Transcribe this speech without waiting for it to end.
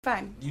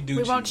Fine. You do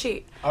We cheat. won't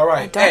cheat. All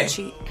right. I don't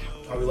cheat.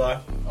 Are we live?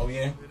 Are we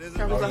in?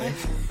 Are we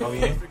live? Are we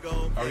in?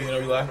 Are we in? Are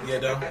we live? Yeah,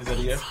 done? Is that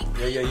a yeah?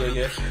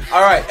 Yeah.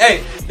 All right.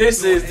 Hey,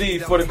 this is the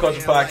For the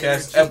Culture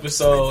Podcast,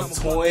 episode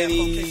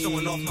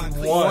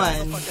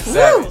 21.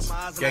 Savage.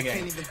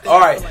 Gang. All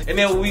right. And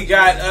then we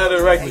got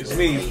the regulars.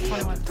 Me.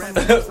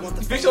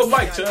 Fix your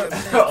mic, Chuck.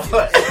 She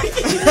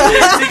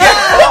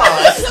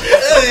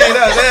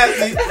got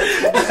nasty.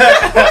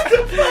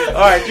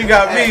 All right. You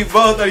got me,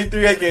 Bo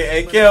 33,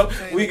 aka Kel.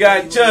 We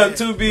got Chuck,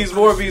 2 B's,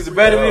 more B's are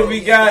better than. We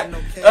got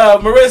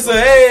Marissa,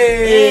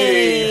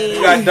 hey!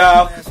 We got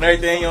Dom and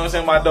everything, you know what I'm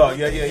saying? My dog,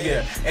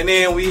 yeah. And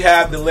then we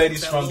have the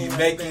ladies from the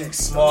Making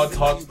Small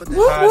Talk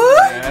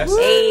podcast.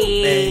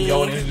 Hey. And y'all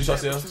want to introduce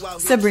yourselves?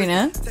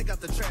 Sabrina.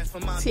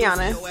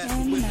 Tiana.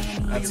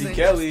 Auntie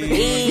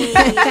Kelly.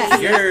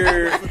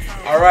 Yeah.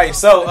 Alright,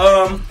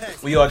 so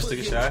we all just took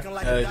a shot.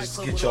 Just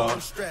to get y'all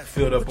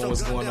filled up on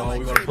what's going on.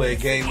 We're going to play a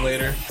game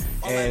later.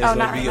 And it's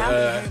going to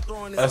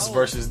be us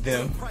versus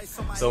them.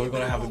 So we're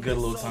going to have a good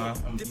little time.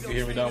 You can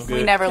hear me down good.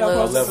 We never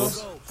lose.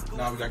 Levels.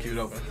 Nah, we got to keep it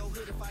open.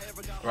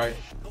 Right?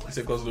 You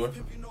said close the door?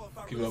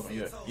 Keep it open,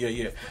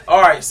 yeah.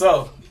 Alright,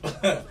 so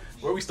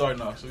where we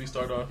starting off? Should we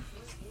start off?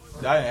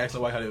 I didn't ask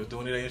nobody how they was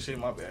doing today and shit.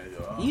 My bad,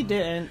 y'all. You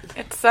didn't.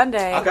 It's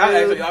Sunday. Okay, I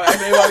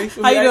asked everybody.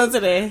 How you doing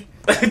today?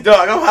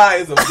 Dog, I'm high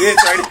as a bitch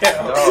right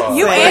now.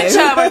 You and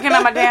Chubb are getting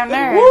on my damn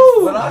nerves.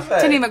 What I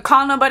say? Didn't even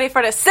call nobody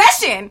for the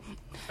session.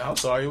 I'm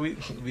sorry, we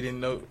didn't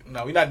know.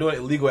 No, we're not doing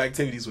illegal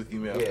activities with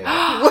email.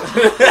 Yeah. You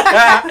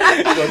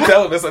gonna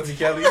tell them that's Auntie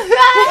Kelly? All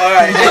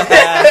right.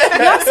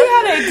 Y'all see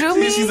how they do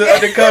me? She's an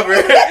undercover.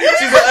 She's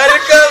an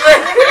undercover.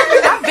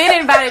 I've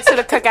been invited to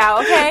the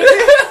cookout, okay?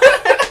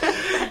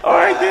 All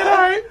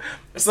right.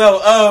 So,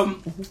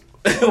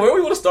 where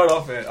we want to start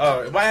off at?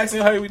 Am I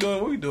asking how are we doing?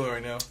 What are we doing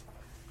right now?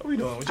 What are we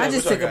doing? I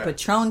just took a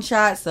Patron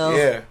shot, so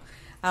yeah.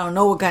 I don't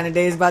know what kind of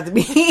day it's about to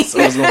be. So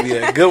it's gonna be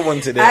a good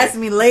one today. Ask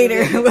me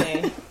later.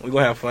 We're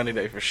gonna have fun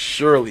today for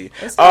surely.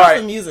 Let's All right.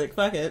 some music.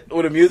 Fuck it.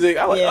 With the music,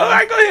 I like. Yeah. All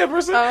right, go ahead,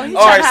 person. Oh, you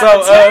all right,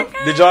 trying to have a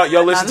so did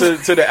y'all listen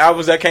to the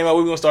albums that came out?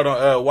 We're gonna start on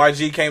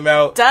YG came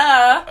out. Duh.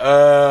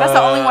 That's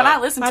the only one I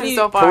listened to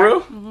so far. For real?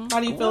 How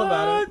do you feel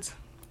about it?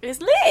 It's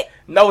lit.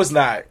 No, it's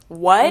not.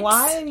 What?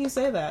 Why didn't you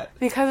say that?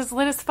 Because it's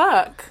lit as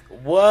fuck.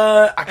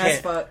 What? I As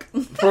can't. fuck.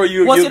 For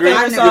you, What's you your agree?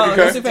 favorite You song?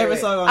 concur? What's your favorite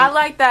song on I it?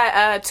 like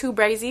that Too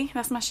Brazy.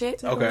 That's my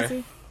shit.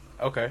 Okay.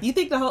 Okay. You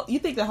think the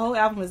whole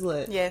album is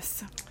lit?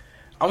 Yes.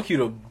 I'm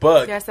cute a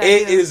buck. Yes, I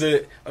It do. is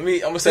a. I'm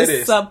gonna say It's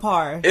this.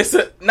 subpar. It's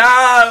a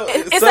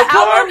It's an subpar.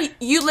 album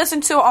you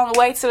listen to on the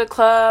way to the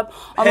club,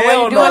 on the way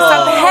Hell you're doing no.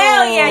 something.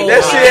 Hell yeah. you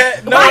That do.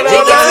 shit. No.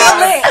 YG gets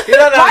me lit.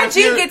 YG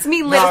gets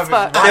me lit No, as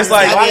fuck. It's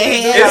like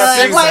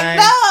it's six. Like,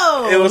 no.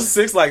 It was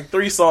 6 like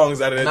 3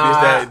 songs out of that.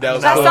 Nah, that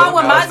was That good. song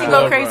with That was Mozzie good, go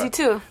bro. crazy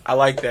too. I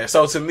like that.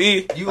 So to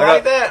me, You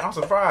like that? I'm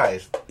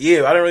surprised.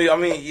 Yeah, I don't really. I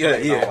mean, yeah.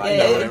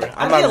 Yeah,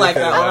 I'm I not did like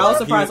really that one. I was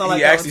surprised I liked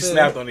He that actually one, too.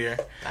 snapped on there.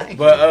 Thank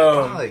But you.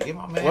 Finally, give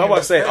my man what I'm about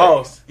to say? respect.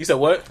 Oh, you said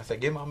what? I said,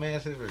 give my man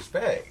his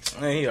respect.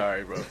 Man, he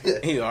alright, bro.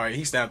 He alright.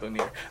 He snapped on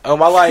there. I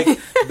like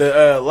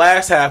the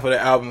last half of the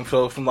album.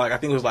 So from like I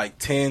think it was like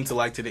 10 to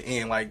like to the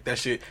end. Like that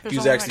shit. There's He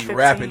was only, actually like,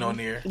 rapping 15. on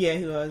there. Yeah,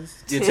 he was.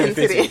 Yeah, 10,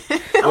 15. I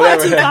like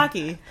Whatever. Tupac.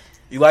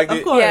 You liked it?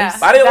 Of course. Yeah,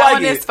 I didn't that like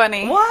one it. is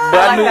funny. What? But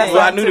I I like knew, that but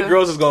I song, knew too. the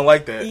girls was gonna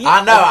like that. Yeah.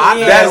 I know. I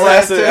know. That's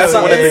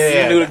one of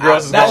the knew the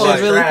girls was That gonna was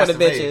like. really trash for the to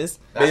me. bitches.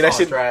 That Yeah, that song's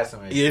shit- trash to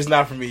me. Yeah, it's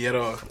not for me at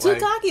all. Like,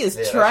 Tupac is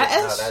Yeah, trash.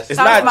 it's That was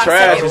not my trash.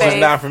 second It's just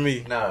fave. not for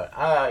me. No,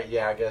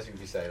 yeah, I guess you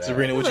could say that.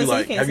 Sabrina, what you Listen,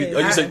 like? you Have can't you?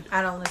 say Oh, you said?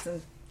 I don't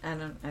listen. I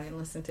didn't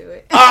listen to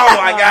it. Oh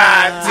my God!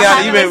 I Tiana, you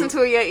haven't been listened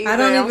to it yet either. I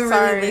don't I'm even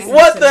sorry. really listen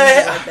What to the music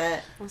hell? like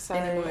that. I'm sorry.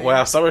 anymore.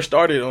 Wow, summer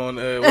started on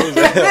what was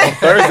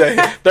that?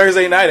 on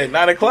Thursday night at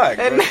 9:00.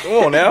 Bro.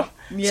 Come on now.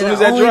 Yeah, Soon the as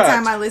that only drops.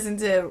 time I listen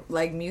to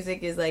like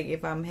music is like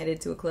if I'm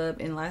headed to a club,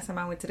 and last time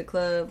I went to the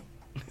club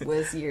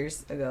was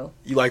years ago.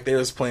 You like they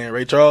was playing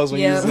Ray Charles when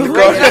you Yeah, was in the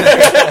car?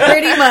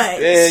 pretty much.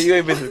 Yeah, you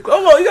ain't been to.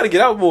 Come on, you gotta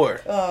get out more.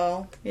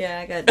 Oh,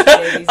 yeah, I got the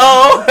babies.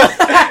 Oh,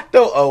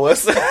 don't owe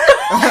us. that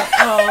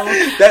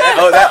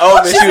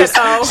old man. She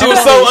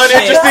was so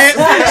uninterested.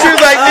 She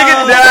was like, "Nigga,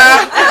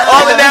 nah,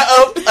 all of that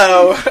up." You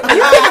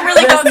don't even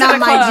really go That's to not the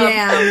my club.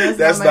 jam.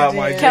 That's not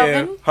my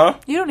Kelvin? jam, huh?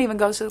 You don't even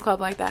go to the club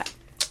like that.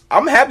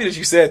 I'm happy that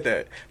you said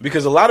that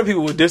because a lot of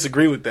people would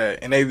disagree with that,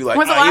 and they'd be like,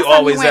 When's the "Oh, you last time you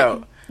always went?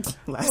 out."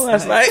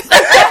 Last night. Nah,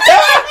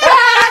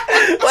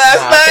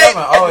 Last night.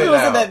 Kevin always It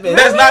wasn't out. that big.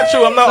 That's not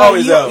true. I'm not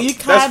always out. You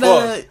That's kind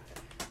false. of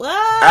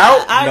out.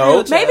 Out? I No. agree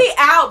with you. Maybe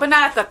out, but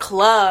not at the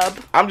club.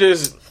 I'm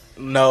just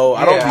no.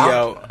 I don't be Yeah,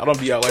 out. I don't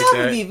be out like That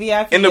would that. be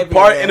VIP In the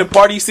everywhere.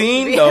 party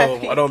scene, no,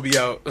 VIP. I don't be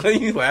out.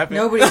 You laughing?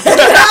 Nobody. Nah,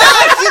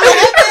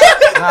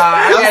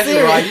 I guess you're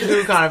serious. right. You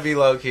do kind of be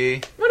low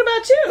key. What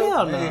about you?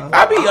 Hell no.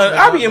 I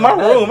be in my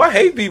room. I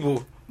hate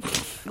people.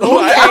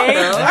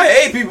 I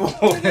hate people.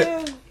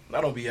 I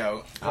don't be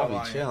out. I'll I'm be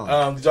lying.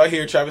 chilling. Did y'all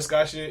hear Travis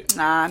Scott shit?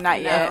 Nah,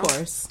 not yet. Of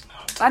course.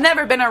 I've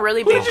never been a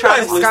really big did you guys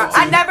Travis listen Scott. to?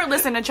 I never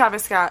listened to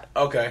Travis Scott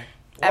Okay.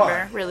 ever,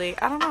 Why? really.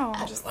 I don't know.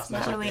 I'm just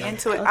not your really thing.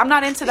 into it. I'm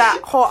not into that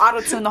whole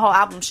auto-tune, the whole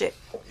album shit.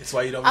 It's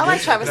why you don't. I like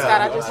get Travis it.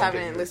 Scott. I No, just I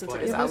haven't get listened to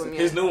it. this album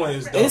yet. His new one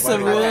is dope. It's I a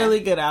like that. really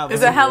good album.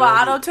 Is it hella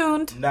really auto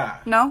tuned? Nah.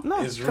 No,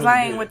 No. It's because really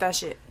I ain't good. with that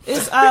shit.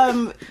 It's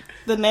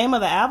the name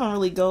of the album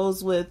really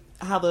goes with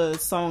how the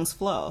songs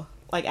flow.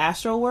 Like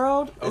Astro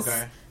World.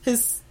 Okay.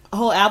 His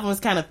whole album is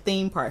kind of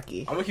theme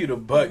parky. I'm gonna keep it a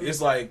buck.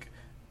 It's like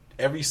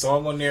every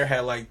song on there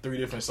had like 3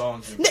 different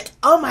songs.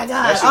 Oh my god!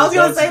 That shit I was is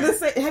gonna dope say to the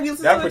same. Have you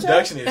listened That to the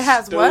production is It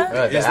has stupid. what?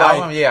 The It's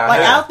album, like yeah. Like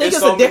I have. don't think It's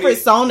it's so a different many-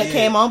 song that yeah.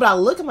 came on, but I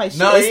look at my shit.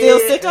 No, it's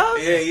still yeah. Sicko.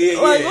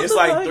 Yeah. Like, what It's the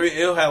like fuck? 3.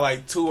 It'll have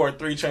like 2 or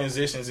 3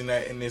 transitions in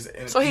that. In this.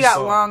 In So he each got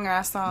song. long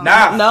ass songs.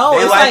 Nah, No, they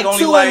it's like like only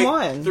 2 like in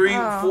 1.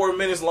 3-4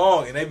 minutes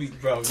long, and they be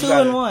bro. you 2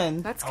 gotta- in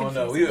 1. That's I don't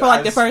confusing. know. For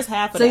like the first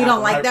half of So the you don't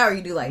album. like that, or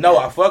you do like No,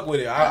 that? I fuck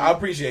with it. I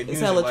appreciate It's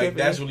music. hella Like trippy.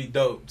 that's really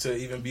dope to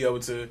even be able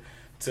to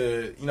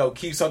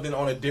keep something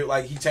on a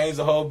like he changed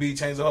the whole beat,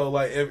 changed the whole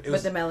like it But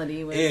was the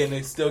melody was... yeah, and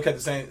it still kept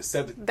the same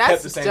kept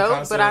That's the same dope,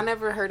 concept. but I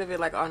never heard of it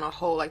like on a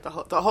whole, like the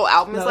whole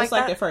album No, is like it's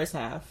like that. the first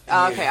half.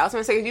 Oh, okay, I was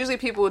gonna say usually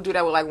people would do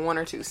that with like 1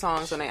 or 2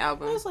 songs on their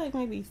album. It's like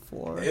maybe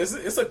 4.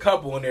 It's a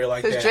couple in there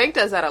like Because that. Drake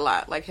does that a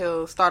lot. Like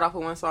he'll start off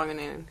with one song and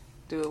then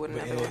do it with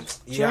another one.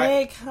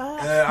 Drake,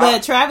 I-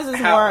 but Travis is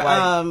how, more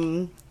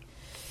like-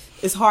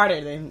 it's harder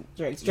than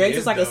Drake's. Drake's Yeah,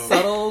 is like it's a dope.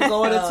 subtle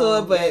going into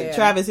Oh, it, but yeah.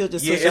 Travis he'll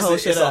just switch the whole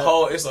shit it's a up.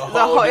 whole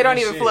It don't different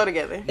even shit. flow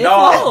together. It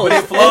No, flows. but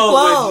it flows.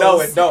 But no,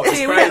 flows. it don't. It's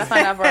See, we crazy. gotta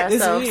find out for It's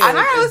ourselves. weird. I know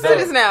I It's listen to dope.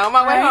 this now on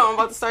my way Right. home. I'm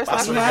about to start I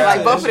slapping swear to like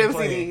God, both of that them shit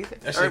playing.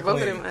 That CDs shit or both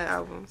of playing. them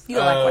albums. You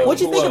like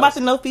What you Who think about else?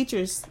 the no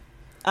features?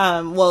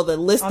 Well, the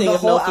listing On the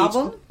of no whole features.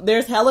 album?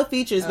 There's hella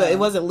features, but it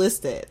wasn't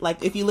listed.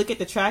 Like if you look at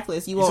the track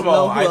list, you won't talking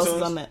know about who on else is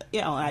iTunes? on that.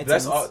 Yeah, on iTunes.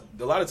 That's all,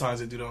 a lot of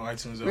times they do that on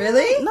iTunes. Though.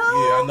 Really? No.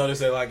 Yeah, I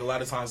noticed that like a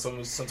lot of times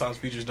sometimes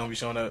features don't be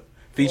showing up.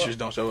 Features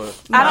don't show up.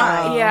 I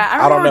Wow. don't. Yeah, I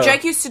don't remember know.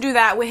 Drake used to do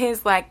that with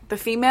his like the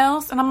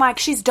females, and I'm like,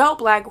 she's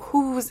dope. Like,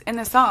 who's in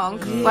the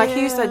song? Like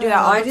he used to do that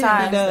Oh, all I the didn't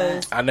time.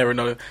 notice that. I never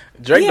know.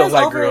 Drake He don't has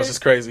like over- girls. It's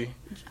crazy.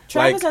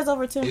 Travis Like, has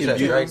over 10 You said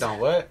features. Drake don't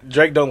what?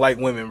 Drake don't like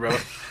women, bro.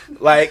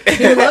 Like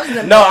loves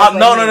them, no,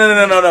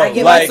 though, no. I get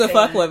He Like likes to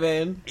fuck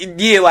women.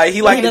 yeah, like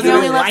he like He to doesn't do.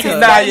 only like his Nah,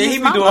 dad yeah, and he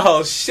his be doing mama.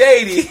 whole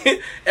shady.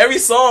 Every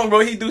song,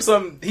 bro, he do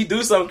something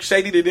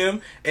shady to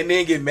them, and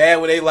then get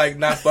mad when they like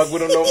not fuck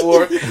with him no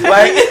more.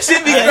 Like it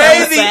should be Yeah,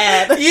 crazy.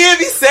 sad. Yeah,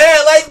 be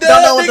sad like that.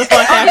 Don't know what the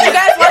fuck Oh, did you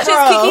guys watch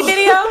Bro. his Kiki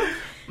video?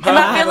 In I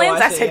my haven't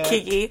feelings, I watched said it yet.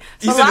 Kiki.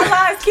 You So said-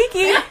 Lala is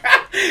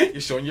Kiki.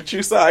 You're showing your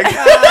true side.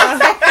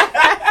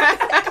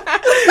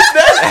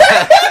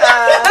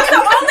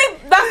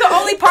 That's the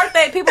only part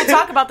that people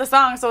talk about the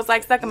song, so it's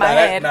like stuck in my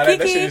head. That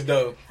Kiki. shit is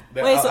dope.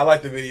 Wait, so- I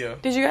like the video.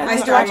 Did you guys I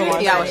watch still it? haven't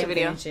watched Yeah, I it. watched the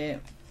video. Finish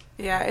it.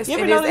 Yeah, You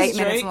ever it is notice 8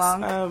 minutes Drake's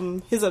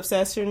long. his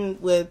obsession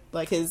with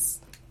like his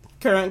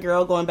current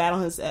girl going bad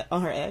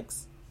on her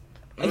ex?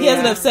 Like, he has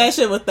an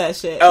obsession with that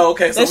shit. Oh,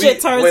 okay. So that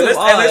shit turns him let's,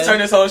 on. hey, let's turn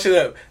this whole shit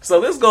up. So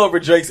let's go over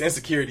Drake's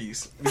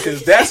insecurities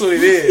because that's what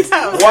it is.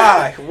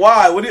 Why?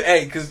 What?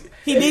 Because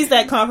He needs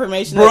that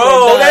confirmation. bro,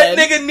 that that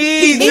they're done. nigga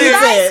needs He it. needs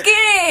Light it.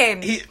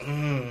 skin. He,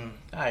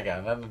 I ain't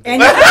got nothing to do And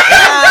with it.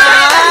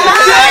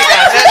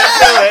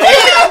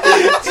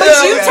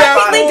 But you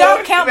technically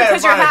don't count You better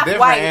because you're find a half different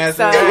white. answer.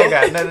 So I ain't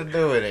got nothing to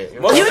do with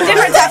it. Most you a of the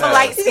different time- type of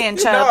light skin,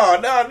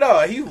 Chubb. No.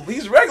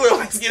 He's regular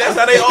light skin. That's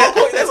how they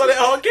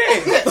all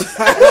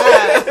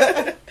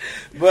came.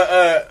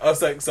 But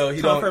so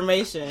he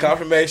Confirmation.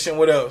 Confirmation.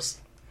 What else?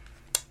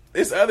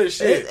 It's other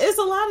shit. It's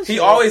a lot of shit. He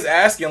always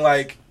asking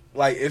like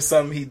if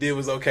something he did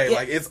was okay. Yeah.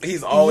 Like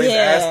he's always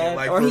asking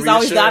like or for he's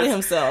always reassurance. doubting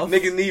himself.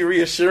 Niggas need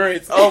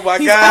reassurance. Oh my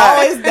He's god.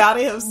 always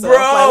doubting himself. Bro,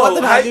 Like, what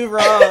did I how- do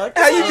wrong?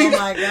 How you be Oh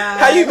my god.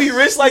 how you be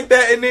rich like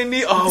that and then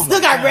need Still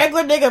got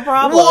regular nigga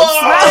problems.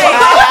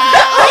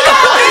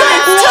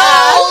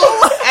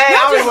 Hey,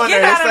 I was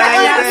wondering the out of that.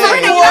 same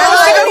thing.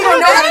 I don't even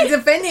know how to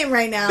defend him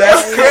right now.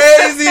 That's Like,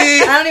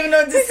 crazy. I don't even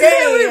know what to say.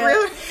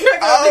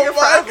 Oh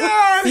my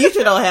god.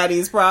 Future don't have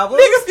these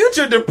problems. Nigga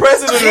Future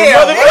depressing as a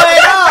Yeah, motherfucker.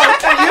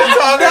 You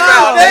talking No,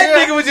 about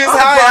that nigga was just I'm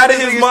high surprised out of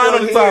this his nigga's mind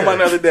on still the time here.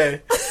 another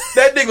day.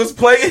 That nigga was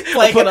playing.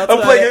 Playing on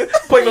I'm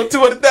playing on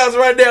 200,000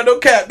 right now. No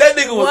cap. That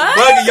nigga was What?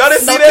 bugging. Y'all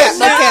didn't No see cap, no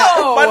that?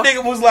 cap. My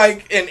nigga was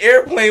like in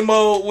airplane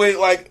mode with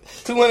like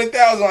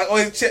 200,000. Like,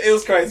 it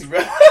was crazy, bro.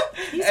 That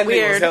nigga was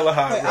weird. hella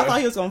high, Wait, bro. I thought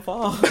he was gonna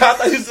fall.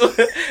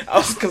 I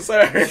was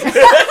concerned.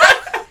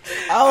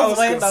 I I was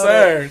waiting on it.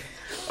 concerned.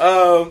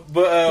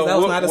 That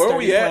was not a where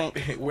we at?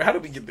 starting How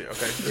did we get there?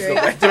 Okay, let's go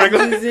back to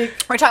regular Music.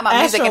 We're talking about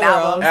music and Astroworld.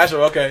 albums.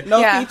 Astro. Okay, No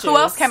Yeah. features. Who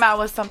else came out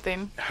with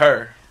something?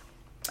 her.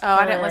 Oh,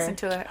 I didn't Her. listen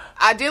to it.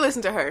 I did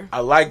listen to her,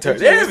 I liked her.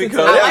 Did you There we listen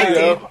go. to it? There I we liked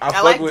go. it. I I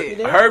fuck liked with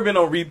it. her. Been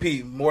on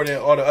repeat more than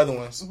all the other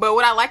ones. but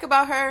what I like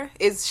about her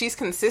is she's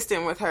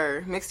consistent with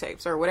her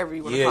mixtapes or whatever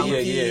you want to Yeah, call yeah,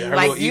 it. yeah. Her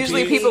Like little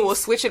usually EPs. people will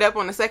switch it up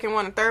on the second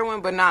one and third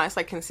one, but nah, it's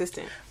like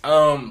consistent.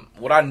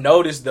 What I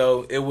noticed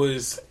though, it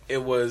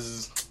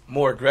was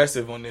more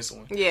aggressive on this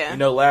one. Yeah. You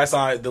know,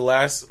 the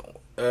last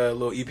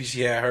little EP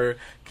she had. Her,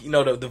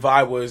 the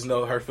vibe was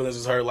her feelings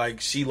was her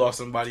like she lost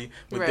somebody,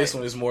 but this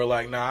one is more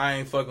like, nah, I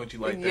ain't fucking with you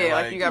like that. Yeah,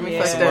 like you got me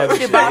Yeah. fucked up.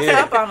 She bopped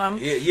up on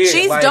him. Yeah,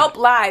 She's like, dope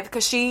live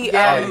because she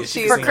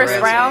she for can Chris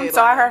sing Brown. rap.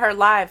 So I heard her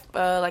live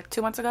like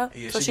 2 months ago.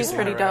 Yeah, so she she's can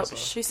pretty sing her dope. ass off.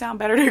 She sound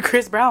better than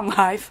Chris Brown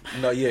live.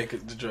 No, yeah,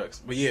 'cause the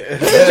drugs, but yeah.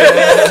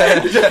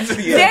 Damn,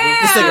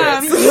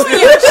 you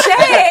and your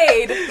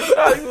shade.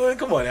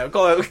 Come on now,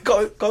 call it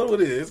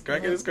what it is.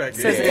 Crack it is crack it.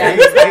 Says Yeah,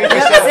 that. Say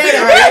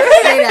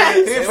that.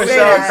 he for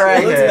sure It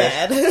crackhead. looks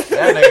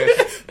bad.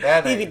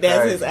 That He be nigga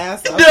dancing his crazy.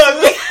 ass off.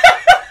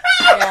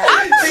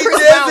 He Chris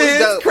does Brown was this.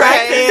 dope.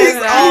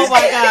 Crackhead. Oh my I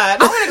god.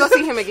 want to go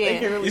see him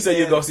again. You said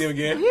you'd go see him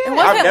again? It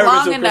wasn't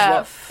long Chris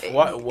enough.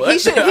 Brown. What? He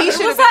should.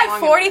 It was like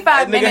 45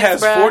 That nigga minutes,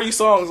 has bro. 40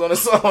 songs on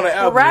the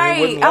album.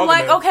 Right. I'm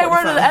like, okay,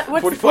 where's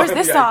 45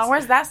 this yikes. song?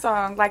 Where's that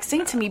song? Like,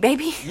 sing to me,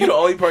 baby. You the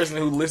only person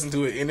who listened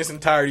to it in its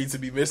entirety to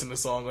be missing the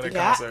song on that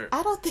Yeah, concert.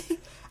 I don't think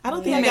I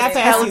Yeah, got it's past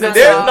hella season good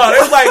two. songs.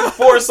 There's like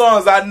 4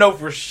 songs I know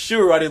for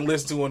sure I didn't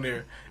listen to on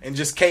there and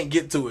just can't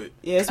get to it.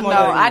 Yeah, it's No, more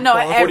like I know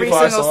 40. every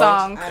 45 single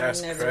song. I've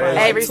That's never crazy.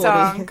 Every 20.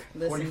 song.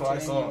 listened 45 to any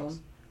of songs.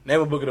 them.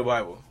 Name a book of the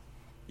Bible.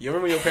 You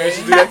remember your parents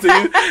used to do that to you?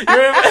 You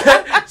remember?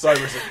 Sorry,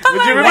 Marissa. But you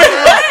remember?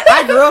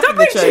 I grew up in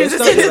the church. Jesus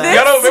Don't do into that.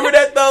 Y'all don't remember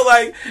that though?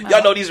 Like,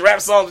 y'all know these rap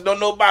songs, don't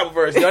know Bible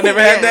verse. Y'all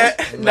never had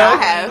that? No, I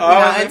have. Oh, No,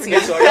 I was auntie.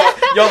 gonna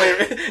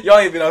forget y'all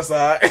ain't been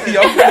outside.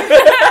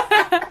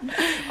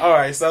 All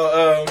right,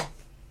 so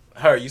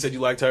her. You said you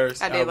liked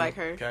hers. I did like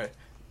her. Okay,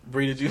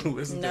 Bree, did you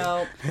listen?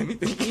 No. to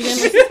anything?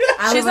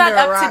 I She's live not under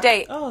a up to rock.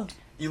 date. Oh,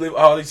 You live.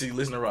 Oh, you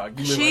listen to rock.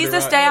 You live She's under a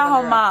rock?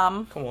 stay-at-home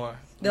mom. Come on.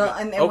 No,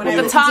 and Open when I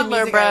your- listen to toddler,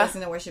 music, I bruh.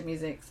 listen to worship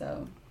music.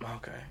 So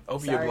Okay,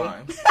 open your Sorry.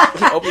 blinds.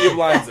 Open your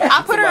blinds. Up.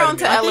 I put her on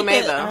to Somebody Ella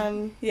May that,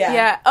 though.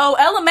 Yeah. Oh,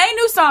 Ella May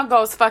new song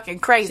goes fucking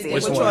crazy.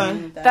 Which which one?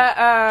 one? That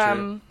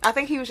I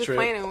think he was just Trip.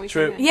 playing it when we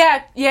Trip. came in. Yeah,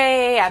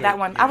 Trip, that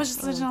one. yeah. I was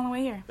just listening on the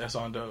way here. That's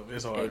on dope.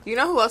 It's hard. You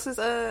know who else's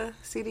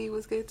CD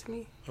was good to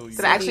me? Who you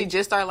That I actually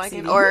just started liking,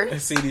 CD. or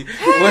CD.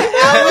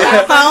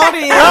 I found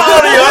it.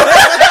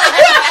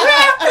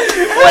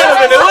 Wait a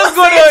minute, what's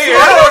going on here?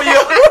 How old are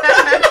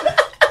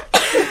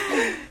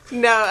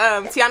you? no,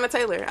 Tiana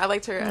Taylor. I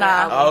liked her. Nah.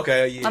 album. Oh,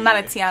 okay, yeah. I'm not a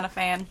yeah. Tiana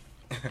fan.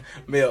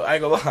 Mel, I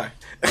ain't gonna lie.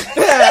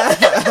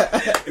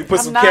 You put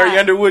I'm some not. Carrie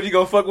Underwood, you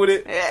gonna fuck with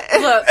it?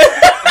 Look,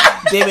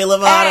 Demi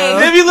Lovato.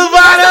 Demi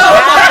Lovato!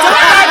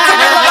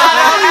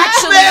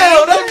 actually,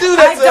 Mel, don't do I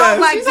that to don't us.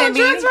 like She's on Demi.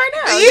 drugs right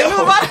now.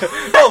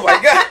 Oh my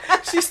god,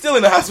 she's still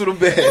in the hospital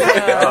bed.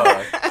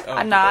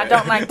 No, I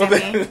don't like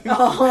Demi.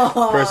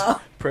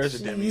 Pressure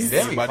Demi.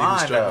 Demi Somebody who's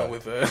fine, struggling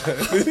with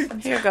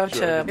Here go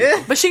Chubb.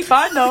 But she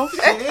fine though.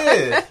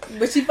 Yeah.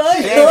 but she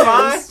fine. She ain't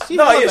fine. She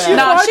No, feel yeah, bad. she's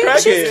No, fine. she's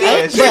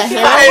Crackhead. cute.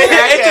 Yeah,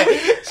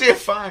 Hey, she a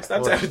fine.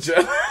 Stop boy. tapping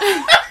Chubb.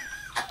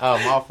 Oh,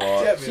 my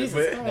fault. Jesus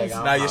But- Christ.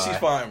 Nah, yeah, she's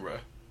fine, bro.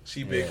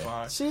 She big Yeah.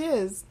 fine. She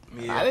is.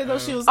 Yeah, I didn't know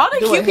she was All the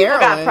doing cute people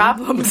got heroin.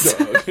 problems.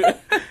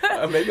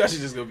 Maybe I should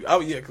just go. Oh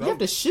yeah, You have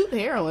to shoot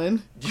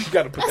heroin. you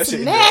got to put that That's shit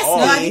in nasty. your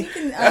No, I arm. think you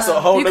can, That's a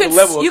whole You nother can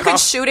level of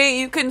shoot it.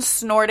 You can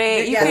snort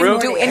it. You Yeah, can for real?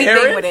 do anything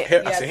Heroin? with it. I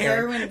Yeah, said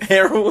heroin.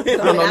 heroin. I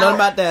don't know nothing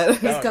about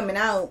that. It's coming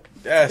out.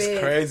 That's Big.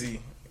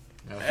 crazy.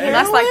 And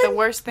that's like the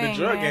worst The thing.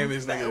 drug man. game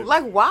is nigga.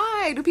 Like,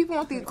 why do people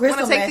want to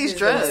Crystal take meth these is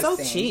drugs? the So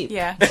Thing. cheap.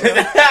 Yeah. They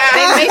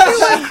make you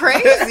look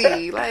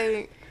crazy.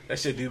 Like, That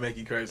shit do make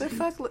you crazy. the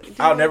fuck? Do you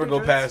I'll want never to go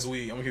do past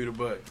weed. I'm gonna give you the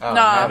buck. Oh,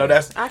 No. I know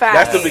that's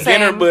Facts. the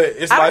beginner, Same. but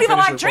it's I my don't even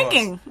like finisher pause.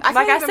 drinking. I Like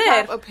I can't even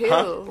said, pop a pill.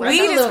 Huh? Like, weed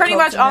a is little pretty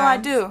much all I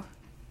sometimes. do.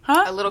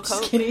 Huh? a little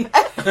coke. Kidding. I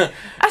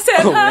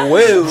said, huh? Whoa.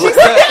 You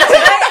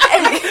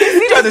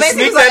tried to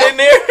sneak that in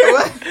there?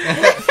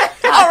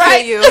 All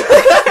right, you.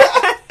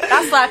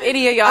 I slap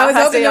any of y'all. I was if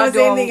I hoping say it y'all was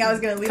anything. doing I was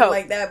going to leave coke. it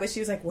like that, but she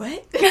was like,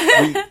 what?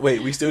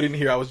 Wait, we still didn't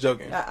hear. I was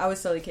joking. I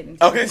was totally kidding.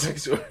 Okay, so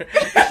sure.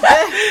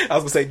 I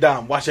was gonna say,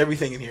 Dom, watch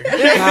everything in here.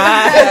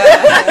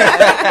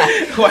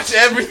 Watch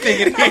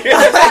everything in here.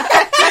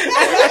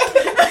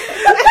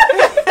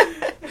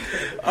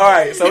 All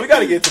right, so we got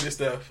to get to this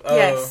stuff.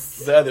 Yes.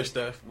 The other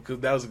stuff, because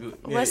that was good.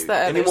 What's the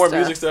Any other more stuff?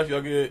 music stuff?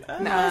 Y'all good?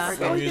 Nah.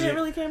 The only thing that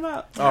really came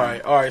out. All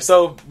right.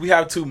 So we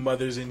have 2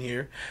 mothers in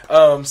here.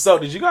 So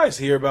did you guys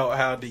hear about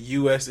how the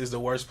U.S. is the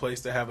worst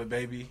place to have a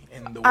baby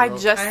in the world? I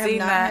just I have seen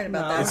not that. heard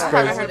about No. that. It's I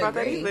crazy. haven't heard about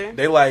that Agree. either.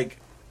 They like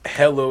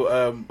hello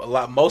a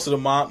lot. Most of the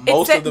It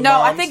most said, of the no,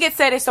 moms. I think it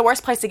said it's the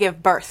worst place to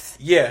give birth.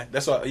 Yeah,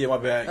 that's why. Yeah, my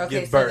bad.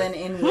 Okay, Give so birth. then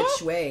in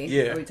which way?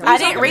 Yeah. are we talking I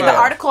about? didn't read the about-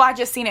 article. I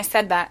just seen it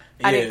said that.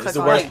 I Yeah, didn't it's click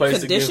the on worst it.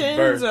 place to give Conditions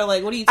birth. or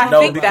like what are you I talking No,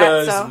 think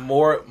because that,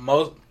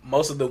 so.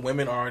 most of the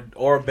women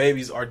or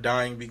babies are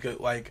dying because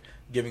like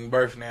giving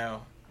birth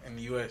now in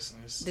the U.S. And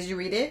it's- Did you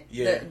read it?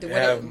 Yeah, The, they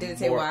have did it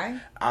say more- why?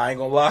 I ain't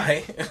gonna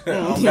lie, I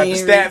don't You got the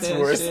ain't read stats that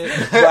for us,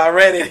 shit. but I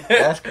read it.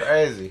 That's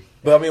crazy.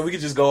 But I mean, we could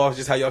just go off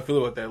just how y'all feel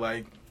about that.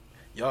 Like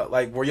y'all,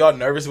 like were y'all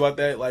nervous about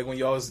that? Like when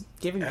y'all was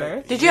Giving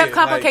birth? Did you have Yeah,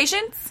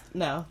 complications?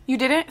 No. You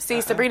didn't?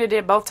 See, Sabrina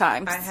did both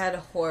times. I had a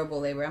horrible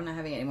labor. I'm not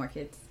having any more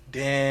kids. Like,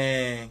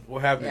 dang,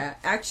 what happened? Yeah,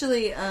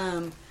 actually,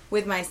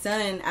 with my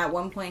son, at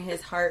one point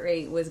his heart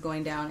rate was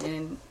going down,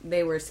 and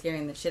they were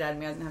scaring the shit out of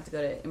me. I was gonna have to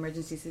go to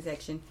emergency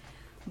C-section.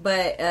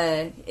 but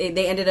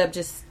they ended up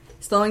just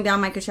slowing down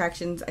my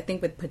contractions, I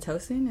think with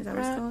Pitocin, is that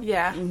what it's called?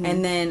 Yeah. Mm-hmm.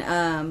 And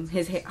then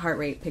his heart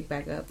rate picked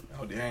back up.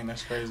 Oh dang,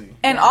 that's crazy.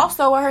 And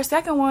also with her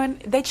second one,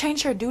 they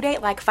changed her due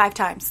date like 5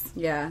 times.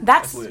 Yeah.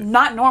 That's lit.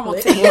 not normal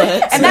to me.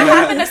 What? And that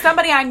happened to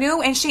somebody I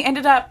knew, and she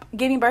ended up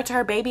giving birth to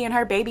her baby, and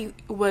her baby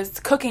was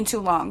cooking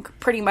too long,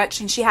 pretty much,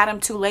 and she had him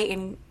too late,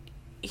 and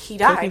he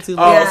died. Cooking too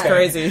Oh, long. Yeah. That's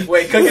crazy.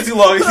 Wait, cooking too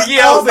long.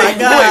 Yeah, I was Oh my like,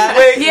 God.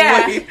 wait.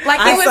 Yeah, like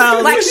I it was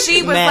sound like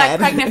she was mad. like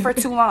pregnant for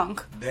too long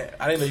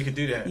I didn't know you could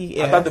do that.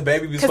 Yeah. I thought the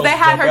baby was because supposed they to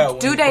had jump out her when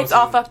due he was dates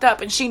all supposed to. fucked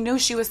up, and she knew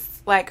she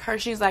was like her.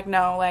 She's like,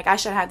 no, like I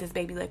should have had this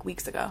baby like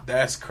weeks ago.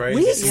 That's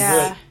crazy. Weeks? See,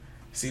 Yeah. look.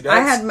 See, that's, I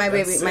had my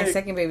that's baby, my sick.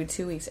 second baby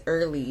 2 weeks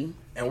early.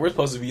 And we're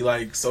supposed to be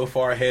like so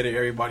far ahead of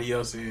everybody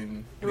else,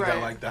 and we got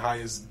Right. like the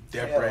highest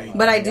death rate.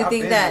 But I do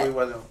think that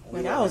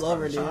Like, I was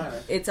overdue.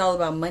 it's all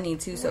about money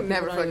too, so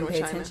Never people don't even fucking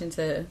pay with China. attention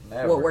to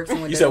Never. what works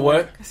and what You doesn't said what?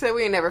 work. I said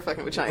we ain't never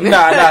fucking with China.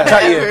 Nah, yeah.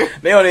 Ever.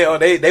 They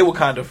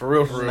Wakanda for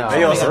real. Nah,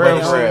 they on for some real,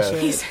 other for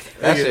shit. real. Shit.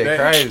 That They- shit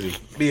crazy.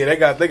 Yeah,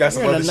 they got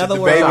some You're in other shit. another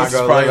The world. babies Y'all is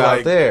go probably live out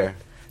like there.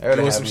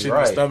 doing some shit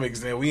with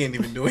stomachs, and we ain't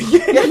even doing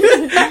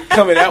it.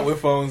 Coming out with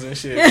phones and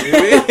shit.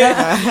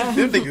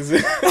 Them niggas,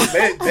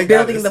 they got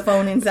Building this- the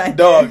phone inside.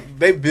 dog.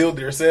 They build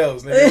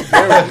themselves.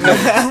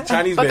 Nigga.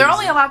 Chinese, But they're babies.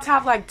 only allowed to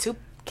have like 2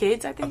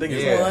 kids, I I think. think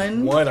it's Yeah.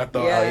 one. I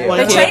thought. Yeah. One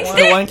They kid, changed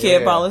the it? one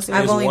kid Yeah. policy. I've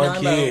There's only one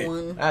known kid. about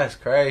one. That's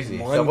crazy.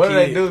 One So what do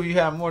they kid. do if you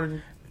have more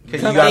than? You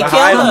Can gotta They kill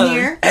hide them. them.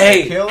 Here.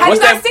 Hey, Kill Have what's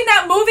you guys that? seen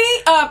that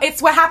movie?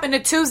 It's What Happened to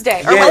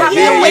Tuesday. Or Yeah, What Happened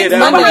yeah, to yeah, Wednesday? that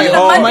What movie Happened to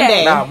hard.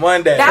 Monday? Nah,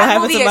 Monday. That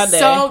Happens movie to is Monday?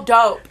 so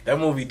dope. That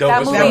movie dope.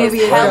 That as movie fuck. movie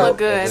is is hella dope.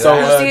 good. So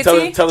You see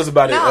it, T? tell us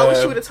about it. No, I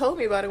wish you would have told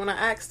me about it when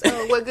I asked.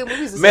 What good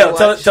movies is Mel,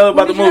 tell us about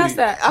When the did you movie. ask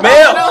that?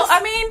 Mel, Well,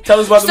 I mean, tell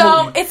us about the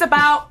so movie. it's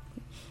about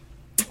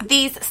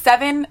these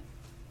 7.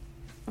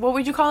 What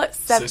would you call it?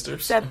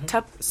 Sisters.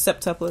 Septuplets.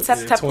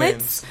 Septuplets.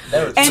 twins.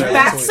 And Seven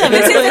back, twins.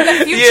 this is in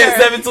the future. Yeah,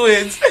 7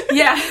 twins.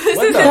 Yeah, this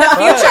is in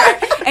the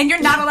future. And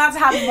you're not allowed to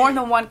have more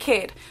than one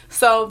kid.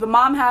 So the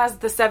mom has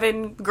the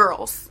 7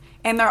 girls,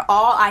 and they're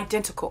all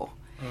identical.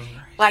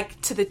 Like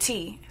to the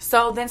T.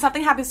 So then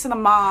something happens to the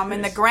mom,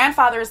 and the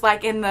grandfather is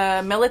like in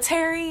the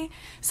military.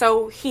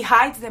 So he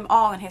hides them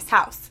all in his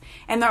house.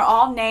 And they're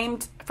all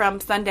named from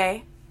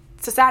Sunday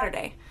to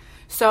Saturday.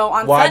 So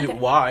on Sunday.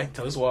 Why?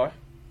 Tell us why.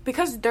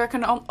 Because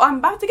I'm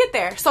about to get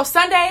there. So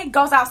Sunday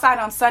goes outside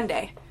on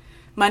Sunday.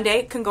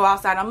 Monday can go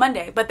outside on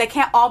Monday. But they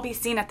can't all be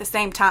seen at the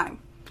same time.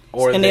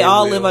 Or And they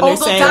all live will.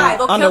 under they'll die.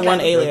 They'll under kill one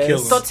them. They'll kill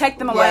alias. them. They'll take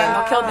them away and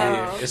they'll kill them.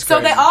 Yeah, it's So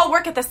they crazy. all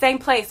work at the same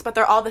place, but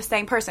they're all the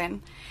same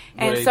person.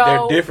 And Well,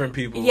 so they're different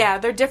people. Yeah,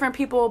 they're different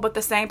people, but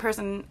the same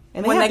person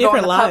And they when have they go in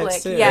different the lives,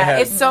 public. too. They Yeah, have-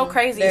 it's so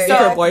crazy. They're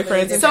Different So,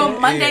 boyfriends and so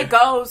shit. Monday Yeah.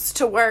 goes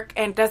to work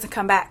and doesn't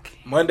come back.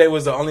 Monday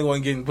was the only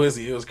one getting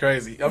pussy. It was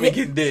crazy. I mean,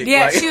 getting dick.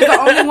 Yeah, Like- she was the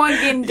only one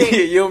getting dick. Yeah,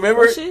 you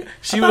remember? Was She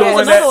she? was I thought the it one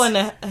was that. another one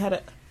that had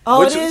a.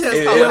 Oh, Which- it is. I Oh,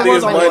 think it it was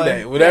was only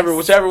Monday. one. Whatever, Yes.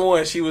 whichever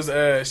one. She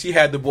was. She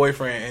had the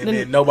boyfriend, and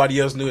then nobody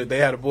else knew that they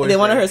had a boyfriend. then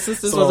one of her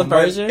sisters was a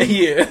virgin?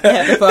 Yeah.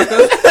 Had to fuck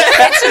her.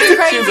 That shit's She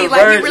crazy. was a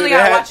Like, you virgin really that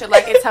gotta had- watch it.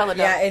 Like, it's hella dope.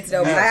 Yeah, it's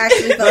dope. I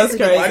actually fell That's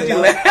asleep. crazy. Why'd you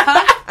At the end.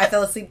 laugh? I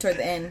fell asleep toward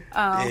the end.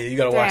 Yeah, you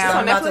gotta watch Damn. So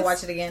I'm that. about to Netflix?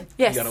 watch it again.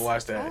 Yes. You gotta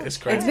watch that. It's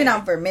crazy. It's been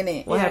out for a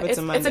minute. What happened it's,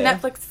 to it's a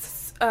Monday?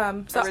 Netflix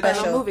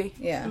Special movie.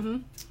 Yeah.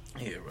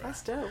 Yeah, bro.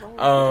 That's dope.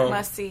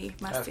 Must see.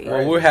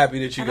 Well, we're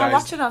happy that you And I guys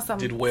watched it on some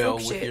did well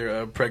dope with shit.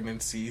 your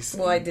pregnancies.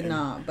 Well, I did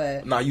not,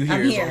 but Nah, you here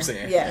I'm is here. what I'm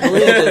saying. Yeah.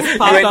 Malia just You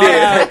popped ain't on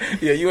out. dead.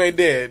 Yeah, you ain't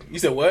dead. You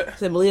said what?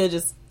 So Malia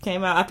just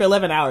came out after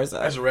 11 hours. Though.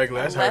 That's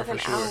regular. That's her for 11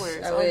 sure. hours.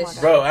 I Oh wish. my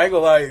god. Bro, I ain't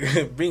gonna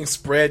lie. Being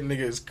spread,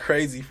 nigga, is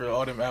crazy for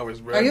all them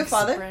hours, bro. Are you a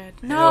father? Spread.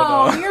 Hell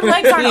No, no. your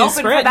legs aren't Being open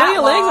spread. for that No,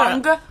 your legs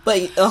long. aren't.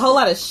 But a whole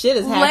lot of shit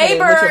is happening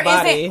Labor with your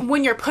body isn't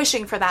when you're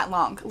pushing for that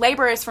long.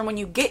 Labor is from when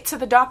you get to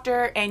the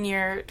doctor and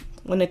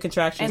when the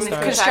contractions the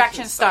start.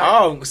 contractions start.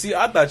 Oh, see,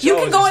 I thought You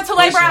y'all can was go just into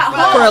labor pushing at for-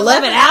 home. For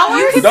 11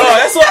 hours? No,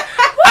 that's what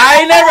I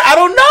don't know. I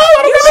don't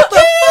know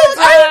kids.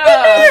 I ain't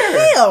been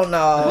there. Hell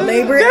no.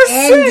 Labor That's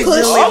and sick.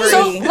 delivery.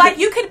 So, like,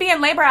 you could be in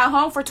labor at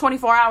home for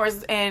 24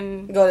 hours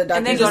and Go to the doctor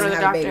and then and go just to the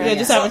have a doctor. baby. Yeah,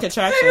 just having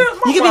contractions.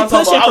 Nigga, my You could mom be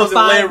talking pushing about I for was in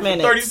labor 5 for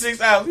minutes.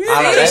 36 hours.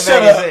 I don't know, Shut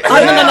that up. baby's- Oh,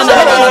 no.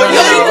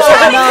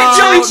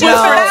 You only push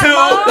for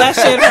No. 2. That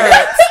shit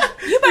hurts.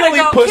 You better only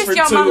go push kiss for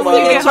your 2 mama when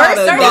you months. get Trying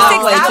home. to 36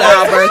 downplay hours.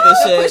 childbirth and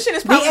shit. Pushing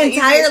is The probably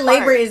entire easiest part.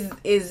 labor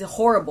is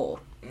horrible.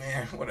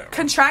 Yeah, whatever.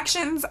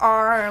 Contractions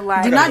are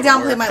like... Do not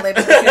gotta go to downplay work. my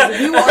labor because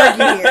we will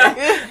argue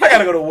here. I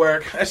gotta go to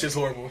work. That's just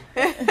horrible.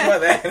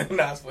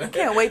 Nah, it's fine.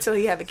 Can't wait till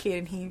he have a kid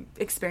and he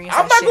experiences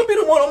I'm that not shit. gonna be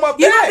the one on my back.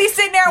 You gonna be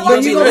sitting there But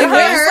watching you her gonna be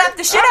there. slap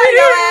the shit I'll out of be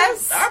your there.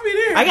 ass. I'll be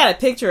there. I got a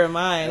picture of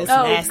mine. It's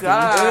Oh, nasty.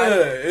 God.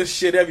 It's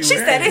shit everywhere. She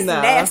said it's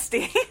Nah.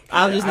 nasty.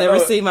 I'll just I never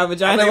know- see my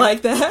vagina I know-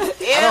 like that.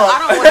 Ew, I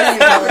don't want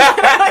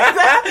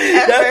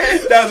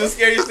to that was the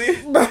scariest thing.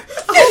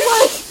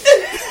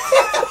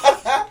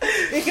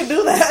 You can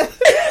do that.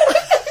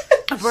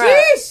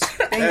 Bruh.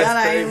 Thank God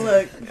I ain't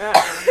look. You're I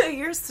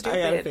got a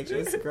stupid. picture.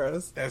 It's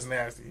gross. That's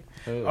That's nasty.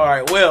 Ooh. All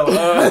right, well,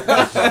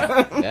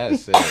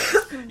 That's sick.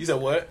 you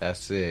said what? That's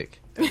sick.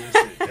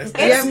 That's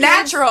It's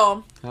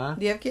natural. Huh?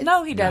 Do you have kids?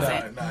 No, he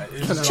doesn't.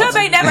 It's Chubb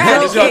ain't never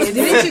had It's no just- kids.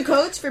 Didn't you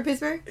coach for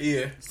Pittsburgh?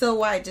 Yeah, So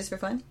why? Just for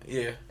fun?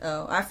 yeah.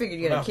 Oh, I figured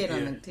you had No, a kid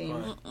on yeah, the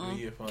team. fun.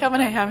 Yeah, fun. Kelvin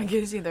ain't having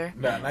kids either.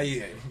 Nah, not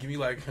yet. Give me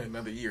like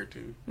another year or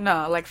two.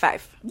 No, like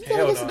 5. You Hell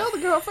gotta get to no. know the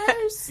girl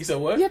first. You said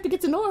what? You have to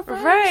get to know her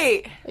first.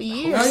 Right. A Who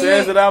year.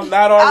 says that I'm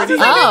not already Oh,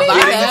 my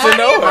getting bad. to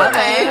know My her?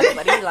 bad.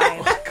 But he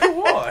lying. Come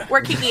on.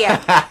 Where Kiki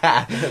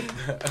at?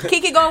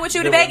 Kiki going with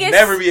you to There will Vegas?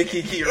 never be a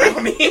Kiki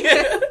around me.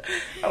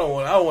 I don't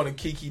want a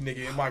Kiki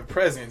nigga in my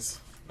presence.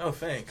 No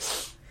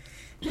thanks.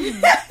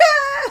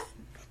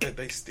 That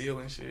they steal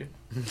and shit.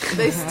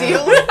 They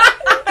steal.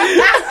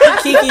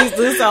 Kiki's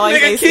do sound like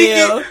Nigga, they Kiki,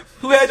 steal.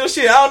 who had your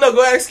shit? I don't know.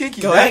 Go ask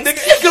Kiki. Go That ask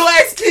nigga, go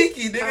ask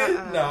Kiki,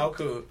 nigga. No, I'm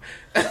cool.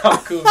 I'm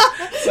cool.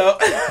 So,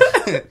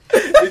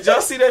 did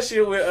y'all see that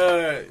shit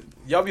with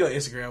y'all be on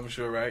Instagram, I'm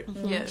sure, right?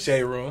 Yes.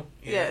 Shade Room.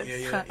 Yes.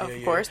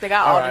 Of course, they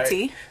got all the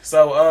tea.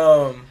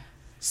 So,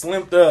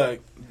 Slim Thug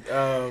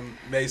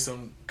made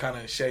some kind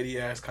of shady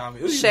ass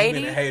comment. He's Shady?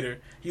 been a hater.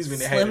 He's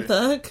been a Slim hater.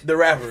 Thug. The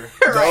rapper,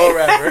 the old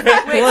rapper.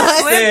 What?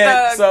 Slim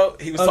Thug. So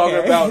he was talking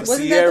Okay. about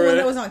Wasn't that the one that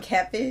Sierra. was on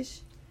Catfish?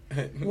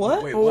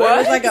 What? Wait, It What?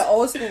 was like an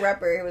old school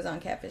rapper. It was on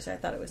Catfish. I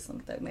thought it was Slim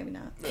Thug. Maybe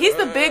not. He's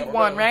the big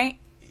one, right?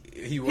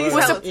 He He's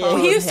was. hella Yeah,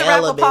 He used to rap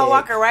hella with Paul big.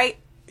 Walker, right?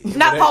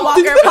 Not Yeah. Paul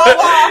Walker, Paul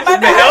Wall. My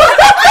bad.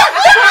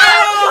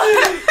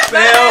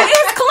 Mel,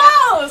 It's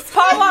close.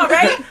 Paul Wall,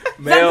 right? Is that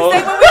Mel, the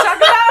same one we talking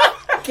about?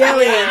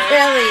 Kelly.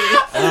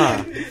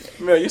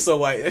 Mel, you're so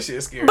white. That shit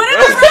is scary. But bro. it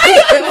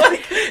was right.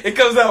 It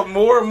comes out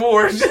more and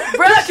more. Bro, I'm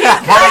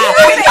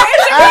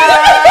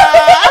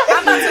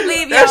about to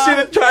leave, y'all. That shit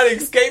is trying to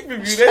escape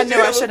from you. That I knew shit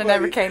I is should have funny.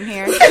 never came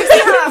here. You see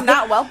how I'm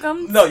not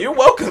welcome? No, you're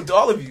welcome to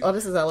all of you. Oh,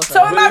 this is hella So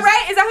am funny. I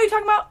right? Is that who you're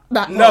talking about?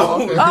 Not No. Paul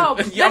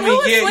Walker. Oh, Yeah, then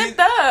who is Slim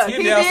Thug? He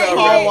He down did. south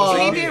Paul rap, Wall. so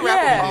He he did did. rap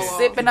with Yeah, Paul Wall.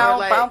 sipping But, on,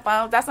 like, bounce,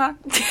 bounce. That's not.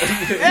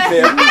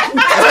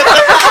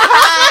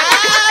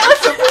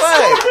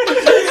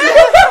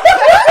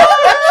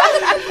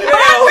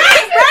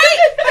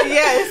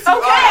 Yes.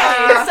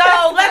 Okay,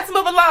 so let's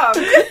move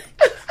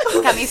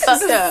along. Got me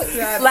fucked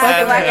up.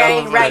 Laughing like I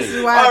ain't right.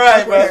 All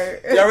right,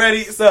 bro. Y'all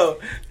ready? So,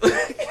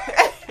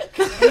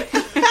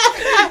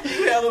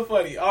 hella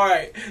funny. All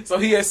right. So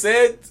he had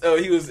said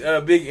he was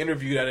big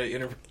interviewed at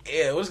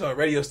what's it called,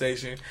 radio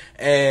station,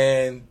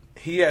 and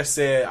he had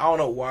said, I don't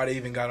know why they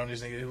even got on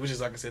this nigga, which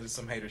is like I said, it's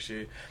some hater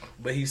shit,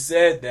 but he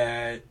said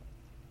that.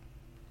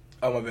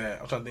 Oh my bad.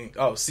 I'm trying to think.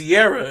 Oh,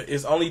 Sierra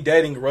is only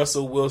dating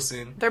Russell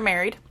Wilson. They're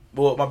married.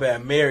 Well, my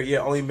bad.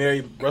 Only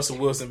married Russell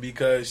Wilson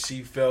because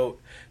she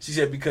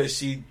said because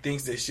she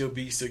thinks that she'll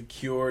be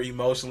secure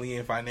emotionally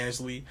and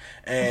financially,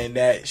 and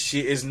that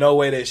she is no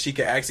way that she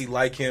could actually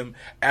like him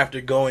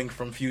after going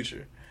from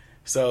Future.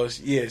 So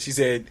yeah, he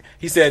said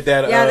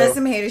that. Yeah, that's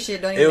some hater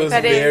shit. Don't even It make was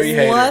that. very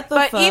hater. What the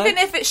But fuck? even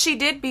if she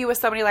did be with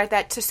somebody like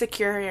that to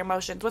secure her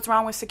emotions, what's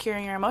wrong with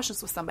securing your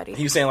emotions with somebody?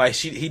 He was saying like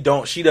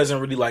she doesn't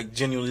really like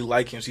genuinely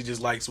like him. She just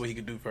likes what he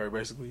could do for her,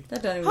 basically.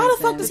 That don't even How make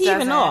the fuck sense. does he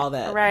even know all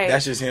that? Right.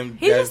 That's just him.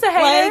 He's just a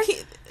hater. Like,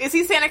 he- Is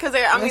he saying it because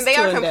they are That's they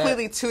true are in that.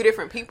 completely two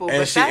different people. And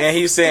But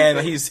he's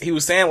saying he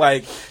was saying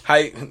like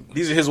how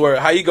these are his words.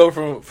 How you go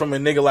from a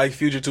nigga like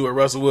Future to a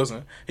Russell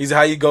Wilson? He said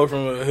how you go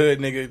from a hood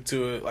nigga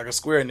to a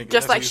square nigga.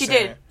 Just That's what like he she was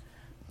saying. did.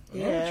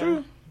 Yeah.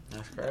 True.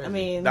 That's crazy. I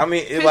mean,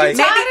 It like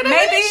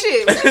Maybe.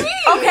 shit. What you mean?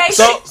 Okay,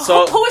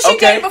 So- who was she okay.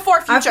 dating before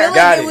I Future? feel like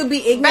Got it it. would be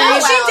Who ignorant.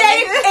 was she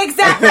dating?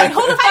 Exactly.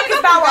 Who the fuck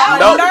is Bow Wow?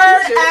 No. A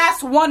nerd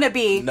ass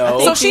wannabe. No. I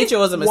think So she Future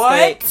was a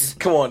mistake. What?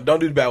 come on, don't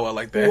do Bow Wow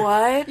like that.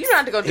 What? You don't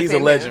have to go. He's a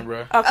defend legend, him. bro.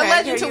 Okay, A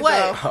legend here to you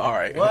what? go. All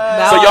right.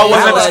 What? So y'all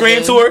wasn't at the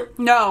Legend. Scream tour?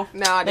 No.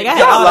 No, I They didn't.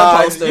 got Y'all all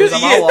lied. the posters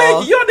on my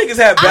wall. Y'all niggas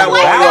had I Bow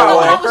like Wow. Bow Wow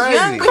when I Crazy. was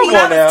young, but Come he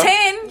on now.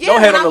 10. Yeah,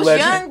 Don't hate when on I the was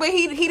legend. young, but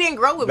he didn't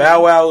grow with me.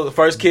 Bow Wow, the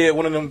first kid,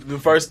 one of them, the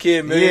first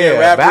kid millionaire Yeah,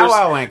 rappers. Bow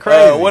Wow went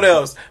crazy. What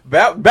else?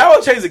 Bow Wow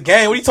changed the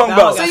game. What are you talking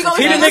Bow Wow about? got So you gonna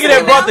He the dance nigga with that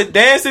him brought now? the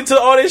dancing to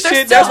all this They're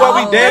shit. still That's why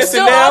all- we they're dancing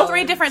still now. all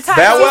 3 different types.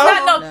 Bow He's Wow?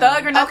 not no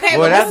thug or nothing. Okay,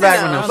 Well, but that's listen back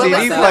to when him. the But CD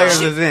listen to players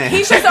him. was in.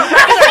 He's just a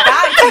regular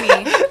guy to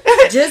me.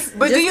 Just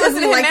But do you because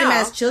listen we to liked him him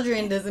now? as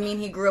children doesn't mean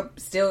he grew up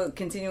still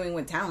continuing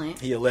with talent.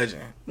 He a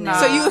legend. No.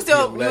 So you He a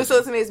still legend.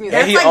 listen to his music.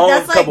 And he That's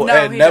owns like- a couple no, he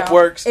don't.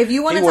 networks. If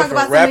you want He to went talk from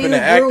about somebody who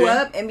rapping to grew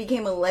acting. up and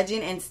became a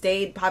legend and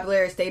stayed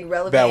popular or stayed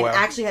relevant Bow and Wow.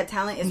 actually had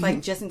talent, it's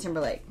like Justin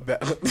Timberlake.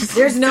 There's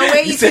There's no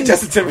way you said can-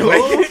 Justin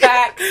Timberlake.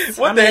 Facts.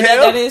 What I the mean,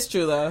 hell? that is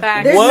true though.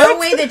 Facts. There's What? no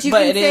way that you But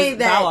can it say is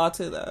that. Bow Wow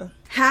too though.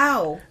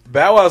 How?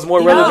 Bow Wow's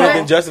more relevant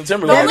than Justin The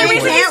Timberlake. only He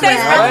reason he can't stays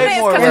rap. relevant is Way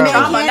more because of relevant.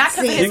 drama, He not because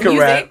of can't his sing. He can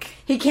rap. music.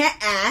 He can't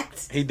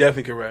act. He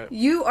definitely can rap.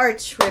 You are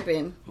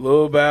tripping.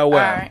 Lil Bow Wow.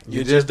 Alright.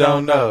 You just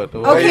don't know. The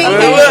Okay, way- Look,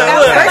 okay.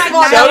 look, First of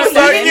all, look. no, Show he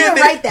start didn't even getting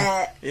it. write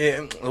that. Yeah,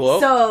 well,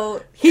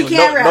 So he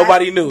can't rap.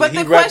 Nobody knew. But He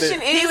the rapped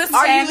question it. He was is,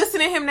 are saying- you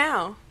listening to him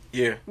now?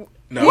 Yeah.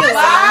 No.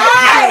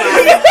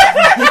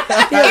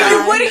 If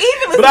you wouldn't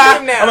even listen But to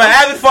him now. I'm an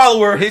avid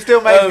follower. He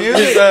still makes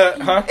music.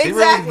 Huh?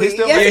 Exactly. He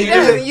still Yes, makes he does.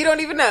 music. And you don't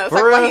even know. It's For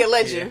like, why real? he a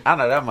legend? I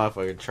know that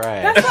motherfucker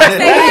trash. That's what I'm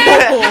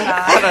saying.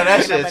 I know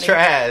that shit's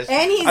trash.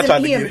 And I tried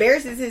to he get it.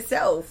 embarrasses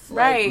himself.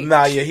 Right.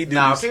 Nah, yeah, he did.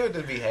 Nah, people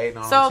just be hating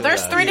on him. So too,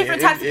 there's though. 3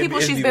 different types of it- people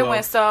it she's be been low.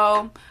 with.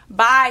 So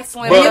bye,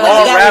 Slim. But Yeah,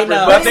 all yeah, rappers, we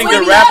know. but I think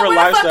Slim, the rapper where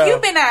the fuck lifestyle. you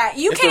been at?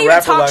 You It's can't the even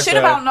rapper talk shit lifestyle.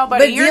 about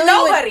nobody. You're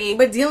nobody.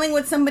 But dealing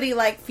with somebody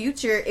like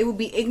Future, it would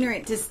be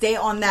ignorant to stay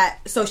on that.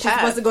 So she's Path.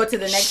 supposed to go to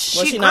the next.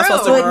 Was she not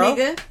supposed to good grow?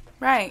 nigga.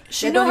 Right.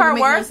 She That knew don't her even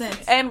make no worth, sense.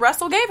 and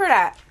Russell gave her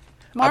that.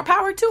 More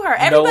power to her.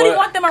 You know Everybody what?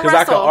 want them a 'Cause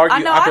I could Russell. argue- I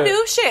know I I could-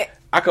 do. Shit.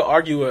 I could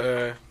argue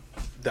with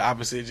the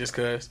opposite just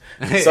cause.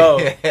 So,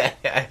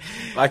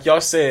 like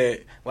y'all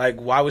said, like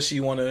why would she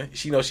want to?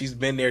 She knows she's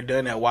been there,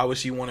 done that. Why would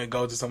she want to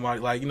go to somebody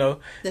like The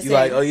you same,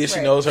 like? Oh yeah, she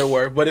right. knows her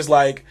worth. But it's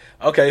like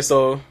okay,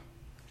 so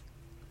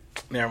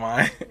never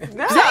mind.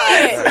 No.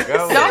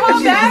 Go. Don't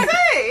hold back.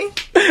 Hey.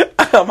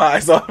 My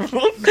eyes off.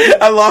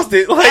 I lost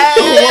it. Like What?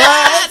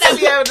 That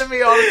be happening to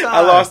me all the time.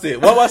 I lost it.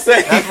 What was I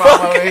saying? That's why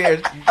I'm over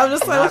here. I'm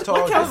just I like, told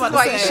what you. Kevin's That's about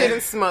why to you say?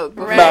 shouldn't smoke.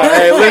 Bro. No,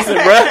 hey, listen,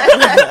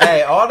 bro.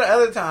 Hey, all the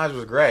other times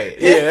was great.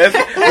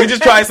 Yeah, we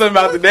just tried something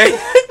out today.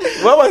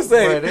 What was I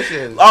saying? Boy, this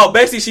is- Oh,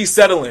 basically she's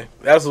settling.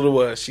 That's what it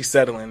was. She's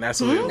settling. That's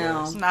what it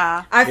No. was.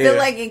 Nah. I feel Yeah.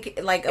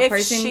 like a If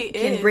person she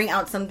can is. bring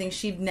out something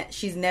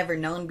she's never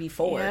known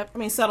before. Yep. I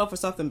mean, settle for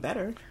something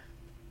better.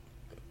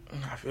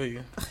 I feel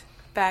you.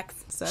 Facts.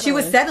 She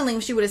was settling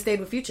if she would have stayed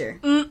with Future.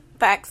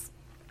 Facts.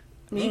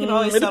 I mean, you can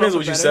always It settle depends for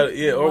what you better. said.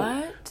 Yeah, or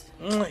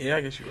What? yeah,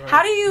 I guess you're right.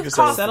 How do you can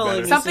call settle for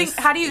better. Settle something? just-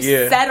 How do you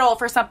Yeah. settle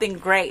for something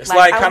great? It's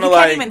like you kinda can't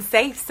like- even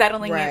say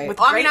settling Right. it with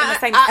Well, I great mean, in the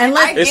same. I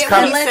Unless- get It's what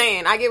kinda- he's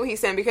saying. I get what he's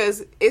saying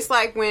because it's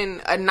like when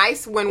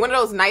one of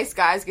those nice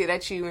guys get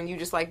at you and you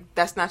just like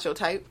that's not your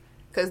type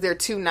because they're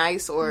too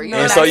nice or you know,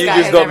 And nice so you guy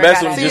just has go never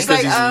mess got with at him you. just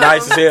because It's he's like,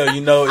 nice as hell.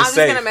 You know I'm it's just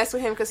safe. gonna mess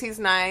with him because he's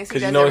nice. He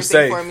 'Cause you does know it's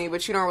everything safe. for me,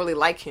 but you don't really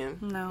like him.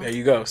 No, There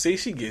you go. See,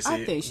 she gets I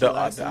it. think she The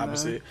likes him, though.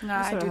 opposite. no, I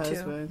That's do her too.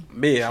 husband.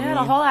 Me, She I had a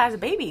mean, whole ass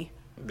baby.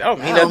 that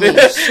don't mean Oh, nothing.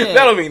 shit.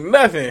 That don't mean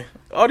nothing.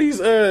 All these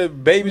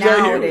babies out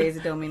here. Nowadays,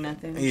 it don't mean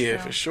nothing. Yeah,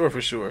 for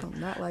sure.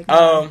 Not like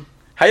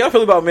How y'all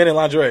feel about men in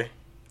lingerie?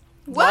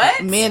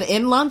 What? men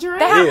in lingerie.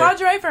 They have Yeah.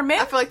 lingerie for men.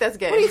 I feel like that's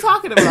gay. What are you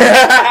talking about?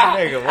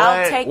 Nigga,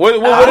 I'll what? take. What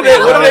do they What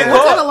kind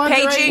of call?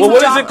 lingerie? KG. Well,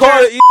 what is it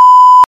called?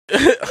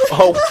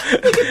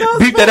 Oh,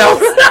 beat that out.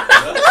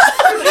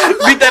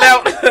 Beat that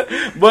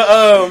out.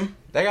 But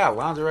They got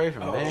lingerie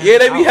from men. Yeah,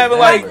 they be having,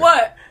 Like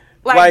what?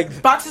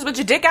 Like- boxes with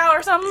your dick out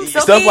or something?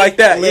 stuff Silky? like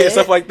that. Yeah, Lit.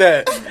 stuff like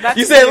that. That's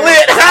You said weird.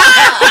 lit.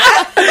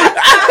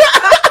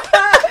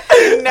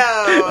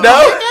 No,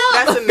 No,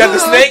 that's a got the no.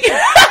 snake.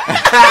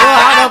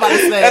 I don't know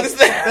about the Got the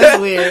snake. snake. That's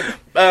weird.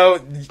 I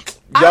don't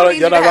Y'all need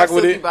you not to have rocking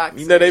with silky it.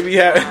 boxes. You know they be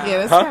having. Yeah,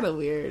 that's Huh? kind of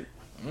weird.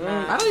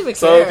 I don't even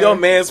So care. if your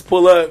man's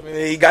pull up, and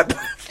he got the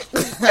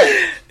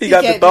he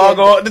got the can't thong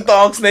do it. on, the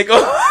thong snake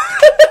on.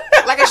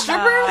 Like a stripper?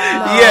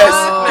 Yes,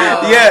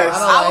 No. yes.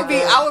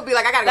 I would be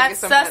like, I gotta go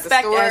That's get something at the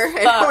suspect store as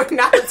and fuck. I would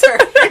not return.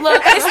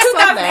 Look, it's so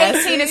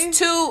 2018. nasty. It's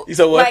too. You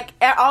said what?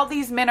 Like all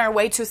these men are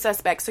way too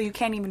suspect, so you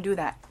can't even do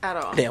that At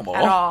all. Damn all.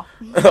 at all.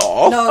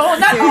 All? No, Oh,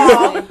 not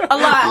all. seriously. A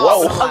lot.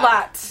 Whoa. A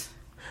lot.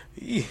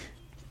 Yeah.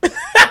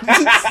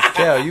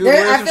 Yeah, you There,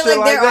 wear I some feel shit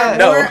like there that? are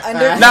No. more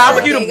under Nah, I'ma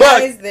keep it a buck.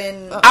 guys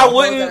than I those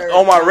wouldn't that are-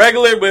 on my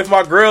regular, but if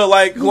my girl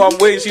like who I'm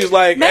with, she was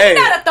like, Maybe "Hey,"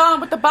 not a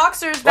thong with the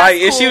boxers. That's like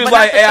if cool, she was but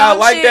like, not the "Hey, I thong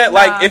like shit, that." nah.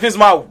 Like if it's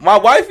my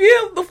wife,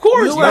 yeah, of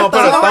course. You You gonna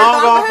put a Thong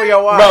thong on for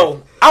your wife?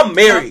 Bro, I'm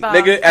married, No,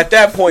 nigga. At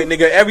that point,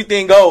 nigga,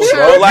 everything goes,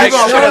 bro. Sure. Like You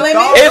gonna No put a limit?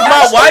 thong if on?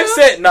 my wife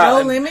said, "Nah,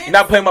 No limit? you're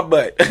not playing my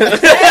butt," playing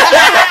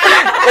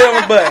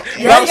my butt. But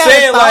I'm got a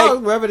saying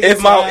thong, rub it like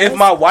against your if ass.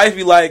 my wife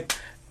be like,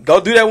 "Go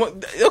do that," one,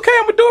 okay,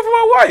 I'm gonna do it for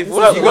my wife.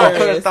 What up? You gonna What?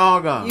 put a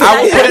thong on?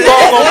 I will put a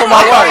thong on for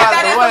my Okay, wife.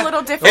 that is What? a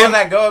little The different. one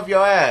that go up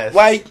your ass.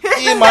 Like,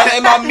 and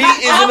my meat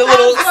is in a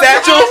little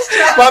satchel.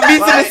 My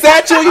meat's in a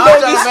satchel. You know, I'm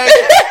trying just to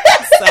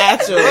make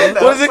Satchel.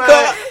 what is it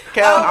called?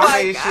 Cal, Oh my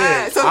I mean, God.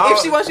 shit. So I if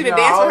she wants you to know,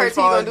 dance I with her, always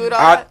so you gonna fall- do it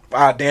all?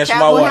 I dance with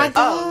my Cal, wife.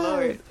 Oh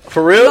Lord.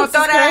 For real?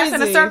 Throw that ass in a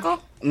crazy. circle.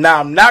 Nah,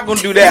 I'm not gonna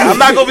do that. I'm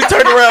not gonna be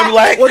turned around and be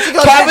like, What you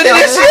gonna popping do, in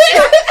this Calvin?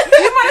 shit.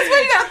 You might as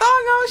well. You got a thong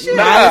on. Shit.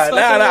 Nah, it's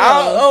fucking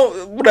I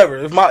don't, whatever.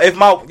 If my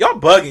y'all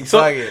bugging. So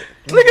Fuck it.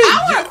 I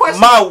want to question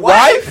my your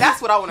wife.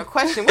 That's what I want to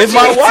question. If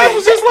my wife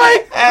was just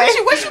like,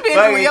 what you been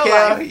Fuck through in it, your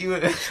Cal, life? you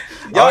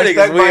Y'all always niggas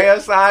stuck by weird. your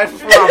side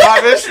for a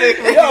bobby stick.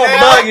 y'all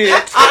bugging.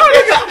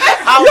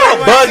 Y'all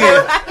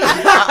bugging.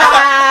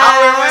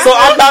 So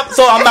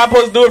I'm not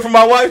supposed to do it for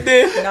my wife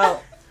then? No.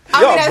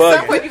 I Y'all mean, at bugging.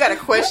 some point you got to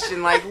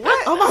question, like,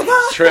 what? Oh my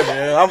god. Tripping.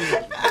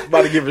 I'm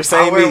about to give her the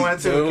same I wear meat. one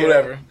too, so kid.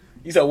 whatever.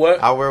 You said what?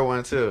 I wear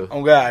one too.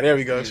 Oh God, there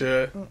we go,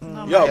 Chud.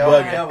 Y'all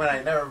Kelvin, bugging. Kelvin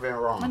ain't never been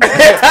wrong.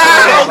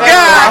 Oh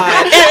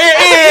God.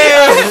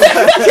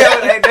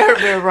 Kelvin ain't never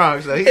been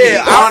wrong, so he's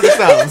Yeah, on to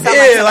something.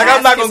 Yeah, like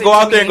I'm not gonna go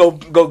out there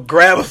and go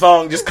grab a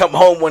thong, just come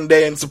home one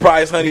day and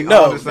surprise honey. He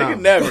No, on to nigga,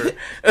 something. never.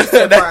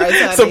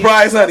 Surprise honey.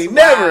 Surprise honey,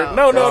 never. Wow.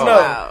 No.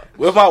 Wow.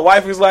 What if my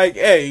wife is like,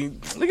 hey,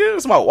 nigga,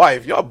 it's my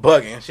wife. Y'all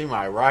bugging. She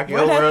might rock your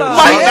What world. happened?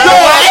 My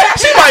God,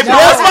 she might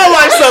bless my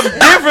life something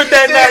different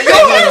that night.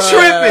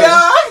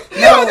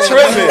 Y'all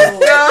tripping.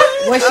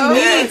 What she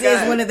needs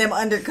God. is one of them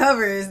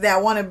undercovers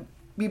that want to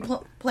be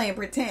playing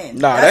pretend.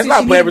 Nah, that's what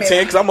not she playing need,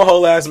 pretend because I'm a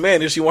whole ass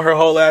man. If she want her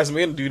whole ass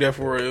man to do that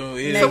for her,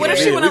 So what if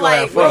she wanna, we gonna like,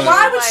 have fun.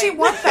 Why would she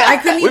want I that?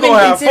 couldn't We even gonna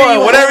have consider fun,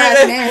 you a whatever whole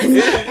it ass is.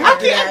 man. I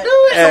can't do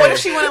it. So what if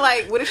she want to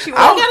like? What if she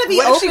want? I gotta be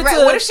what if she open want?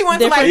 to What if she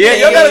wants to like? different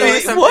Yeah, y'all gotta or be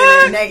something?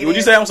 what? Negative. What'd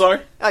you say? I'm sorry.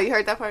 Oh, you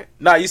heard that part?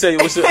 Nah, you said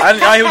what's the, I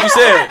didn't hear what you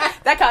said.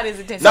 That caught his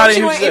attention. Nah, I If didn't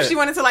she, hear what you if she said.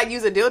 wanted to like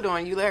use a dildo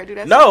on you, let her do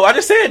that. No, I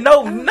just said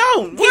no. He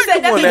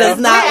said that He does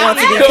not want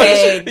to be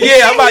pegged.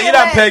 Yeah, I'm like, you're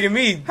not pegging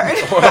me,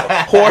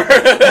 whore.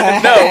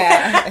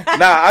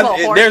 No,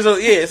 Whore. there's a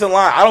it's a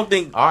line. I don't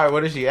think All right,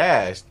 what if she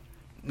asked?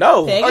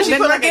 no. Peg? Oh, she Then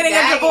put we're like a getting a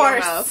gag in your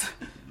divorce. mouth.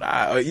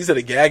 Nah, you said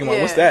a gag.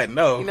 What's Yeah. that?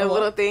 No, You know, the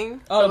little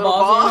thing. Oh, the little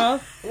balls in your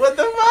mouth? What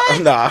the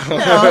fuck? nah,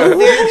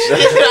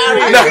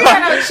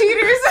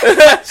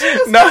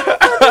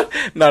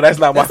 no, that's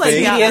not my That's like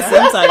thing.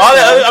 BDSM type All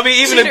that, stuff. I mean,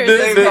 even if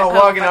They the come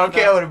walking on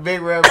camera with a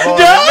big red ball.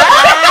 you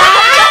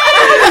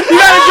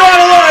gotta draw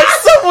the line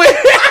somewhere.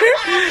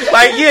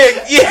 Like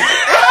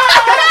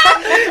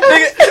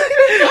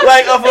Nigga,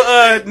 like off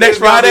of next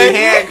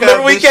Friday.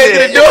 Remember we came to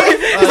the door?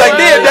 He's like,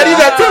 damn, daddy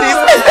got titties.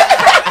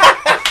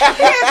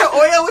 The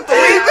oil with the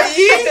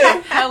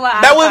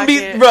That wouldn't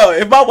be, bro.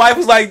 If my wife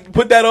was like,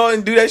 put that on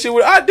and do that shit,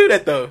 I'd do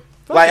that though.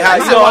 Like how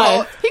you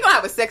know, He gonna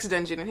have a sex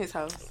dungeon in his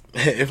house.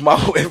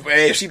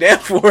 if she down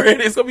for it,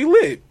 it's gonna be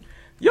lit.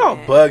 Y'all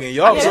bugging.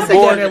 Y'all Yeah, some that's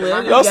boring.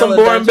 together. Y'all some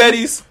Yellow boring dungeon.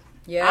 Bettys.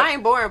 Yeah. I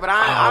ain't boring, but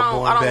I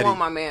boring don't Betty. want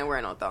my man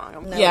wearing no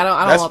thong. No. Yeah, I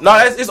don't That's want no,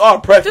 that. it's all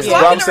preference. Just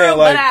But walk I'm in the saying room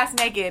like, butt ass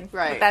naked.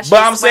 Right. With that but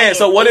shit I'm saying,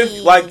 so swinging. what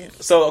if like,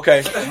 so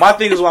okay, my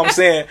thing is what I'm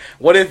saying.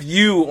 What if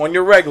you on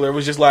your regular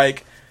was just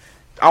like,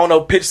 I don't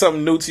know, pitch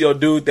something new to your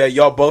dude that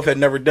y'all both had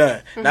never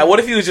done. Now, what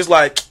if he was just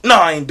like, no,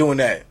 I ain't doing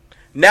that.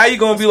 Now you're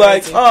gonna be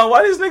like, oh,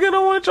 why this nigga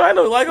don't want to try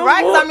no like? I'm Right,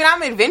 'cause bored. I mean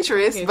I'm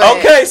adventurous. But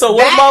Okay, so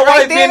what if my that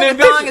wife being there,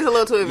 the thong adventurous? is a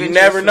little too You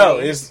adventurous. never for know.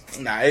 me.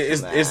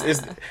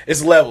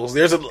 It's levels.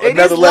 There's It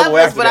another is level levels,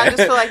 after but that. I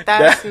just feel like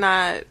that's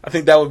not. I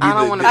think that would be I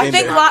don't the wanna- end I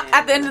think of it.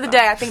 at the end of the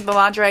day, I think the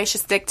lingerie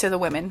should stick to the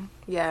women.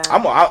 Yeah,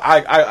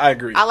 I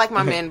agree. I like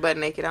my man butt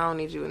naked. I don't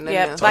need you in nothing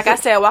Yeah, else. like I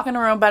said, walk in the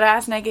room butt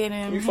ass naked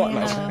and You you fuck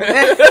know,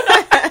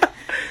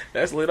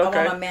 That's lit. I want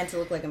my Okay. man to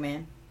look like a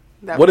man.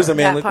 That What does a part.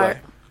 man That look part.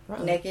 like?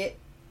 Naked.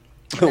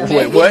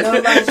 Wait, what? No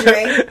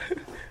lingerie.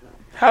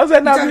 How's that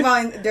You not? talking Me?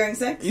 about during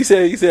sex? You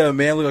said a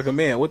man look like a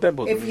man. What that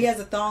supposed to If he mean? has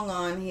a thong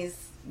on, he's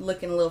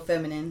looking a little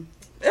feminine.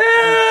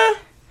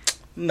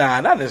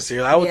 Nah, not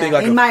necessarily. I would think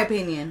like in a my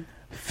opinion.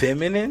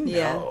 feminine.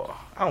 Yeah. No,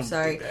 I don't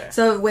Sorry. think that.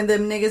 So when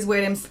them niggas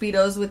wear them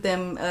speedos with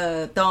them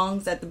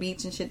thongs at the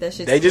beach and shit, that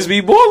shit. They just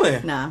be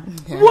boiling. Nah.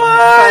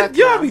 What? Fuck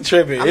Y'all no. be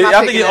tripping. I'm not I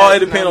think it picking all that.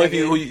 depends No, on if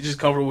you nigga. who you just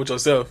comfortable with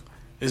yourself.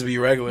 Just be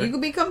regular. You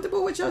could be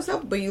comfortable with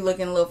yourself, but you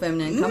looking a little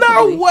feminine. No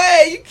comfortably.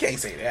 way. You can't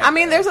say that. I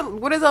mean, there's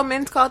what is those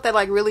men's called that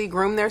like really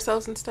groom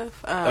themselves and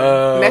stuff?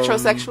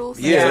 Metrosexuals.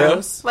 Yeah.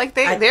 Like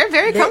I- they're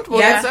very they- comfortable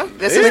yeah. with stuff.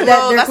 That's Yeah. a They're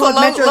that's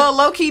a called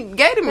low key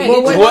gay to me.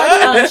 Well, what-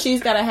 What?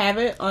 She's Gotta Have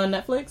It on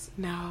Netflix.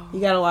 No. You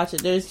gotta watch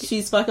it.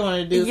 She's fucking one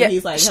of the dudes, yeah. and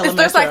he's like, hella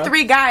There's like metro.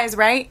 3 guys,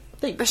 right? I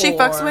think That she 4.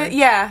 fucks with.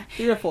 Yeah,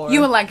 3 or 4. you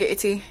would like it,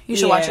 T. You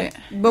should Yeah. watch it.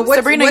 But what's,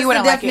 Sabrina, what's you the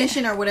wouldn't like it.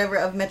 definition or whatever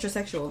of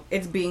metrosexual?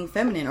 It's being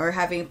feminine or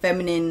having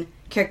feminine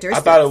I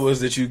characteristics. thought it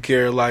was that you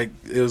care like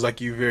it was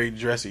like you very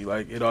dressy.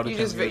 Like it all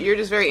depends. You're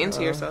just very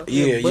into yourself.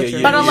 Yeah.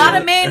 But a lot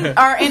of men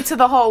are into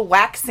the whole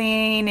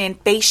waxing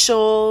and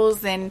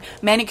facials and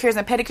manicures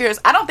and pedicures.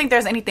 I don't think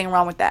there's anything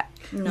wrong with that.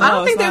 No, I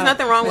don't think it's there's not.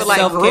 nothing wrong with It's like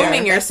self-care. grooming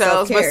That's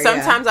yourselves, but self-care,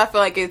 yeah. sometimes I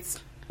feel like it's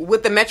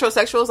with the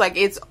metrosexuals, like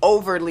it's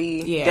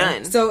overly Yeah.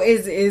 done. So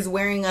is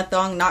wearing a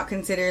thong not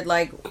considered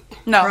like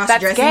No, that's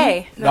cross-dressing?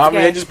 gay. That's No, I mean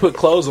gay. they just put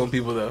clothes on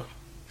people though.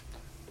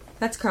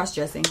 That's cross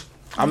dressing.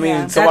 I mean,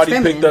 Yeah. somebody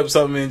That's picked feminine. up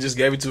something and just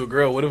gave it to a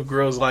girl. What if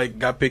girls like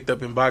got picked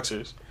up in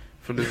boxers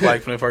from the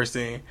from the first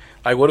thing?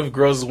 Like, what if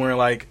girls is wearing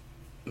like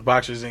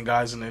boxers and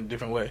guys in a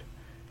different way?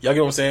 Y'all get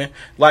what I'm saying?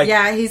 Like,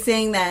 Yeah, he's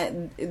saying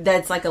that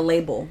that's like a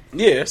label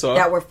yeah. So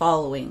that we're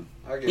following.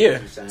 I get Yeah.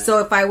 what you're saying. So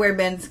if I wear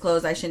men's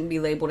clothes, I shouldn't be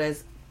labeled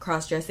as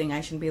cross dressing.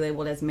 I shouldn't be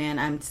labeled as man.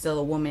 I'm still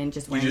a woman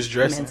just wearing just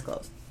dressing. men's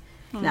clothes.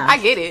 Nah, I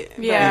get it.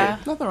 Yeah.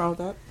 Nothing wrong with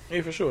that.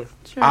 yeah, for sure.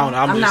 I don't know.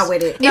 I'm I'm just, not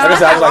with it. No, Like I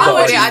said, I just like I'm the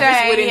with argue. you I just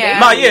saying, wouldn't yeah. date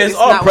No, yeah, it's It's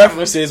all not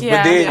preferences, Yeah,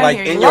 but then I like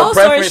hear in you. your Long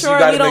story preference, you short,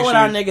 gotta we don't make want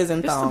our sure. niggas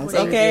in thongs,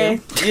 Thank okay?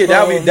 Yeah,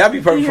 that'd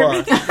be perfect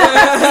fine.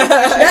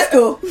 That's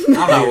cool. I'm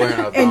not wearing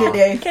a thong. End of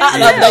day. I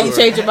love that you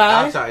change your I'm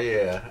mind. sorry,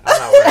 yeah. I'm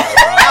not wearing a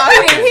thong.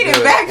 Oh, he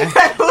didn't back it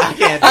up. I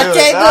can't do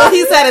Okay, it. good.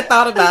 He said it,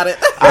 thought about it.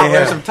 I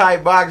wear some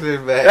tight boxers,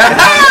 man.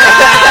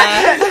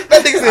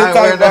 That nigga said I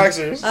wear tight that-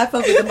 boxers. I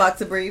fuck with the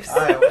boxer briefs.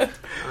 I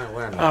ain't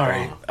wearing no All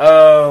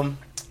thong. right.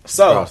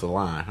 So Cross the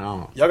line. I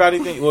don't. y'all got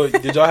anything? Well,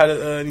 did y'all have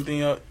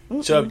anything else?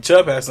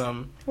 Chubb had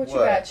something. What you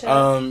got,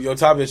 Chuck? Your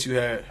topic that you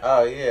had.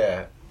 Oh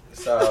yeah.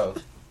 So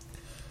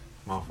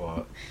my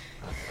fault.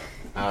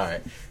 All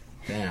right.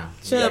 Damn.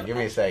 Chip, Give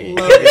me a second.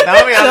 loaded.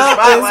 Throw me on the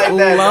spot Chuck like is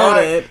that.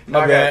 loaded. dog. My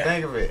I bad. gotta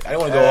think of it. I didn't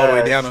want to go all the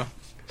way down.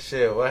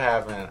 Shit, what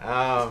happened?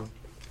 I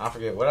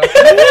forget what I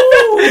said.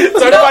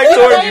 Turn the mic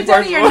towards you Turn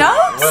first. your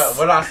notes.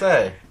 What I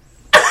say?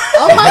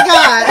 Oh my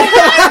god!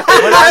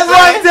 That's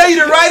why I tell you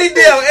to write it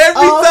down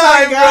every Oh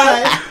time, my bro.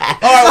 god!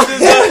 All right,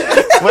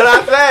 What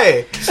I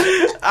say?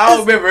 I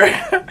don't remember. I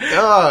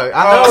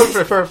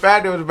know for a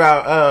fact it was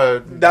about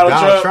Donald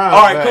Trump.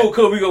 All right, but-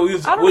 cool.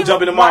 We'll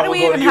jump into mine. Why do we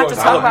We'll go even to have to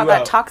yours. talk about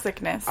that out.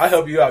 toxicness? I'll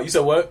help you out. You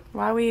said what?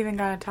 Why we even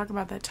gotta talk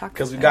about that toxicness?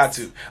 Because we got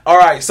to. All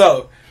right,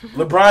 so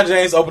LeBron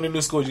James opened a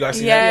new school. You guys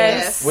see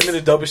Yes. that? Wasn't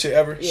it the dopest shit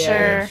ever?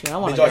 Yeah, Sure. I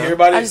wanna Did y'all go. hear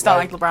about it? I just don't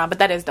like LeBron, but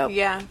that is dope.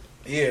 Yeah.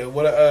 Yeah.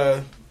 What?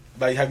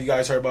 Like, have you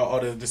guys heard about all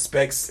the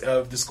specs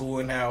of the school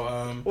and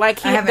how?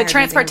 Like I haven't the heard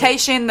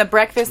transportation, the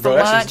breakfast, Bro, the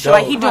that shit's lunch. dope.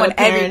 Like he How doing the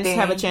parents everything.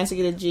 have a chance to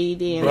get a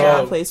GED and Bro,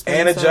 job placement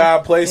and a so-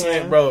 job placement,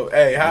 yeah. bro.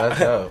 Hey, That's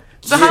dope.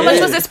 So how much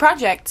Yeah. was this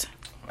project?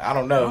 I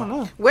don't I know. don't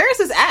know. Where is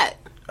this at?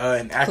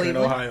 In Akron, Cleveland?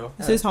 Ohio.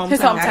 It's his hometown. His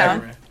hometown.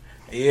 Akron.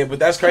 Yeah, but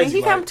that's Can crazy.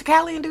 he come like, to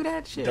Cali and do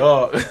that shit?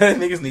 dog,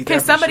 niggas need that. Can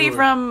for somebody sure.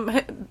 from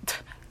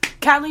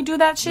Cali do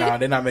that shit? Nah,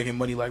 they're not making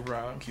money like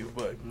Ron Q,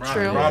 but Ron,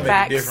 True. Ron making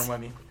Facts. different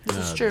money. This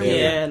is true. damn.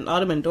 Yeah, and all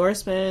them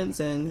endorsements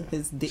and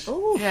his.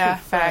 Ooh, Yeah,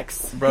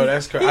 facts. Bro,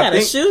 that's crazy. He got I a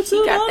think, shoe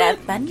too. Got all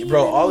that money.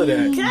 bro, all of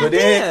that. God but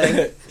then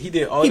damn. he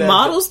did all He that.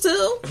 models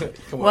too. Come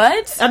on.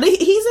 What? I think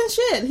he's in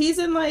shit. He's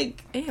in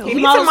like. Ew. He He needs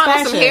to models model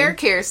some fashion. hair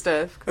care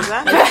stuff. 'Cause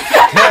I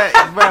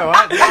Bro,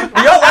 Do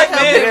y'all like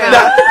men?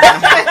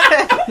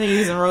 Nigga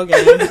using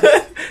Rogaine.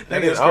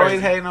 That niggas is always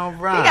crazy. hating on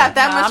Brown. he got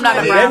that Nah, much I'm not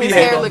money. a Brown His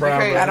fan. hair I'm looking Brown,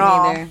 crazy. bro. At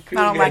all. either. I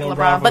don't like no LeBron,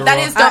 Brown but for that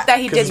the is wrong- dope that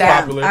he 'Cause did it's that.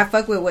 popular. I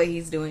fuck with what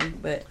he's doing,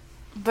 but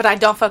But I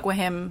don't fuck with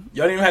him.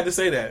 Y'all didn't even have to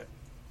say that.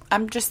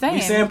 I'm just saying.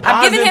 We saying I'm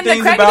positive giving him the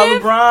things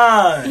credit. about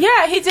LeBron.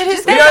 Yeah, he did his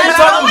We thing. already but I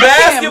talking don't like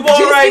him. basketball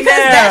Just right because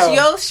now. that's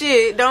your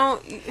shit,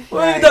 don't. We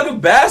ain't talking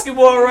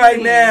basketball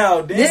right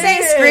now. Damn. this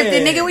ain't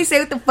scripted, nigga. We say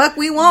what the fuck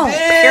we want.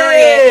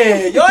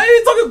 Period. Y'all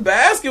ain't talking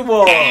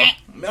basketball. Man,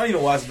 I don't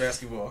even watch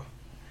basketball.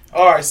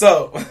 All right,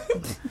 so.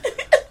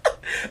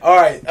 All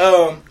right,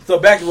 so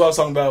back to what I was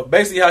talking about.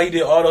 Basically, how he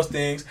did all those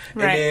things,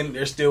 Right. and then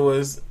there still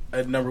was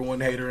a number one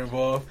hater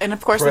involved. And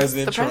of course,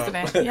 President the Trump.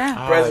 president.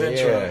 Yeah. President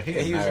yeah. Trump. He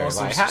And he was on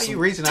some, like, how you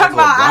reaching Talk out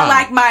about to I LeBron?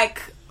 like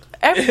Mike.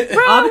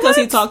 Bro, All because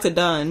he what? talked to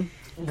Dunn.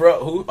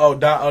 bro. Who? Oh,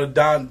 Don.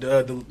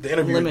 The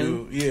interview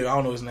Lemon. dude. Yeah, I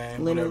don't know his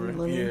name. Lemon, Whatever.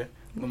 Lemon. Yeah.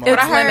 Lemon.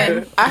 It's But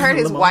Lemon. I heard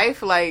his Lemon.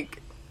 wife, like,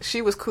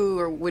 she was cool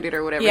or with it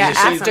or whatever. Yeah, She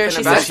said after something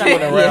she about said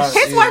it. something. around.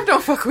 His wife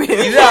don't fuck with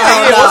him.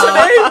 Yeah, what's her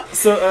name?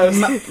 So,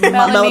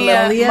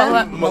 Melania.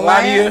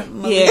 Melania.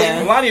 Yeah.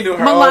 Melania doing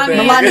her own thing.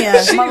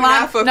 Melania. She did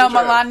not fuck No, with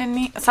Trump.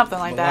 Melania. Something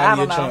like that. I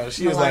Melania don't know. Trump.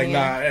 She was like,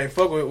 nah, hey,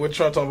 fuck what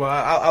Trump talking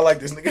about. I like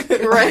this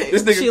nigga. Right.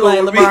 This nigga She cool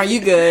like, with LeBron, me. you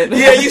good.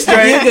 Yeah, you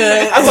straight. You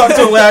good. I talked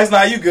to him last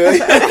night. You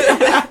good?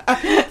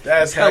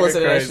 That's I hecka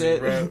listen to that crazy, shit.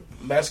 bro.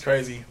 That's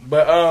crazy.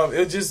 But it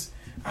was just,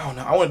 I don't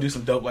know. I want to do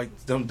some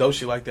dope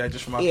shit like that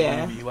just for my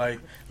Yeah. community. Like,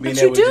 being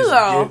But you able to do, just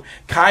though.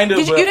 kind of.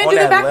 You didn't do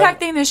the backpack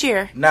thing this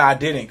year. Nah, I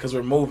didn't because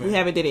we're moving. We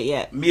haven't did it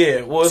yet.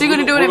 Yeah, well, So you're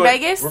gonna do it in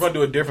Vegas? We're gonna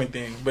do a different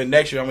thing, but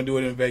next year I'm gonna do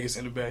it in Vegas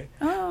in the Bay.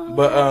 Oh,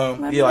 But let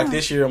me yeah, like know.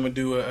 this year I'm gonna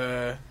do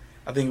a.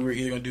 I think we're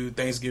either gonna do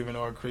Thanksgiving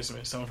or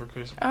Christmas, something for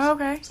Christmas. Oh,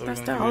 okay. So we're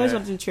That's gonna I dope. always Yeah.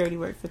 want to do charity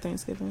work for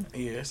Thanksgiving.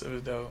 Yeah, so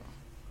it's dope.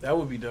 That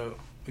would be dope.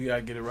 We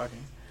gotta get it rocking.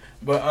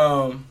 But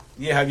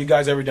yeah, have you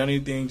guys ever done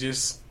anything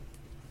just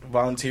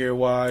volunteer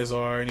wise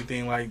or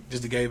anything like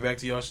just to give back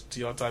to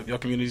y'all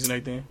communities and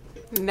everything?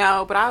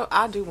 No, but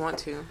I do want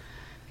to.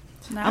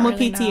 Not I'm a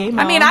really, PTA no. mom.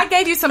 I mean, I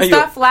gave you some Hey, you-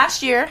 stuff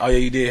last year. Oh yeah,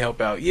 you did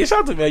help out. Yeah, shout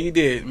out to Mel. You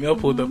did. Mel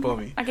pulled up on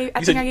me. I You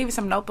think said- I gave you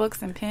some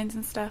notebooks and pens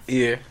and stuff.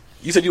 Yeah,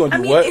 you said you want I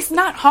to do mean, what? it's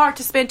not hard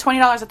to spend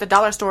 $20 at the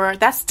dollar store.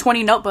 That's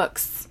 20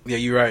 notebooks. Yeah,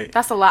 you're right.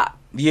 That's a lot.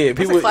 Yeah,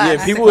 people. a class. Yeah,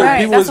 That's people. a class.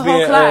 People That's was a whole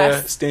being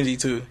class. stingy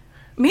too.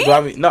 Me? But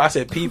I mean, no, I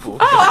said people.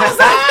 Oh, I was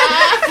like,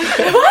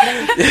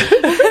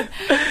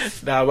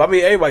 Nah, but I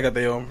mean, everybody got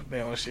their own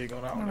shit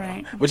going on.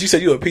 Right. But you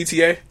said you a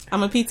PTA?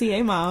 I'm a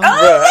PTA mom.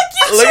 Bruh,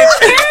 look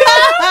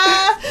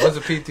at What's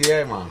a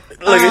PTA, mom?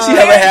 look at she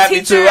hella happy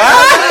teacher. too.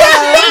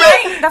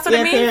 right? That's what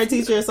Yeah, it means. parent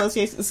teacher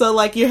association. So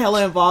like you're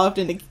hella involved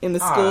in the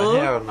school. Oh,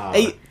 hell no.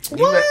 Hey,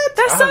 What?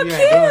 That's I so hope you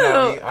ain't doing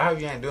that cute. I hope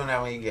you ain't doing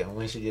that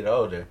when she get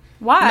older.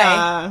 Why?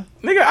 Nah.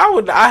 Nigga, I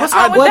would. What's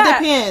wrong with Well, it that?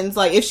 depends.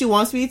 Like if she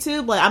wants me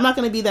to, but like, I'm not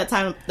gonna be that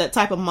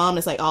type of mom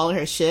that's like all in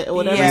her shit or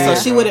whatever. Yeah.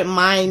 So she wouldn't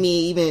mind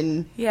me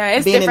even. Yeah,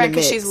 it's being in different the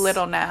because she's mix.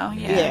 little now.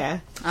 Yeah. Yeah.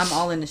 I'm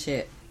all in the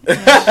shit. They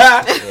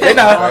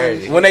not,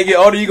 Crazy. when they get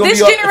older, you gonna This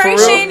be for real?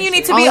 generation, you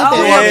need to be Only all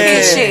thing- on Yeah.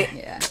 kid shit.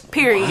 Yeah.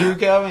 Period. You,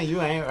 Kelvin,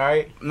 you ain't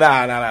right.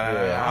 Nah.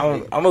 Yeah,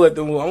 I'm gonna let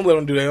them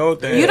do their own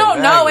thing. You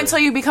don't know exactly. until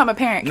you become a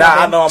parent. Nah, I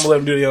Kelvin. know I'm gonna let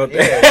them do their own thing.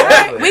 Yeah,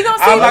 exactly. We gonna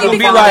see I'm when not you gonna be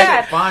become like- a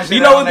dad. Find shit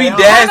You know, on it be their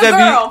dads Have a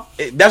that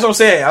be. That's what I'm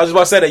saying. I was just about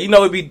to say that. You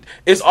know,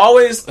 it's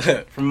always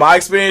from my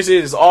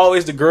experiences. It's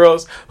always the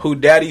girls who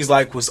daddies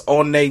like was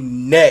on their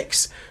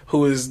necks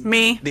who is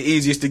Me. the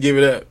easiest to give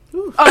it up.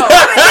 Oh,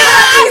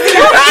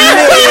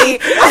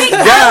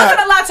 I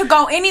wasn't allowed to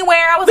go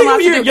anywhere. I wasn't allowed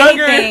to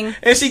do anything.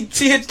 And she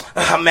hit.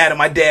 I'm mad at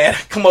my dad.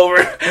 Come over.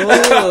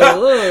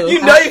 Ooh.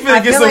 You know you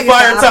finna get some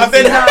fire top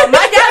in. No,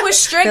 my dad was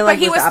strict, like but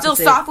he it's was the still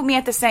opposite. soft with me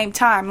at the same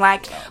time.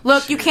 Like,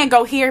 look, you can't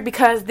go here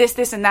because this,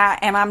 and that,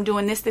 and I'm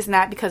doing this, and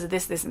that because of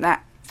this, and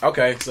that.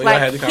 Okay, so y'all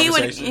had the Like he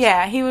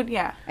conversation. would,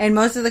 yeah. And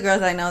most of the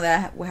girls I know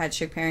that had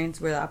strict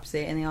parents were the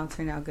opposite, and they all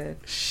turned out good.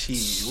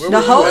 Where The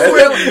were hoes you were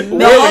at?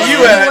 Where were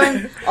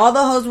you at? all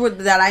the hoes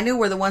that I knew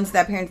were the ones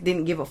that parents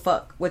didn't give a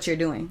fuck what you're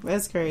doing.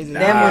 That's crazy.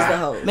 Them was the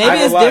hoes. Maybe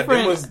it's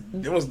different.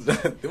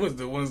 It was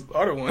the ones,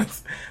 other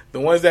ones, the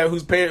ones that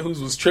whose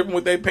was tripping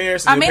with their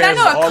parents. I mean, I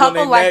know a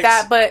couple like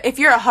that, but if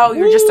you're a hoe,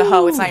 you're just a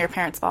hoe. It's not your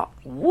parents' fault.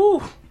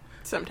 Woo.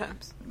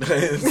 Sometimes.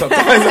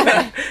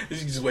 Sometimes you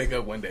can just wake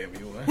up one day and be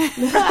one. I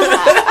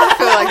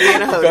feel like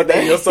being a hoe. Felt that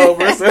in your soul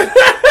person. You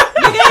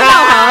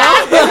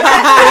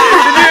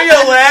in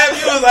your lab,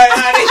 you was like,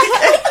 honey.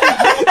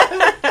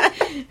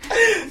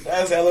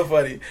 That's hella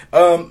funny.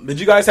 Did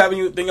you guys have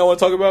anything I want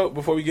to talk about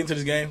before we get into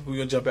this game? We're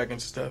gonna jump back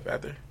into stuff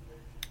after.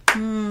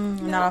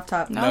 Not off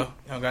top. No, you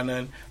don't got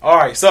nothing. All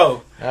right,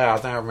 so. I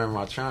think I remember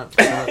my Trump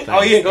thing.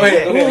 Oh yeah, go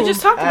ahead. We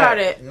just talked about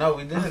it. No,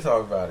 we didn't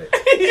talk about it.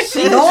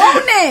 Go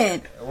on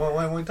it.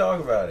 When we talk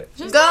about it,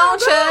 Go on,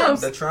 Chubbs.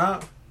 the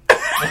Trump.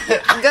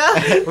 Go.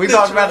 We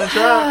talked about the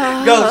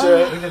Trump. Go,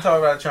 Chubb. We didn't talk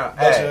about Trump.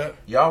 Go, Hey, Chubb.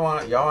 y'all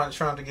want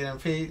Trump to get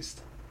impeached?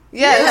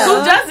 Yes. Yeah.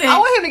 Who doesn't? I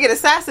want him to get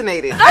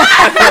assassinated. Okay.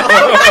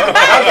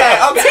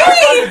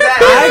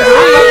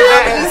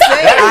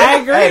 I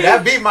agree. Hey,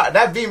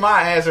 that be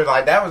my answer.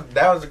 Like that was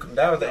the answer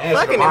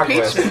Fucking to my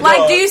impeachment. question.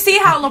 Like, do you see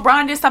how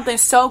LeBron did something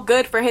so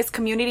good for his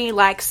community,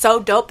 like so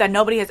dope that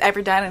nobody has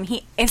ever done, and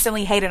he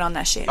instantly hated on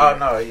that shit? Oh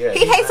no, yeah.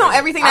 He hates on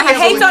everything that He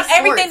has hates to do on with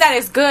everything sports. that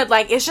is good.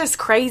 Like, it's just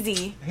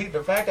crazy.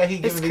 The fact that he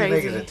It's giving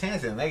these crazy. niggas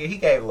attention, nigga, he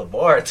gave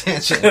LeVar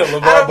attention.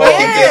 LeVar Ball.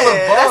 He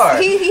did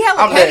LeVar. He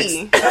hella I'm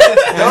petty. No,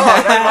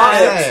 that's what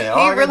I'm saying.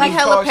 All He this really deep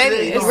hella talk shit, petty.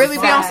 he He gonna really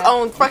be fight.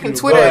 on fucking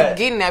Twitter But-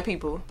 getting at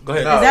people. Go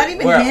ahead. No. Is that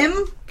even Well,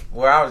 him?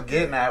 Where I was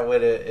getting at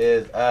with it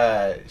is,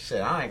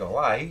 shit, I ain't gonna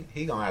lie,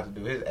 he gonna have to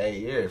do his 8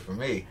 years for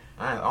me.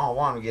 I don't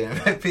want him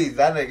getting peace.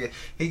 That nigga,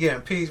 he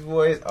getting peace,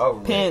 boy. It's over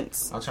with.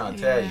 Pence. I'm trying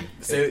to tell you.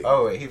 See- It's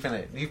over.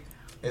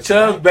 It's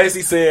Chubb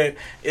basically said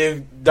if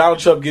Donald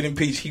Trump get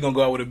impeached, he gonna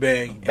go out with a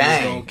bang. And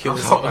Bang. it's gonna kill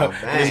us I'm all. talking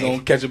about And it's bang.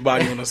 gonna catch a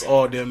body on us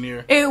all damn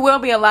near. It will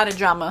be a lot of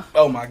drama.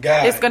 Oh my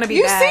god. It's gonna be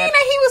You bad. seen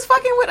that he was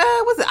fucking with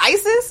was it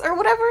ISIS or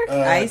whatever?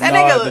 Ice? That no,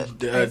 nigga-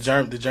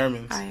 the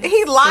Germans.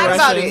 He lied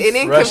about it and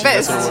then Russians,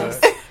 confessed. that's what it was.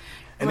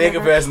 And then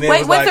confessed. And then Wait,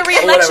 was what's like, the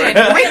re-election?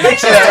 whatever.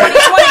 Re-election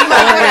 2020.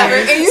 Whatever.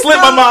 And you Slip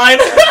still, my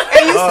mind.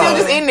 And you still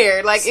just in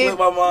there like Slip it.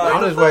 my mind.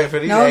 I'm just waiting for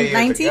these No, 8 years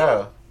 19? to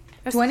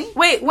go. 20?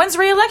 Wait, when's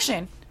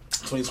re-election?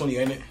 2020,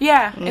 ain't it?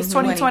 Yeah, it's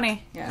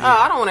 2020. Oh,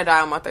 I don't want to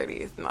die on my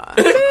 30th. Nah.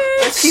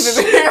 Let's keep it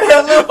a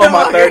little bit On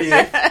my longer.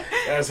 30th.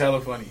 That's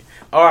hella funny.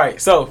 All right,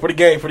 so for the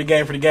game.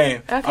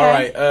 Okay. All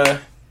right,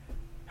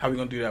 how we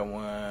gonna do that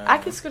one? I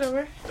can scoot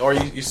over. Or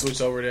you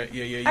switch over that?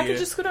 Yeah. I can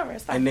just scoot over.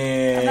 It's fine. And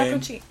then I'm not gonna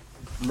cheat.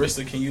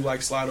 Marissa, can you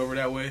like slide over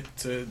that way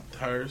to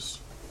hers?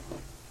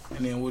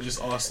 And then we'll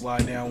just all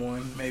slide down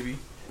one, maybe.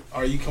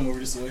 Or you come over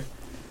this way.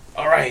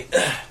 All right.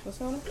 What's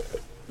going on?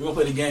 We're gonna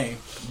play the game,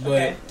 but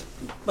Okay.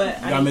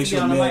 But you gotta make sure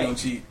the man don't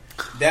cheat.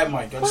 That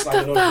mic, gotta What slide the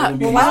it over.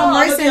 fuck? Well, why don't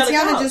I'm Marissa looking and at the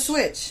Tiana couch. just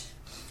switch?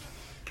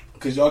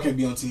 Because y'all can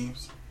be on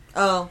teams.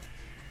 Oh.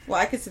 Well,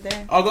 I could sit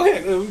there. Oh, go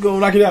ahead. We're gonna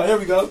knock it out. There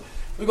we go.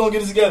 We're gonna get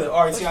this together.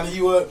 All right, Tiana,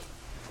 you up?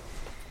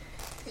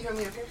 You want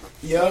me up here? What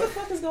Yep. the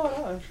fuck is going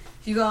on?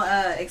 You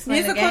gonna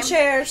explain the Musical game?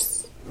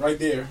 chairs. Right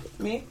there.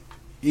 Me?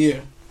 Yeah.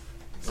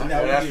 So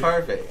now That's we're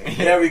here. perfect.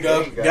 There we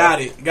go.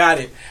 There you Got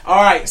it.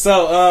 All right,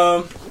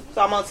 so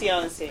So I'm on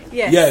Tiana's team.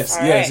 Yes.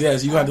 All right.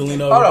 yes. You have to lean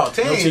over. Hold on, No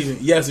teams? cheating.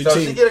 Yes, So it's she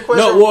cheating. get a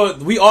question? No, well,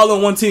 we all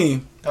on one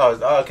team. Oh,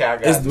 okay, I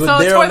got It's it. with So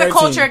it's Daryl for on the their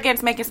culture team.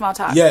 against making small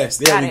talk. Yes,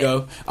 there Got we it.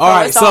 go. All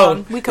right, it's so on.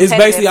 We it's competitive.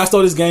 basically I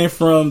stole this game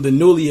from the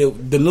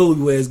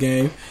newlyweds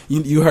game.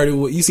 You heard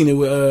it. You seen it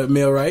with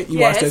Mel, right? You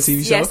watched that Yes.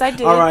 TV show. Yes, I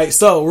did. All right,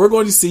 so we're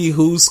going to see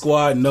whose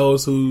squad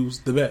knows who's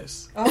the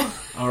best. Oh.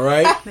 All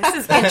right. This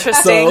is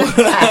interesting.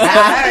 So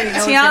I already know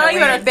who's Tiana, gonna you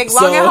better win. think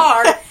long and So-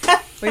 hard.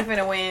 We're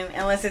gonna win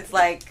unless it's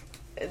like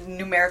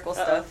numerical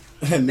stuff.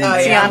 and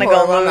then Tiana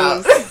gonna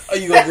lose. Oh,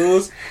 you gonna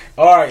lose?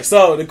 All right.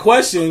 So the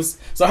questions.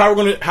 So how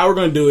we're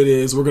gonna do it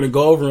is we're gonna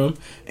go over them,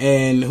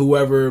 and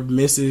whoever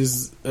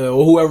misses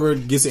or whoever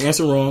gets the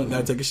answer wrong,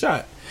 gotta take a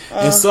shot.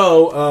 And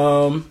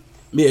so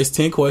yeah, it's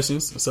 10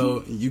 questions.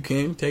 So you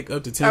can take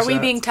up to 10. Are we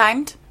shots. being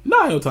timed?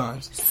 No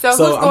times. So who's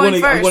going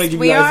I'm first? gonna give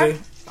We you guys are?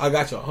 I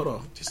got y'all. Hold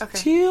on. Just Okay.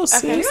 chill,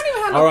 sis. Okay. You don't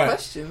even have no All right.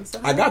 questions. So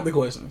I got the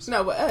questions.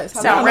 no, with us.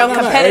 How Sound about- real No.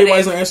 competitive.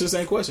 Everybody's gonna answer the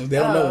same questions. They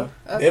don't know.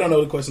 okay. They don't know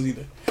the questions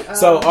either.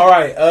 So, all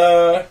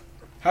right.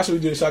 How should we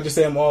do this? Should I just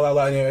say them all out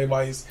loud and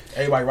everybody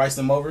writes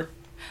them over?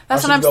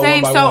 That's Or what should I'm we go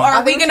saying. one So by one? are I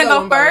we think we gonna should go go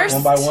one by first?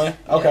 One by one?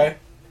 Okay.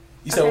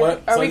 You said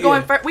what? Are So, we yeah.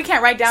 going first? We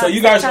can't write down. So you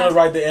at the guys same gonna time.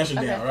 write the answer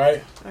down, Okay.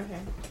 right? Okay.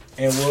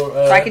 And we'll.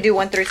 So I could do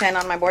 1 through 10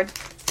 on my board.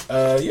 Yeah,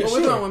 Well, sure.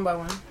 we're going one by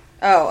one.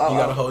 Oh. You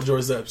gotta hold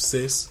yours up,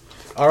 sis.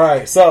 All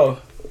right. So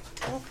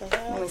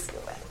Let me steal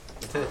that.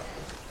 too.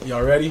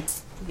 Y'all ready?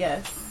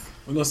 Yes.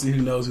 We're gonna see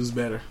who knows who's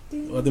better.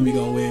 I think we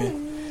gonna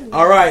win.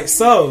 All right,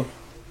 so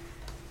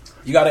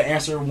you gotta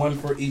answer one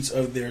for each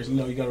of theirs. You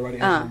know, you gotta write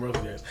an answer for both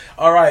of theirs.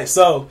 All right,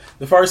 so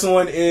the first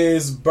one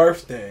is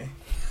birthday.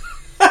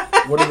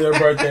 What are their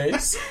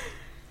birthdays?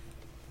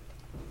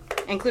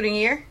 Including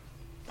year?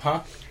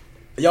 Huh?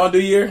 Y'all do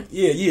year?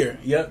 Yeah, year.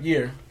 Yep,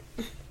 year.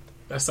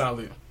 That's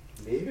solid.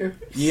 Year?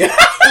 Yeah.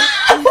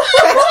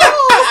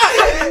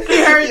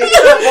 You heard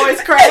your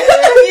voice crack.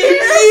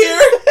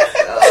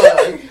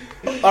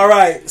 All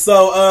right,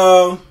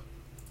 so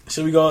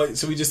should we go?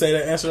 Should we just say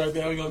the answer right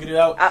there? We gonna get it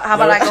out. How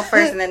about I go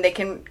first and then they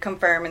can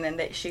confirm and then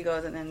she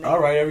goes and then. All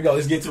right, here we go.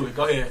 Let's get to it.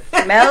 Go ahead.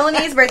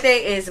 Melanie's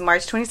birthday is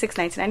March 26,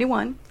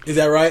 1991. Is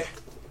that right?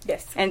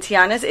 Yes. And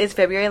Tiana's is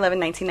February 11,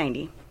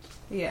 1990.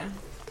 Yeah.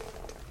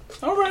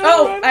 All right.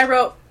 Oh, all right. I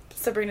wrote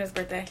Sabrina's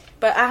birthday,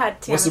 but I had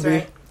What's Tiana's Sabrina?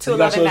 right. You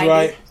got yours 2/11/90.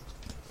 right.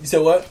 You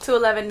said what?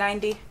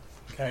 2/11/90.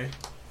 Okay.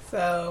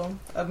 So,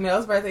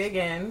 Mel's birthday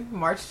again,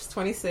 March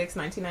 26,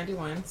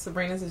 1991.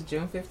 Sabrina's is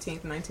June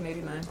 15th,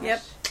 1989.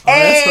 Yep. Oh,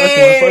 that's first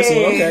one. First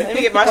one. Okay. Let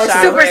me get my First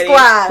shot Super ready.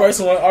 Squad. First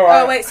one. All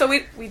right. Oh wait, so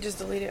we just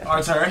deleted it.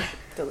 Our turn.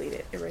 Delete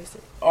it. Erase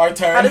it. Our How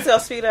turn. does y'all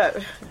speed up?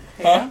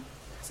 Huh?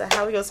 So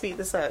how we gonna speed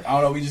this up? I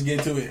don't know. We just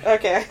get to it.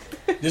 Okay.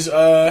 Just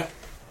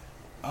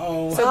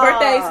Oh. So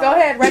birthdays. Go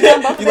ahead. Write down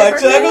both of You their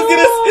like Chuck? Go get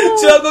us.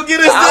 Chuck, go get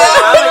us.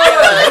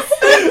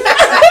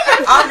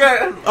 I'm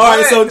good. All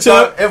right. So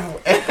Chuck, if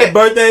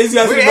birthdays. You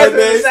got some we answer the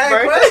birthdays. same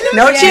question?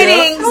 No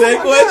cheating.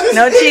 Same question.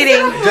 No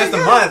cheating. Just a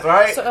month,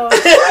 right? So,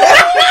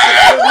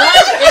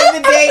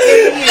 In the day,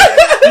 in the year.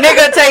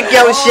 Nigga, take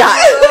your shot.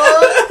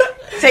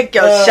 Take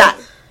your shot.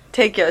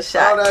 Take your Oh,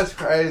 shot. that's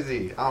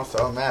crazy. I'm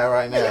so mad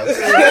right now.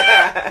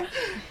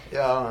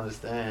 Y'all don't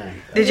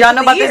understand. Did y'all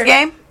know about this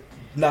game?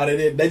 No, they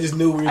didn't. They just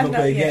knew we were gonna know,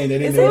 play a yeah. game. They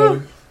didn't Is know.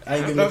 it? I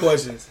ain't giving the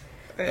questions.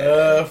 Fuck.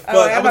 I'm I'm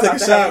gonna about take a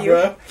to shot, help you.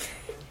 bro.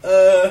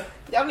 Y'all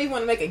don't even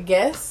want to make a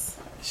guess?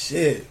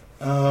 Shit.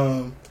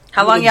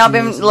 How long y'all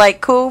been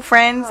like cool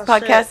friends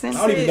podcasting?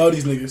 I don't even know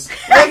these niggas.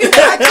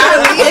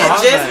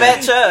 Just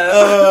met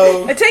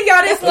Chubb. it take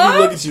y'all this Let me long?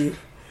 look at you.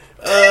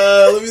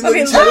 Let me look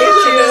Okay, at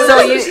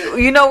look you. at you. So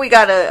you know we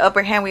got an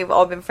upper hand. We've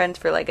all been friends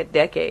for like a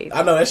decade.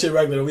 I know that shit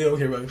regular. We don't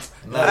care about it.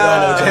 No. All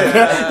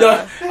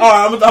right,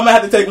 I'm gonna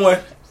have to take one.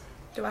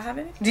 Do I have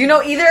it? Do you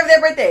know either of their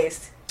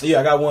birthdays? Yeah,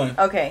 I got one.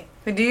 Okay.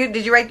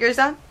 Did you write yours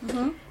down?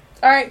 All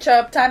right,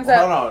 Chubb. Time's up.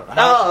 Hold on.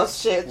 Oh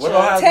shit! What do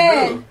I have to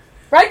 10. do?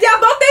 Write down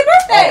both their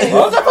birthdays.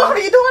 What the fuck are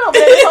you doing over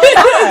there this whole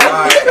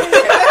time?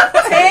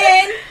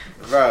 10,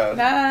 Bro.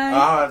 9.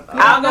 I'm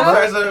not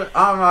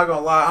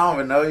gonna lie. I don't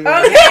even know you. Okay,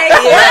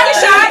 write a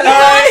shot.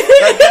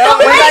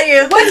 What about you?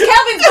 What's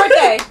Kelvin's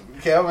birthday?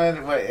 Kelvin,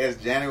 it's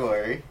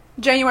January.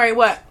 January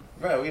what?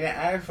 Bro, we didn't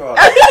ask for all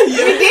that. We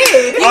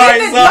did. All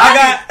right, so I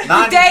got. The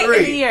day and the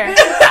 93. year.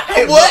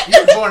 Hey, what? You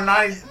were born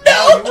 90.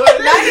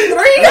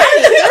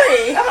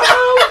 93.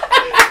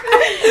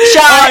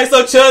 All right,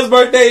 so Chubb's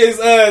birthday is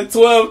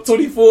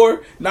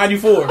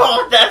 12/24/94.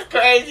 Oh, that's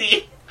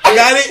crazy. I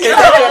got it.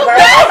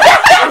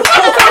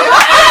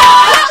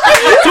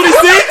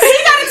 26. You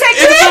gotta take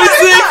Is it it.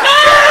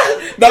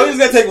 26? No, we just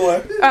gotta take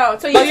one. Oh,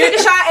 so you take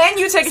a shot and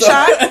you take a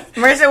shot.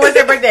 Marissa, what's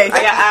their birthday?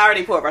 I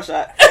already poured my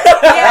shot.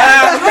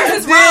 Yeah,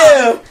 this is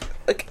wrong.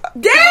 Damn.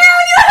 Damn,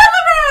 you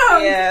hella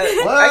wrong.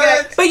 Yeah.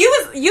 What? But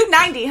you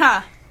 90,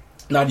 huh?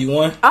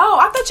 91. Oh,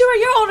 I thought you were a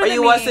year older Are than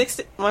you me.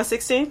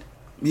 116?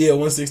 Yeah,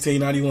 116,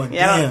 91.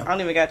 Yeah, Damn. I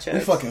don't even got We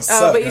Chubb. fucking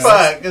suck. but you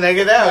guys. Fuck,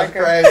 nigga, that was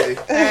crazy.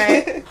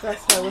 Alright.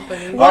 That's hella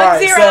funny. 1-0.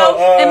 right, so,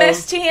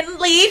 MST in the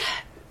lead.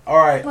 All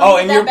right. Wanna Oh,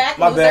 get and that you're back,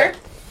 my loser? bad.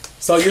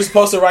 So you're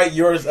supposed to write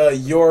yours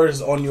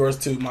on yours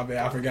too. My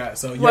bad, I forgot.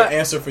 So your What?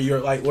 answer for your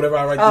whatever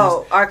I write.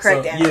 Oh, these, our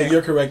correct so, answer. Yeah,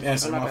 your correct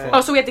answer. My My bad. fault.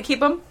 Oh, so we have to keep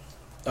them?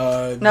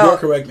 No. Your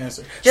correct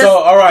answer. Just- So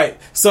all right.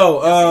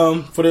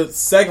 So for the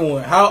second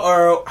one,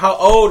 how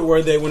old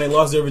were they when they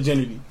lost their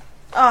virginity?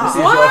 Let's see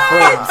if y'all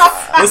friends.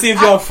 Let's see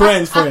if y'all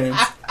friends. Age?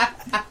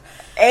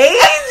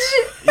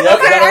 Yep, Okay, you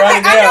gotta write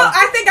it down.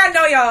 I think I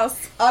know y'all's.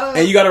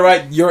 And you gotta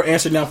write your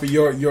answer down for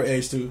your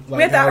age too. Like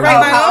We have to how write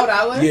old- my How old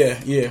I was?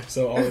 Yeah.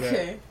 So all of that.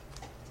 Okay.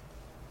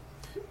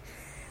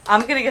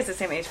 I'm gonna guess the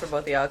same age for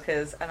both of y'all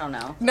because I don't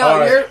know. No, All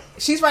right.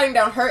 she's writing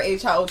down her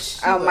age, how old she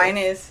Oh, was. mine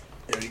is.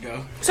 There you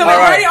go. So All we're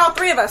right. already all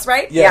three of us,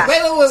 right? Yeah. Wait.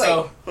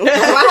 So, Do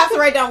I have to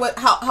write down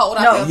how old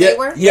I No. thought yeah, they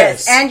were?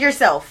 yes. And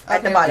yourself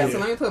at the Okay, bottom. So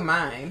let me put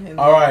mine. And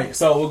All right.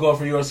 So we'll go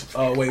for yours. Wait.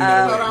 hold on,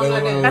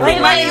 I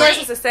think mine and yours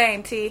is the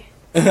same, T.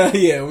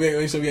 Yeah, we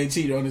ain't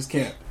cheated on this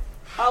camp.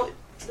 Oh,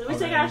 did we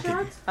take our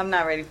shots? I'm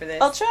not ready for this.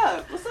 Oh,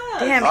 Chubb, what's up?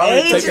 Damn,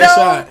 Already age Take though.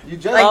 that shot. You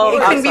just Like Oh,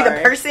 it I'm couldn't be the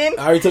sorry. person.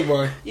 I already took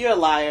mine. You're a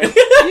liar. You're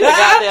a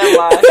goddamn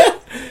liar.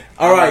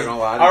 All I'm right. not gonna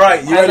lie. All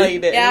right. You I know ready? you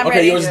didn't. Yeah, I'm Okay,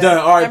 ready. yours is done.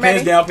 All right, I'm pins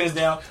ready. down, pins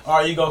down. All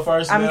right, you go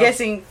first. I'm Mel.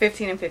 guessing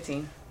 15 and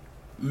 15.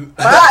 Wrong.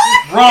 She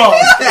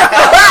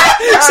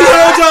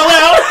heard y'all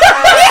out.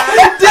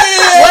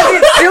 Was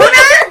it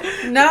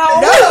sooner? No.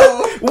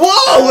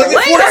 Whoa, look at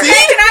Okay, 14.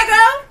 can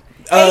I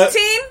go?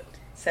 18?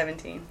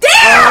 17.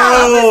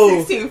 Oh,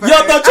 16 for y'all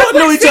her. thought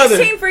y'all knew each other.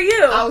 16 for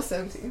you. I was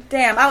 17.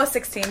 Damn, I was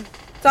 16.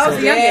 So I was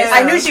the youngest.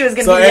 I knew she was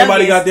gonna So be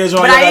everybody youngest, got theirs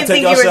wrong. but Y'all I gotta didn't take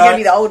think y'all you were shot. gonna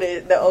be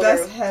the older.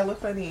 That's hella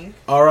funny.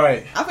 All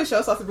right. I for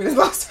sure saw Sabrina's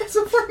lobsters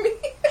before me.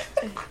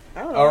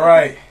 All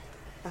right.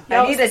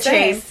 I need a the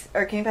same. chase.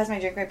 Or can you pass my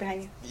drink right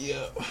behind you?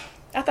 Yeah.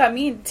 I thought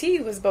me and T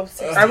was both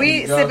 16. Are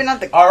we Go. sipping out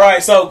the? All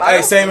right. So, Bottle?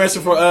 hey, same answer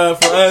for us.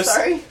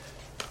 Sorry.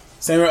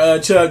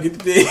 Same Chubb, get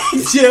the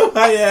thing. Chill,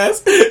 my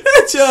ass.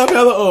 Chubb,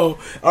 hella old.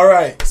 All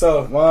right.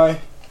 So, mine.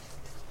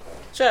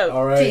 Chubb.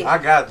 All right. Tea. I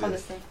got On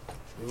this. this thing.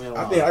 Leave me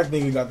I alone.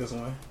 think we got this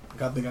one.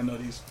 I think I know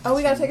these. Oh,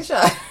 we gotta take a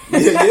shot.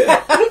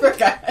 Yeah. I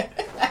forgot.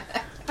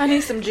 I need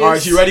some juice. All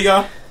right, you ready,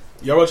 y'all?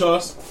 Y'all roll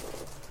yours?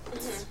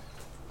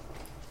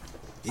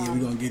 Yeah, we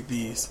gonna get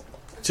these.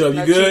 Chubb, you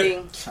No good?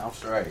 cheating. I'm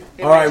straight.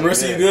 All right,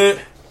 Marissa, you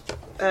good?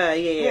 Yeah.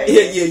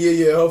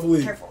 Yeah.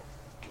 Hopefully. Careful.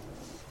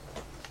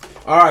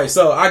 All right,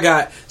 so I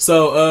got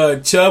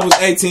Chubb was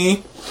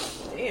 18.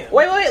 Damn.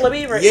 Wait. Let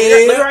me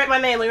write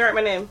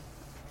my name.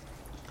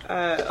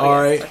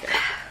 All right. Okay.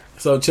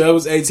 So Chubb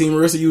was 18.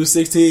 Marissa, you was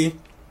 16.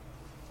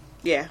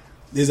 Yeah.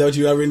 Is that what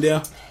you got written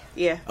down?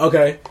 Yeah.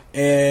 Okay,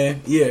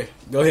 and yeah,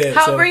 go ahead.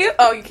 How So, old were you?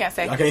 Oh, you can't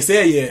say. I can't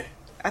say it yet.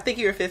 I think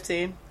you were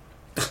 15.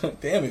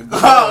 Damn it!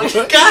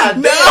 Oh, God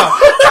no. Wait,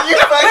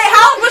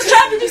 how old was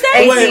Chubb? Did you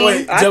say? 18.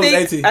 Wait. Chubb was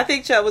 18. I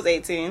think Chubb was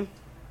 18.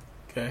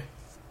 Okay.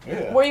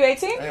 Yeah. Were you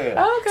 18? Yeah.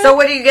 Oh, okay. So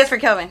what do you guess for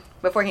Kelvin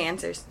before he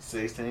answers?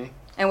 16.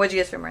 And what'd you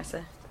guess for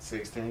Marissa?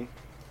 16.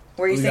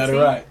 Were you We 16? got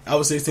it right. I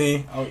was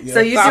 16. Oh, yeah. So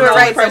you So two I'm were the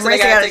right. only So person that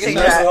Marissa got got to to take take a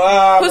that.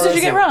 shot. Who did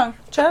you get wrong?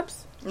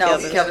 Chubbs? No,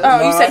 Kelvin. Kelvin. Oh,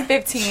 you Nah. said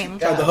 15.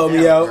 Tried to hold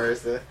me out.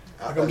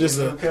 I'm just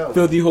a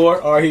filthy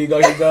whore. All right, here you go.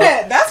 That's what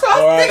I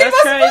All was right. thinking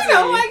That's about crazy.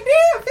 I'm like,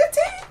 damn,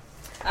 15?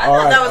 I All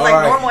thought right, that was all like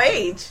right. normal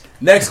age.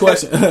 Next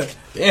question.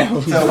 Damn.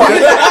 Where?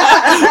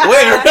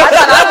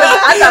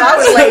 I thought I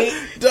was late.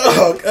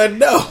 Dog,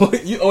 no.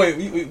 You,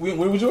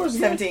 when was yours?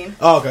 Again? 17.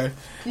 Oh, okay.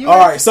 All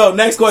right. So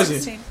next question.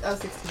 16. I was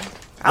 16. This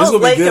I was will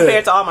be late good.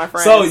 compared to all my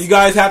friends. So you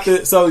guys have to.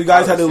 Oh,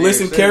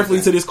 listen serious, carefully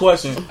serious. to this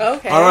question.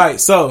 Okay. All right.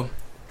 So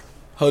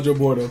hold your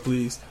board up,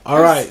 please. All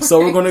right. So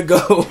we're gonna go.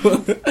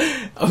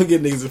 I'm gonna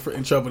get niggas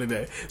in trouble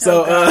today.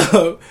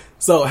 So,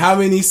 so how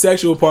many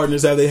sexual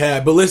partners have they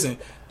had? But listen,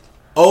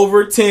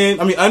 under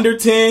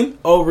 10,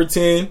 over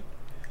 10,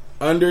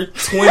 under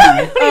 20,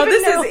 Oh,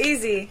 this is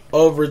easy.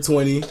 over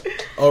 20,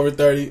 over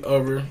 30,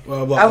 over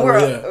blah blah. I Over, were,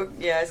 yeah.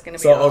 yeah, it's gonna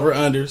be So all- over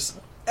unders,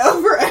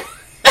 Over.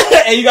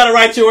 and you gotta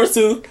write yours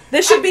too.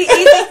 This should be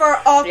easy for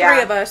all Yeah,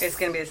 three of us. It's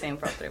gonna be the same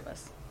for all three of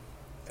us.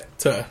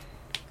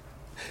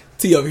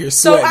 T over here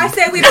So sweating. I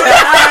say we put.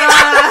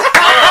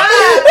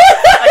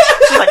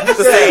 She's like, it's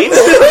the same.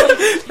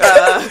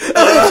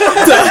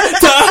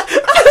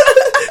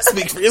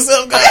 Speak for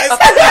yourself, guys.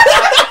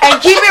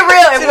 And keep it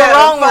real. If we're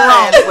wrong, we're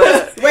wrong.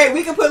 But Wait,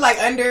 we can put like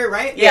under,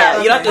 right? Yeah,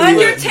 you don't have to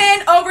Under Yeah.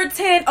 10, over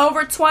 10,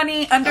 over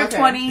 20, under Okay.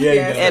 20. Yeah, you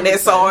Yeah, go. and then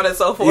so on and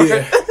so forth.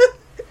 Yeah.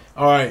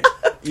 All right,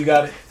 you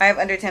got it. I have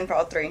under 10 for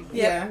all three.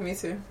 Yeah, me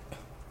too.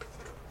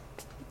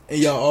 And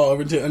y'all all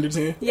over 10, under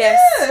 10. Yes.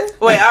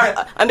 Wait,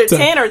 under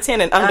 10 or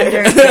 10 and under?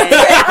 Under 10. Under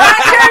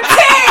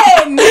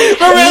 10!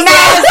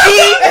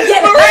 Nasty!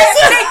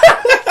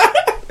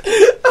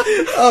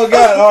 Oh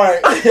God! All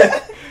right.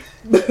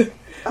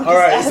 All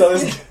right. So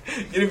let's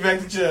get it back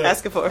to Chubb.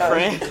 Asking for a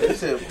friend. This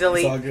shit. It's all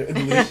Delete. good.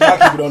 I'll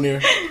keep it on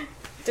there.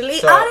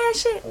 Delete So- all that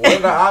shit. What are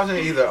the options?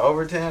 Either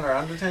over 10 or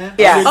under 10?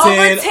 Yeah. Under Over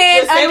 10. 10,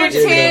 say under what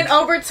you 10, think.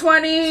 over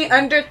 20,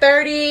 under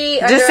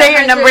 30. under Just say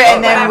your 100, number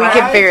and then we whatever.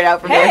 can figure it out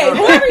from Hey, there.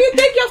 whoever you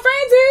think your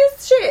friends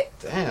is, shit.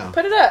 Damn.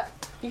 Put it up.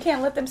 You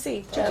can't let them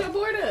see. Put your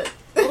board up.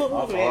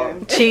 Oh,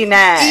 man. Cheating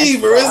ass. Hey,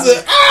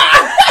 Marissa.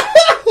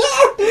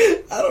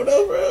 I don't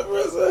know,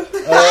 Marissa.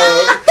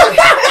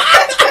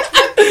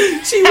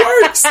 She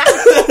works.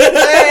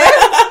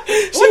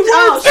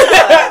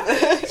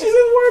 She's a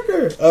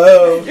worker.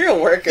 You're a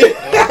worker.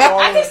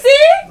 I can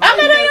see. I'm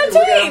not on your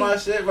Look at team. my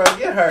shit, bro.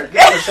 Get her.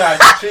 Get her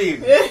shot. She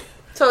cheating.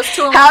 So it's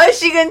 2 How is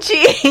she gonna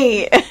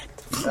cheat?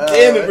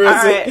 Damn it, All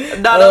Marissa. right.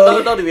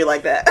 No, don't do me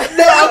like that.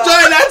 No, I'm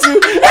trying not to.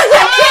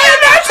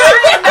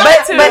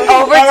 But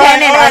over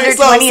 10 and under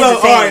 20 is the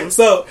All same. right,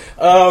 so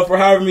for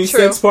however many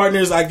sex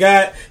partners I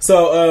got,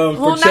 so well,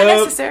 for not Chubb,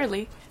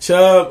 necessarily.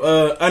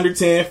 under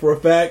 10 for a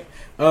fact.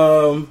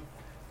 Marissa,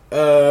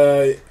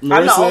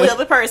 I'm the only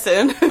other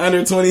person.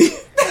 under 20.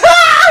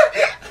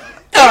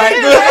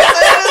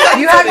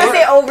 You have to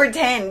say over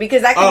 10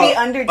 because that could be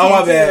under 10 oh,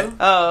 my too. bad.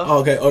 Oh.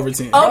 Okay, over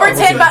 10. Over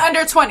 10, but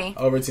under 20.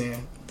 Over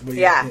 10. But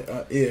Yeah.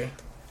 yeah.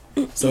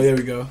 So there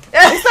we go.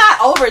 It's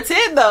not over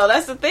 10, though.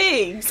 That's the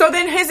thing. So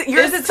then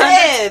yours It's is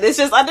 10. 10. It's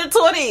just under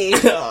 20. Yeah,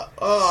 so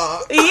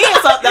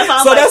that's how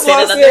I'm So like that's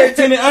why I 10 and said under.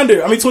 10 and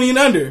under. I mean 20 and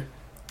under.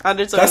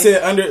 Under 20. I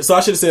said under, so I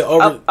should have said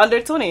over.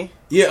 Under 20.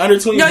 Yeah, under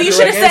 20. No, is you the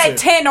should have correct said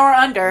answer. 10 or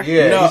under.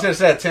 Yeah, No. you should have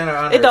said 10 or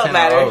under. It don't 10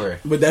 matter. Or over.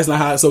 But that's not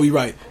how, so we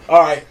right.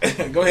 All right,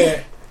 go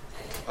ahead.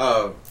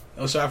 Oh,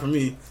 No shot for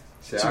me.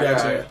 shit. What you I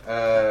got,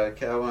 got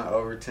Kelvin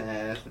over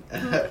 10.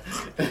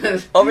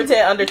 Over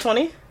 10, under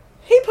 20?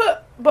 He put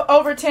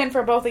over 10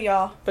 for both of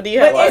y'all. But do you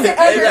have But is it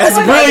under That's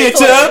 20? brilliant,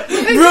 Chubb.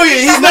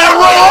 Brilliant. He's not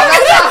wrong.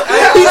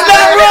 He's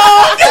not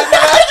wrong.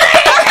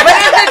 But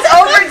it's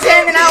over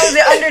 10 and I was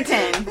under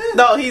 10.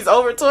 No, he's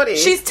over 20.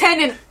 She's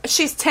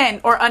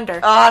 10 or under.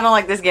 Oh, I don't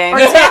like this game. Or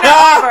 10 or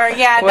over.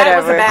 Yeah, that was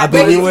Whatever. a bad I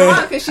think we game. win.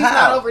 Because she's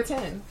not over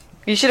 10.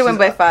 You should have went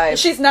by 5.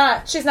 She's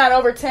not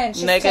over 10.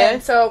 She's Nigga.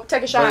 10. So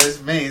take a shot. But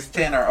it means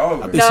 10 or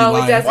over. think she No, it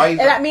lying. doesn't. Why And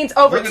you- that means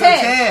over Look at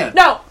 10. the 10.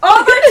 No,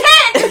 over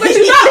 10 is what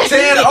you know.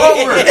 10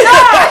 over.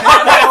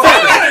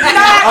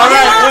 All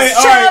right, wait,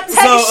 all right. Take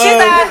a shit So,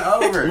 back.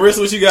 Over. Marissa,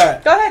 what you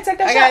got? Go ahead, take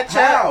that I shot. got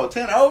Chuck. How?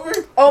 10 over?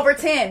 Over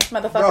 10,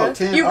 motherfucker. Bro,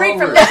 10 you read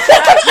over. from left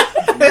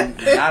to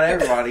right. Not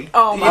everybody.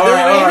 Oh my All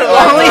right, all right,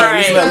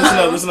 God.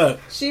 all right. Listen up.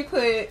 She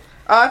put...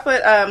 I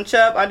put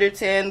Chubb under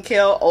 10,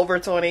 Kill over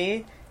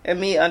 20, and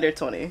me under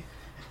 20.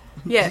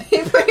 Yeah.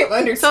 He put him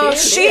under 10. So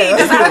she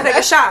does not have to take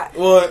a shot.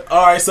 Well,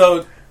 all right,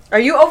 so, Are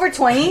you over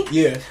 20?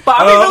 yeah. But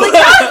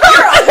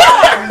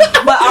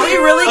are we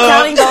really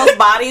counting those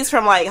bodies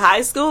from like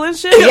high school and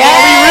shit?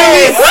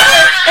 Yes!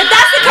 If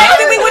that's the case,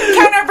 then we wouldn't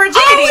count our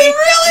virginity.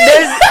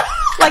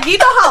 Like, you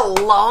know how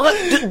long?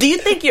 Do you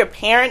think your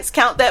parents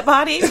count that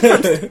body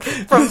from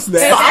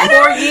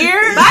sophomore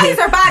year? Bodies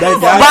are bodies. That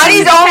guy-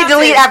 Bodies only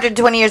delete after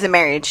 20 years of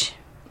marriage.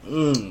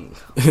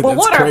 Well,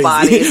 what are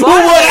bodies?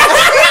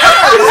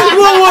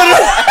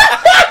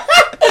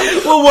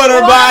 What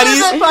are bodies?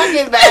 Doesn't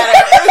fucking matter.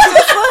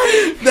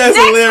 That's Next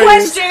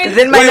hilarious. question.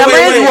 Then my number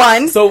is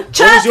 1. So, what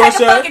Chuck, was your take a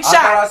shot? fucking I thought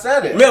I shot.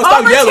 said it. Mel,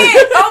 stop Over yelling.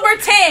 10.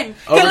 Over 10.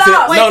 Over Get 10.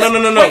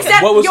 lost. No.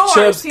 Except What was yours.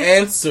 Chubb's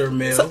answer,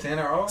 Mel? 10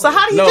 or over. So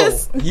how do you No,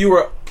 just... you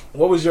were.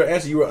 What was your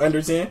answer? You were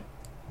under 10.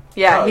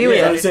 Yeah, he was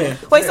Yeah, under under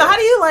 10. Wait, so how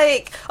do you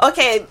like...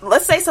 Okay,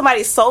 let's say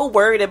somebody's so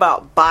worried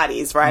about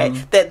bodies, right?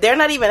 That they're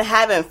not even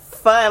having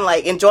fun,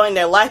 like, enjoying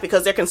their life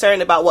because they're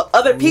concerned about what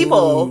other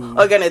people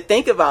are going to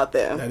think about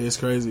them. That is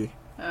crazy.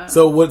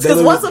 So what?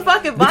 Because what's a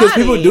fucking body? Because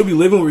people do be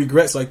living with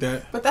regrets like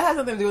that. But that has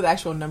nothing to do with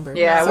actual number.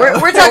 Yeah, So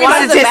we're talking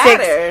why does it statistics.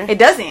 matter? It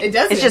doesn't. It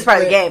doesn't, It's just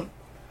part of the but- game.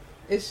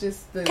 it's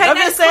just the... Okay, I'm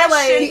next just saying,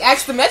 question. He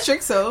asked the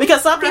metric, so...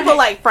 Because some people, Right.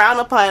 like, frown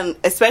upon,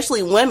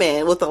 especially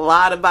women, with a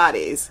lot of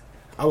bodies.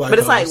 I like But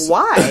it's like, those.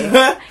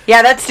 why?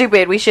 Yeah, that's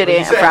stupid. We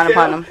shouldn't frown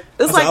upon them.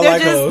 It's I like said, I they're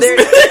like just... those.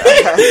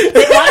 They're,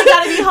 they only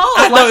gotta be hoes.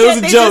 I know Why it was can't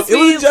a they joke. just It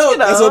was be, a joke. you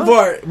know, That's one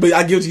part. But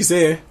I get what you're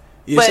saying.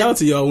 Yeah, But- shout out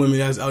to y'all women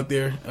that's out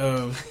there.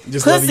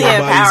 Just Pussy loving your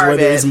bodies,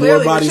 whether it's empowerment. more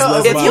Clearly, bodies, show less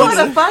us. If bodies. you want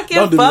to fucking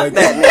Don't do me fuck like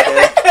that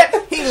nigga.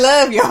 He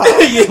love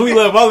y'all. Yeah, we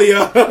love all of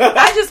y'all.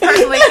 I just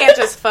personally can't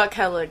just fuck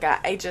hella guy.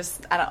 I have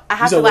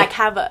said to like what?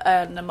 have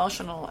an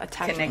emotional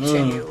attachment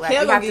Connection. to you. Like,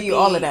 He'll we have give to you be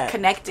all of that.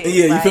 connected. Yeah,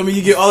 you like, feel me?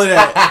 You get all of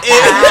that.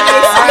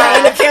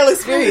 In the kill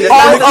experience.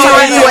 All You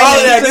get all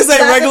of that. This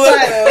ain't regular.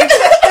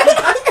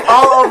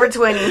 All over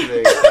 20.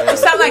 You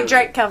sound like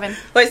Drake, Kelvin.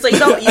 Wait, so you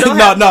don't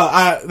No,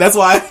 have... that's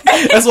why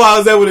I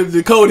was able to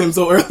decode him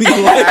so early.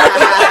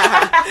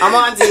 I'm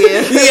on to you.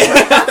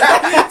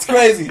 Yeah, it's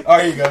crazy. All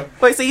right, here you go.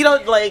 Wait, so you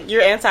don't, like,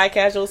 you're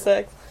anti-casual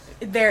sex?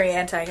 Very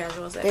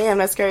anti-casual sex. Damn,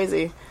 that's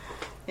crazy.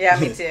 Yeah,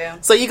 me too.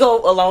 So you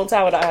go a long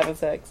time without having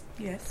sex?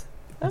 Yes.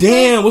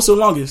 Damn, what's the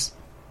longest?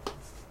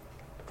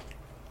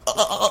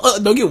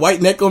 Don't get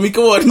white neck on me.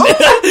 Come on.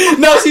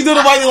 No, she did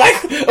the white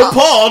like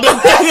appalled.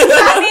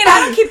 I mean,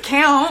 I don't keep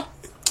count.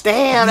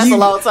 Damn, that's a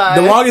long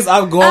time. The longest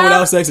I've gone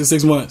without sex is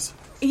 6 months.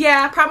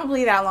 Yeah,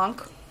 probably that long.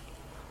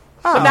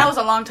 Oh. But that was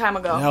a long time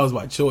ago. That was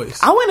my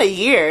choice. I went a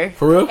year.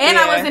 For real? And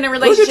I was in a Look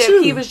at relationship.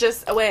 you. He was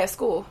just away at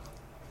school.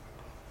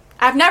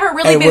 I've never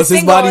really Hey, been was his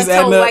single bodies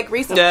until adding up? like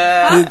recently.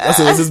 Yeah. I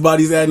said, was his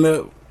body's adding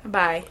up?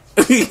 Bye.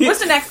 What's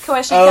the next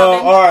question,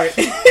 Kelvin? All right.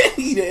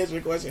 You didn't answer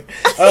the question.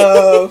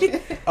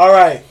 All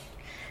right.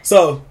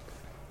 So,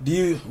 do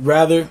you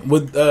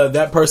would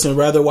that person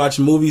rather watch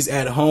movies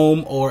at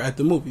home or at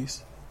the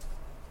movies?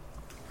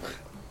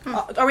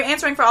 Are we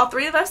answering for all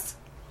three of us?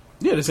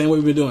 Yeah, the same way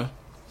we've been doing.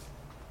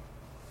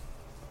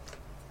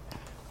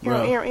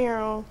 Bro.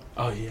 Ew.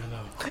 Oh, yeah,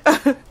 I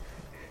know.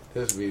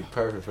 This would be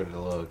perfect for the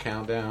little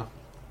countdown.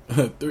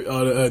 Three,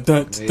 dun,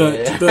 dun,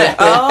 Yeah. dun.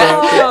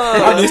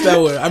 Oh. I missed that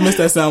word. I missed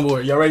that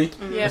soundboard. Y'all ready?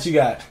 Yeah. What you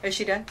got? Is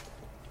she done?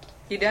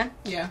 You done?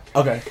 Yeah.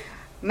 Okay.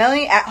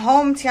 Melanie at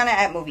home, Tiana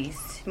at movies.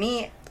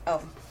 Me, I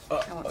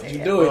won't say You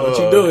that. do it. But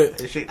you do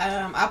it. Is she-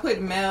 I put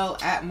Mel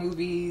at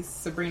movies,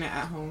 Sabrina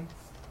at home.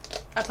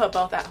 I put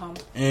both at home.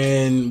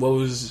 And what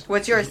was?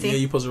 What's yours, Yeah, T?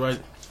 you supposed to write.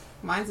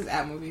 Mine's is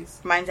at movies.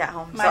 Mine's at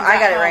home. So Mine's I at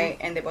got it home. right,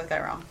 and they both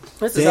got it wrong.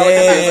 This is all the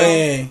time.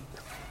 Dang.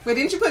 Wait,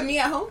 didn't you put me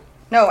at home?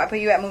 No, I put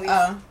you at movies,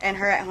 Oh. and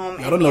her at home.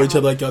 I don't know each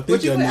other like y'all think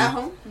Would you y'all put do. at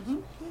home?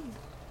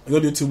 We're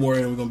gonna do 2 more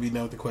and we're gonna be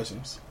done with the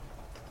questions.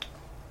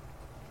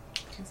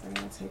 Guess I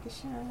gotta take a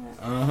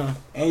shot.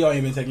 And y'all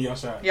ain't been taking y'all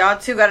shots. Y'all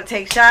two got to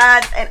take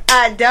shots, and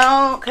I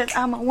don't, cause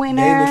I'm a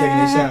winner. They ain't been taking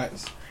their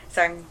shots.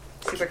 Sorry, I'm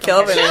super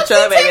Kelvin competitive. and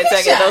Chubb ain't been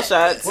taking no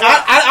shots.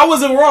 I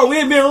wasn't wrong. We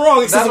ain't been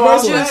wrong. It's That's the what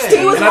first I'm one. saying.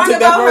 He was And I wrong took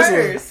that about first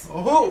one. hers.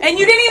 Who? And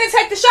you didn't even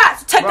take the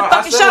shot. Take Bro, the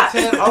fucking I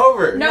said shot. 10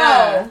 over.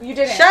 No, you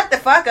didn't. Shut the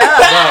fuck up.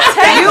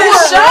 Take You the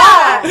were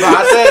shot. Bro,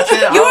 I said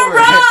 10 You over. were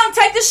wrong.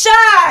 Take the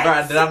shot.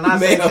 Bro, did I not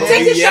say Man, 10?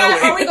 Take the yelling.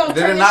 shot, or we gonna Did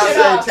turn it this not shit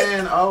say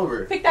off. 10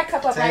 over? Pick that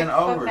cup up 10 right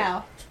over. fuck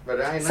now. But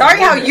I ain't Sorry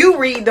not how doing you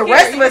read. The Here,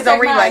 rest you of us can don't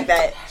take read mine. like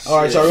that. All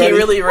right, y'all He ready?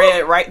 really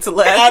read right to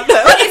left.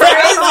 That's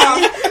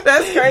crazy.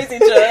 That's crazy,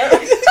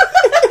 Chubb.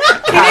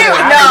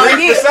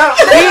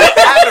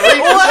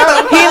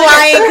 He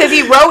lying because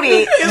he wrote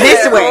it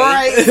this way.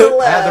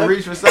 I had to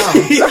reach for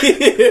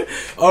something.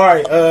 All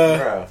right.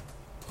 Bro.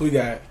 Who we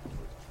got?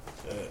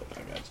 I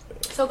got you.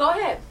 So go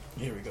ahead.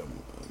 Here we go.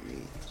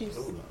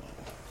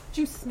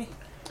 Juice me.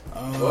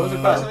 What was the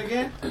question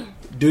again?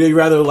 Do they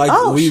rather like?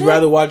 Oh, would you shit.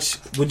 rather watch?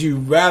 Would you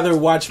rather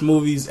watch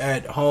movies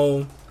at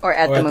home Or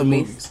at the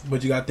movies.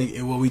 But you gotta think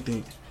what we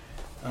think.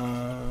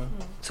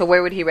 So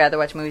where would he rather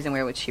watch movies and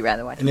where would she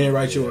rather watch And then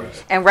write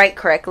yours. And write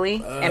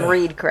correctly and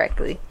read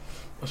correctly.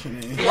 What's your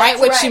name? Write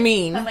what you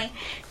mean.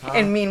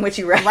 And mean what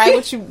you write. Write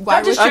what you.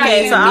 Write what you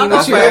Okay, mean. so I'll mean go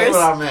what you That's first.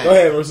 what I meant. Go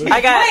ahead, Marissa.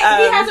 I got.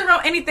 He hasn't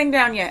wrote anything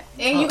down yet.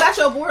 And you got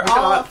your board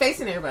all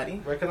facing everybody.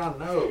 Where can I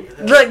know?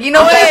 Look, you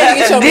know what?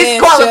 Get your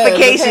man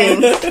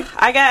Disqualification.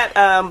 I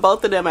got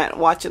both of them at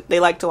watching.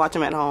 They like to watch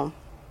them at home.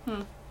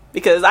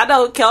 Because I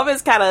know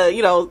Kelvin's kind of,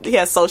 he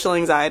has social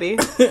anxiety.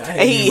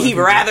 And he'd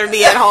rather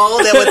be at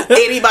home than with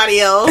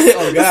anybody else.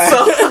 Oh God.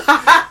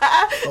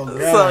 Oh God.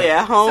 So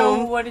yeah, So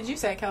home. what did you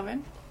say,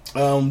 Kelvin?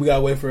 We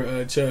gotta wait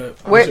for Chubb.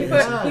 Where- He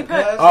put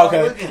Oh,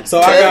 okay. So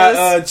I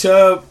got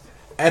Chubb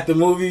at the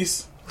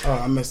movies. Oh,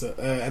 I messed up.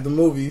 At the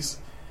movies,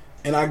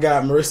 and I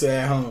got Marissa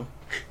at home.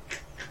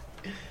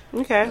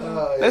 Okay,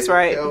 that's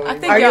right. I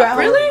think Are you y'all at home?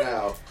 really?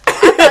 Now.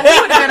 You would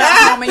have been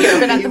at home and you would have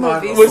been at the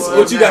movies.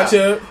 What you got,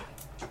 Chubb?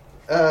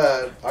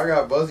 I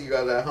got both of you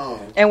guys at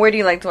home. And where do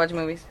you like to watch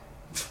movies?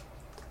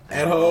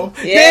 At home?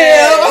 Yeah.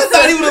 Damn, I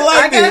thought he would have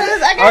liked it.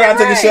 I I gotta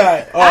take a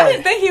shot. All I right.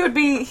 didn't think he would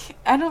be.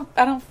 I don't.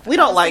 We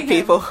don't like see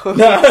him. people.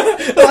 Nah.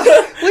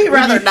 We'd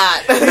rather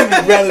not.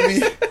 We'd rather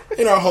be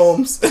in our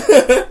homes.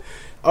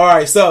 All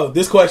right, so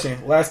this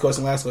question. Last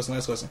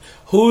question.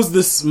 Who's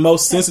the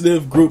most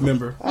sensitive group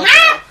member? All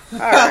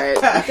right.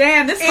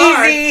 Damn, this is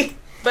hard,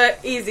 but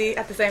easy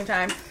at the same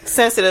time.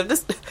 Sensitive.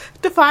 This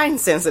define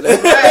sensitive.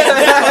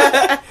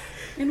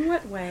 In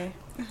what way?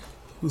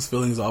 Whose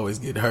feelings always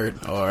get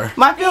hurt? Or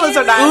My feelings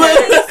are not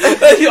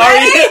hurt. you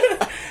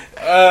already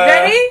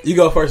Ready? You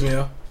go first,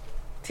 Mel.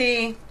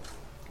 T.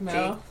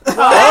 No.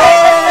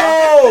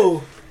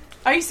 Oh,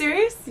 Are you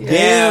serious?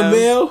 damn,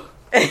 Mel.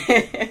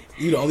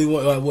 You the only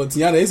one. Well,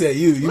 Tiana, they said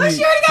you. You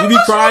be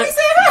crying.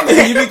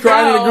 You be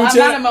crying in the No, group I'm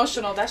chat. not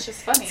emotional. That's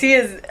just funny. T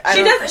is.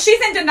 She doesn't.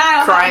 She's in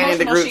denial. Crying how in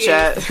the emotional group she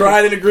chat. is.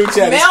 Crying in the group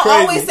chat. It's Mel crazy.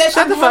 always says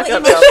Shut I'm the fuck hella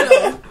up, Mel.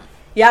 emotional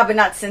Yeah, but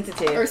not or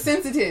sensitive.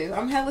 sensitive.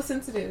 I'm hella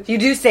sensitive. You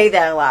do say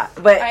that a lot,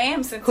 but I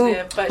am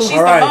sensitive, but she's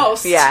All right. the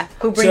most. yeah,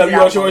 who brings Chubb, it you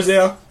out? wrote yours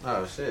down?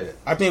 Oh shit.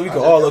 I think we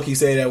could all low key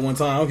say that one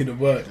time. I don't give a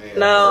butt. Yeah,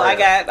 No, for I real.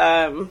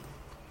 got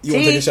You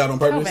want to take a shot on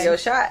purpose? Oh, Your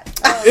shot.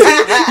 You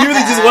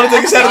really just want to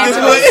take a shot at this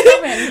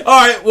point? All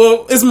right,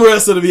 well, it's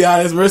Marissa, to be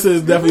honest. Marissa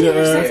is definitely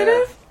the...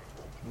 Sensitive?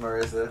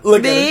 Marissa.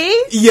 Look Me? at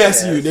it.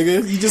 Yes, you,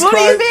 nigga. You just What do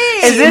cried. you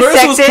mean? Is this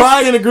Marissa was sexist?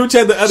 crying in the group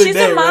chat the other She's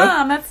day, a bro.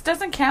 mom. That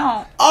doesn't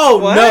count. Oh,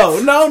 What? no.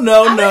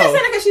 I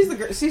think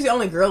because she's the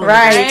only girl. In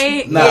Right.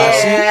 Right? Nah,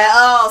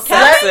 Oh,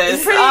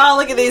 sexist. Oh,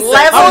 look at these. I'm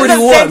levels pretty of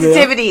warm, man.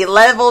 sensitivity.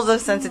 Levels of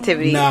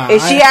sensitivity. Nah,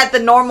 Is she at the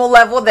normal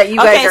level that you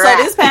Okay, guys are so at?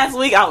 this past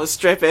week I was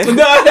stripping.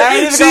 No, I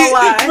ain't even she, gonna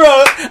lie.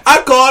 bro,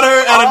 I called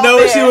her out of Oh,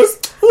 nowhere. She man. was,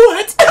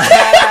 what?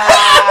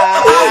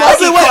 I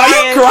said, what, are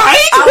you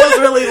crying? I was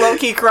really low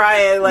key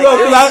crying. Like, Bro, it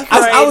 'cause was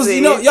I was,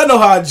 crazy. y'all know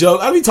how I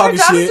joke. I be Her talking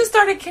daughter shit. just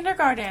started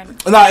kindergarten.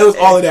 Nah, it was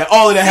all of that.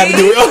 All of that had to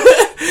do with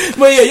it.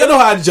 But yeah, y'all know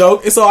how I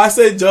joke. And so I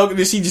said joke, and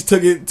then she just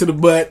took it to the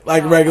butt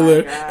like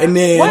regular. And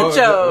then What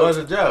joke? What was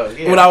a joke?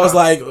 Yeah, when I was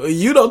like,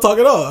 you don't talk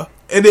at all.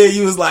 And then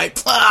you was like,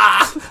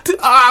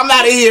 I'm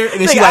out of here. And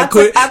then she Nigga, like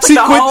quit. I took She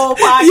the quit. whole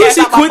podcast Yeah,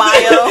 she out my quit.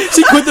 bio.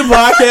 She quit the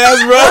podcast,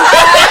 bro.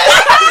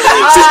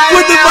 She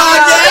quit the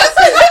podcast.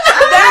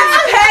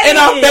 And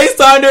I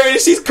FaceTimed her, and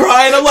she's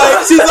crying. I'm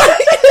like, she's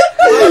like,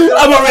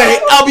 I'm alright.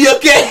 I'll be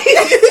okay.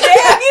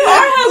 You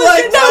are hella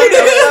Like, no,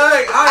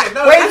 nigga. I didn't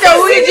know Wait, so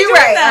who did you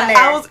write on there?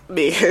 I was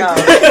me.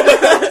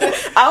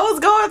 I was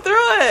going through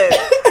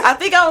it. I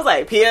think I was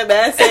like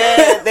PMS,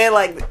 and then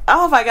like,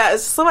 oh my god,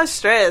 it's so much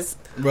stress.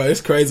 Bro,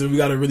 it's crazy. We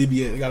gotta really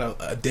we gotta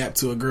adapt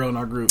to a girl in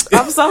our group.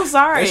 I'm so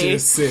sorry. That shit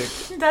is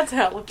sick. That's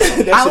hella.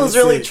 That I shit was is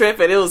really sick.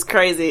 tripping. It was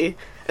crazy.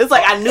 It's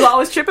like I knew I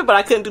was tripping, but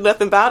I couldn't do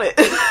nothing about it.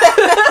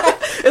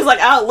 It's like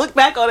I'll look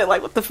back on it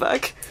like, what the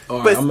fuck?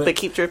 All right, But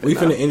keep tripping. We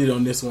though. finna end it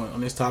on this one,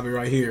 on this topic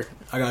right here.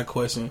 I got a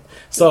question.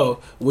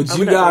 So, would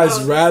you Okay.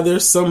 guys rather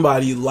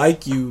somebody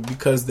like you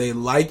because they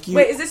like you?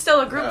 Wait, is this still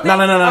a group thing? No.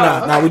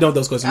 Oh, No, we don't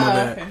those questions. My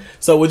bad. okay.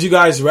 So, would you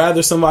guys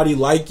rather somebody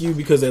like you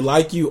because they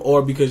like you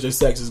or because your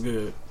sex is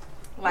good?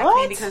 Like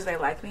What? me because they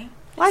like me.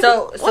 Like,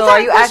 So what are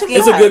type you of question asking? is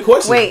It's a that? good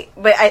question. Wait,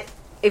 but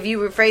if you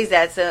rephrase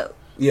that, so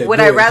Yeah, would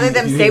go I ahead. rather You-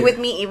 them you stay hit with it.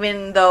 me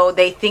even though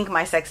they think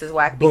my sex is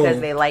whack because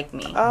Boom. they like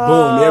me? Boom.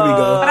 There we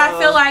go. But I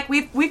feel like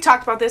we've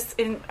talked about this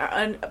in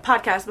a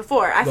podcast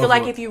before. I Go feel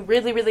like for it. if you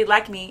really, really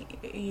like me,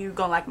 you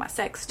gonna like my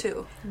sex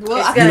too. Well,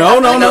 It's I- gonna- No.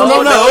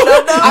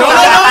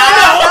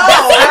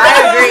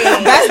 I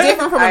agree. that's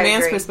different from a I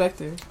man's agree.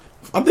 perspective.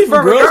 I'm thinking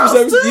For girls,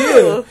 girls, sex, too.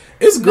 yeah.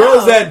 It's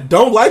girls No. that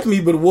don't like me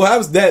but will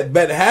have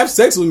have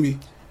sex with me.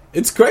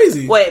 It's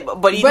crazy. Wait,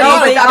 but you But don't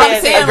no, think I'm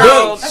that saying, a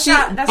girl? That's She,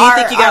 not- that's Do you not-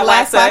 think you got our whack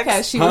last sex?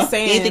 podcast, she Huh? was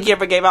saying. Do you think you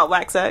ever gave out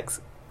whack sex?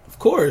 Of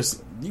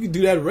course. You can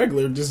do that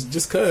regular,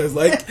 just cause.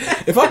 Like,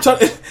 if I'm trying,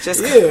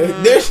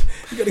 Just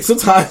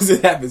sometimes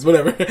it happens.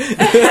 Whatever.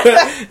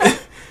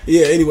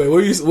 Yeah. Anyway,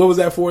 what was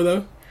that for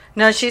though?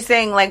 No, she's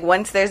saying like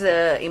once there's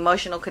a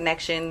emotional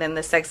connection, then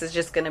the sex is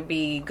just gonna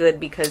be good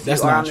because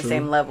That's you are not on the true.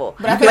 same level.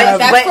 But I feel like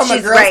that's from a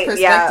she's girl's right. perspective,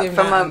 Yeah,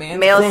 from not a a man's.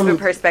 male's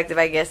perspective,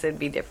 I guess it'd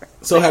be different.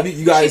 So have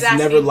you guys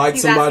never liked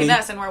he's somebody? asking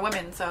us, and we're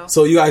women, so.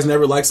 So you guys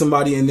never liked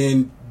somebody, and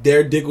then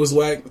their dick was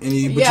whack, and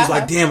you was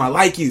like, "Damn, I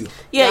like you."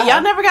 Yeah,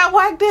 y'all never got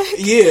whacked dick.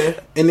 Yeah,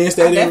 and then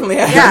stayed in. definitely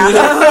have.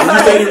 You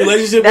stayed in a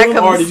relationship That with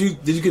him, or comes-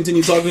 did you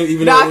continue talking to him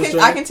even No, though it was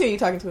straight? I continue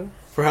talking to him.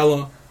 For how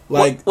long?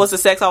 Like, Was the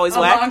sex always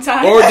A whack? long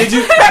time. or did you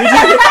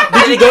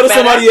go to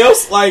somebody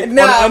else? Like,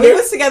 No, on we under?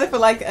 was together for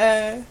like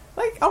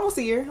almost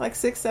a year, like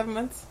 6-7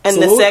 months. And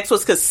So the what- sex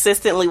was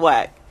consistently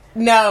whack.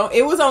 No,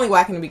 it was only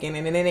whack in the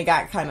beginning, and then it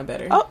got kind of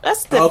better. Oh,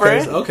 that's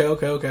different.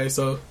 Okay.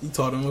 So you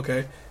taught him.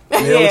 Okay.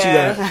 Man, what you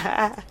got?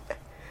 Yeah.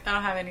 I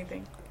don't have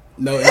anything.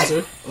 No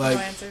answer. Like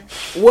No answer.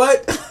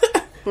 what?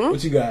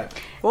 What you got?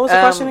 What was the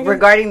question again?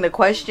 Regarding the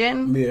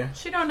question, Yeah.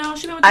 She don't know.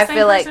 She been with the I same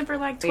feel like- person for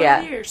like 12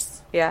 yeah.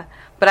 years. yeah,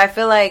 but I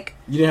feel like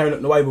You didn't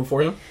have nobody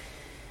before him.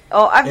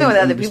 I've been with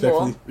And other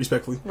people.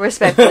 Respectfully.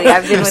 Respectfully,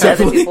 I've been with other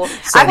Respectfully. people.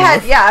 Same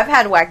I've enough.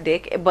 had whack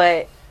dick,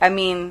 but I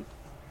mean,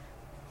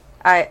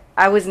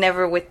 I was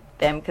never with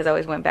them because I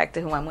always went back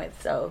to who I'm with.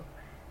 So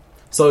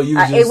So you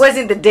just, it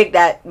wasn't the dick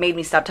that made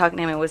me stop talking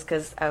to him. It was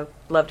because I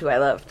loved who I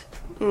loved.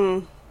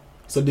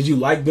 So did you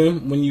like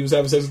them when you was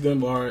having sex with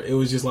them, or it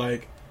was just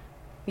like?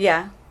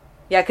 Yeah,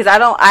 because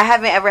I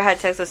haven't ever had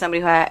sex with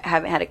somebody who I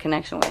haven't had a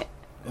connection with,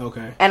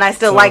 Okay. and I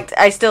still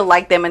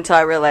liked them until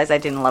I realized I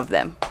didn't love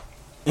them.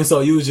 And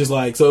so you was just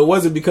like, so it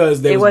wasn't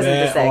because they It was wasn't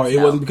the bad, sex, or it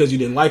no. wasn't because you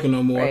didn't like them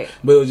no more, Right.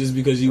 but it was just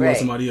because you Right. want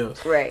somebody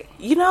else. Right.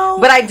 You know,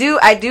 But I do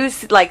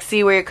like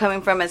see where you're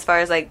coming from as far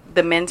as like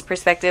the men's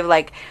perspective.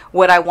 Like,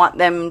 would I want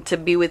them to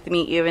be with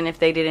me even if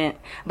they didn't?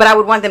 But I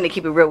would want them to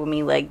keep it real with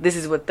me. Like, this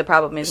is what the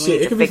problem is. We Shit, need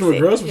it to could be fix from a it.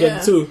 girl's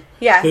perspective too.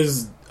 Yeah.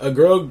 Because a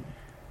girl,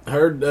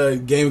 her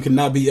game could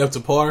not be up to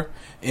par,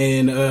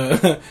 and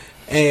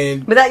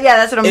But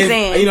that's what I'm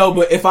saying. You know,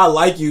 but if I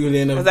like you,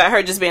 then is that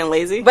her just being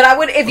lazy? But I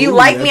would, if you Ooh,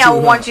 like that me, I too,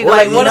 would huh? want you to Like,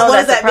 let me what know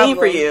does that's that a mean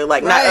for problem. you?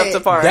 Like, not up to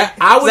par. That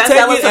I would That take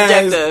sounds it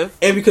as, subjective.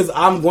 and because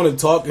I'm going to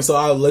talk, and so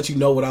I'll let you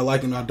know what I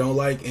like and I don't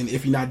like, and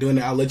if you're not doing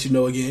it, I'll let you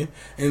know again,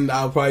 and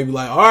I'll probably be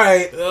like, all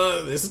right,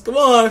 this is the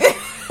one.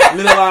 And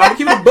then I'm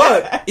keeping it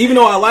buck, even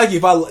though I like you.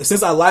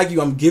 Since I like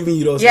you, I'm giving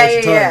you those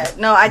extra times.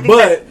 No, I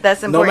think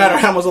that's important. No matter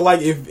how much I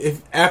like,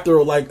 if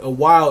after like a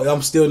while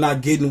I'm still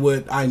not getting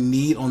what I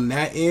need on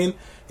that end,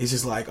 it's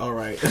just like, all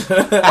right, okay,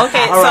 all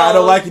right, I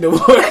don't like you no more.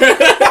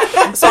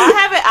 So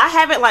I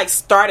haven't like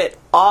started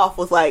off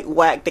with like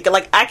whack dick.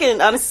 Like, I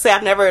can honestly say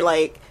I've never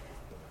like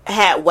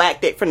had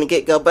whack dick from the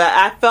get go, but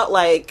I felt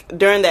like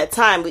during that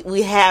time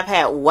we have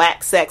had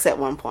whack sex at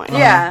one point.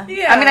 Yeah.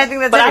 Yeah. I mean, I think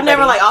that's. But I've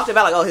never everybody. like off the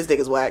bat like, oh, his dick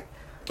is whack.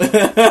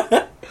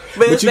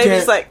 But it's you maybe can't-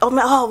 just like, oh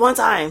man, one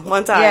time.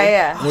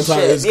 Yeah. One time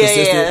Shit. it's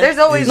consistent. There's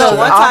always No, those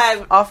one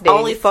time off days. I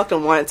only fucked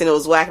him once and it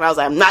was whack, and I was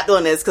like, I'm not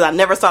doing this because I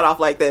never started off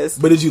like this.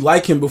 But did you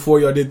like him before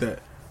y'all did that?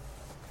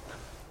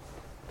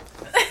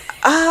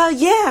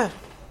 Yeah.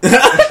 She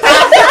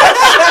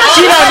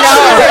don't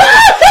know.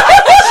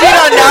 She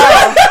don't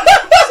know.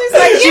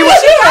 She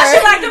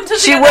liked him to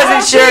She the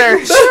wasn't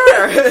sure.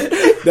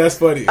 Sure. That's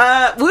funny.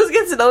 We was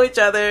getting to know each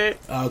other.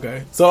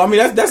 Okay, so I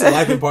mean that's a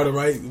liking part of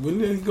right.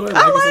 Wouldn't it go ahead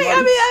and like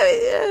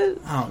somebody?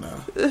 I don't know.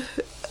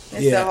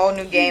 It's a whole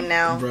new game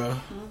now. Bro.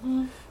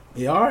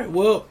 Yeah, all right.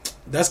 Well,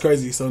 that's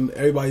crazy. So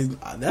everybody,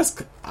 I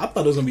thought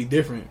it was gonna be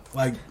different.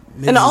 Like,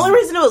 And the only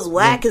reason it was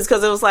whack is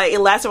because it was like, it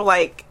lasted for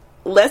like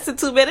less than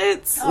 2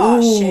 minutes.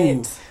 Oh,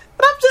 shit.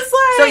 But I'm just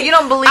like, So you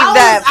don't believe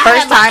that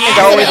first time is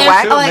always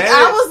whack? like,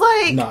 I was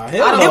like, nah,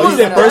 hell no. It was You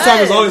said first time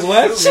is always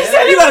whack.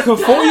 You gotta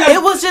conform.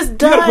 it was just You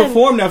gotta done.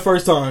 perform that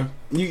first time.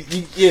 You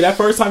that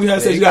first time you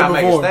had sex, you you gotta gotta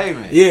make a perform.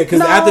 statement. Yeah, because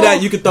No. after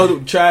that you could throw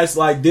the trash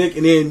like dick,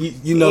 and then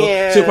you know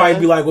Yeah. she'll probably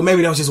be like, well,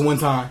 maybe that was just one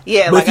time.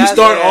 Yeah, but like if you I-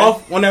 start yeah.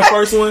 off on that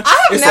first one, I have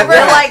it's never a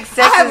wrap. like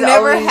sex I have is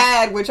never always-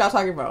 had what y'all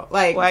talking about.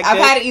 Like, Whack I've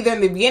dick? had it either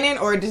in the beginning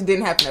or it just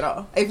didn't happen at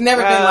all. It's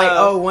never been like,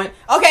 Oh. one.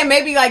 Okay,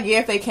 maybe like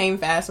if they came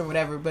fast or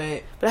whatever,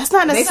 but But that's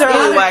not They necessarily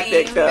still whack mean-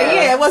 dick though.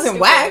 yeah, it wasn't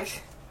Stupid.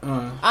 whack.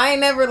 I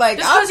ain't never like.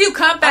 Just because you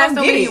come fast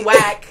don't get mean it. you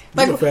whack.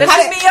 Like, You That's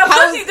fast. just me your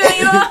pussy thing,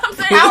 you know what I'm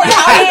saying?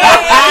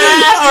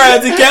 All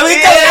right, T. Kelly.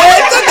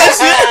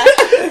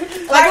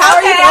 Like, how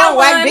are you okay, I throwing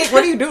whack won. dick?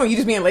 What are you doing? You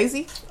just being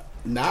lazy?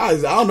 Nah, I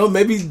don't know.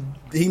 Maybe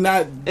he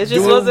not. It just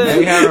doing- wasn't-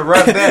 Maybe having a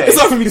rough day. It's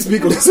hard for me to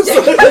speak on this. Wait,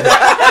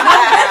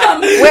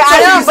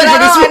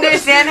 I don't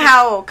understand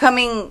how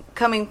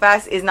coming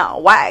fast is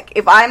not whack.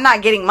 If I'm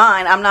not getting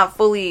mine, I'm not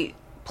fully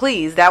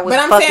pleased. That was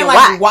But I'm fucking saying, like,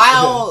 whack.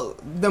 while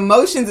the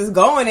motions is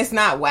going, it's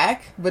not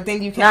whack. But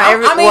then you can.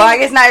 I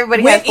guess not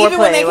everybody has foreplay. Even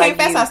when they came like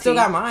fast, I still you,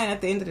 got T. mine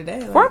at the end of the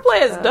day. Like,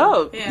 Foreplay is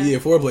dope. Yeah. Yeah,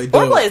 foreplay.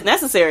 Dope. Foreplay is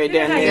necessary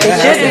during Yeah, there. It That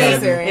has should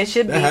to be. happen. It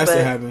should be. That has but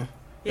to happen.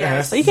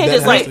 Yeah. So you can't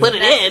just like put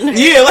it in.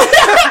 Yeah, like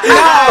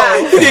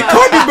get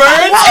carpet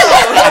burns.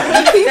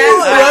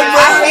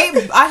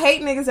 I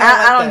hate niggas.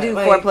 I don't do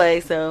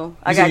foreplay, so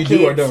I got you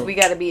do or kids. don't? We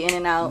got to be in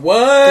and out. What?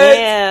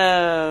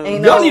 Damn.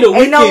 Ain't Y'all need a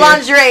ain't no weekend.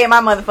 lingerie in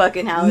my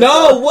motherfucking house.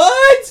 No,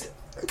 what?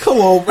 Come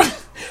on, bro.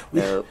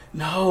 Nope.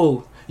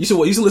 No. You should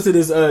listen to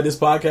this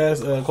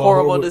podcast called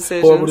Horrible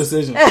Decisions. Horrible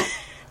Decisions.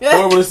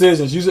 Horrible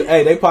Decisions. You should,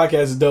 hey, they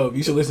podcast is dope.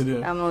 You should listen to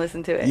it. I'm gonna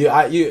listen to it.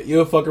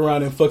 You'll fuck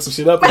around and fuck some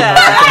shit up. Keep it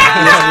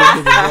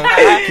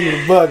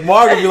a buck.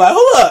 Mark will be like,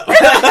 hold up.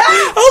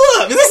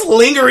 Hold up. Is this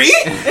lingerie?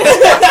 Is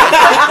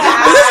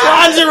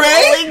this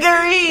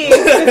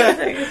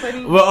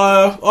lingerie?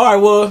 Well, all right.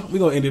 Well, we're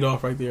gonna end it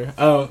off right there.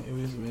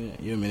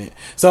 You a minute.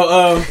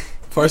 So,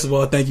 first of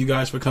all, thank you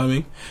guys for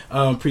coming.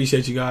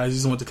 Appreciate you guys.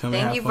 Just want to come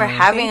and have Thank you fun. for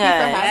having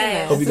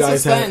us. Hope you This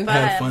guys was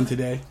had fun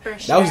today. For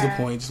That was the sure.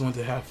 point. Just wanted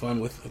to have fun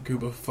with a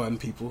group of fun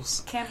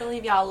peoples. Can't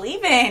believe y'all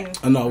leaving.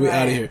 Oh no, we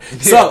out of here. Yeah,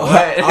 So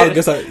right. I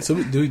guess do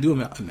we do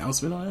an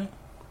announcement on that?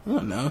 I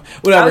don't know.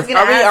 Whatever. I was gonna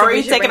ask if Are we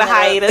we should taking bring a that up.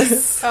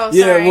 hiatus? Oh,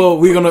 Yeah, sorry. well,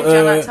 we're Did y'all not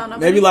gonna tell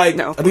nobody? maybe like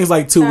No. I think it's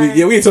like 2 Sorry. weeks.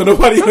 Yeah, we ain't told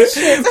nobody.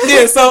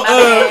 Yeah, so My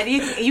bad.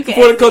 You can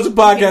For the edit Culture it.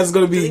 Podcast is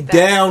gonna be delete that.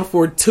 down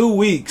for 2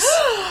 weeks.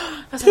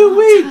 That's a 2 long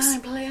weeks.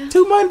 time, player.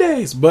 2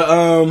 Mondays. But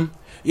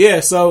yeah,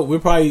 so we'll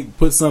probably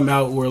put something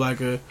out where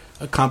like a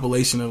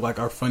compilation of like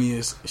our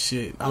funniest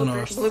shit. I don't know.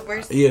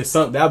 Bloopers. Yeah,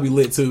 that'll be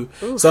lit too.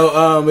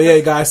 So, but yeah,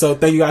 guys. So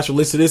thank you guys for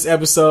listening to this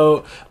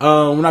episode.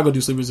 We're not gonna do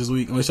sleepers this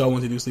week unless y'all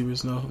want to do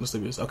sleepers. No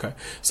sleepers. Okay.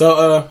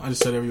 So, I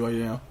just shut everybody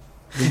down.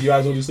 Do you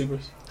guys want to do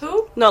sleepers?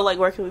 Who? No, like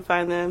where can we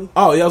find them?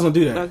 Oh, y'all was gonna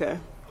do that. Okay.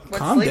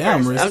 Calm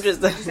down, Marissa. I'm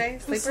just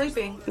Who's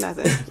sleeping?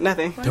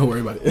 nothing. Don't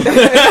worry about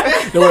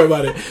it. Don't worry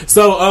about it.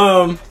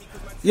 So,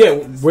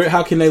 yeah,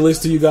 how can they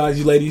listen to you guys,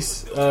 you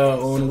ladies?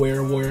 On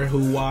where,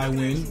 who, why,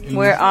 when?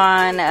 We're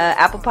on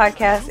Apple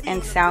Podcasts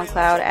and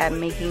SoundCloud at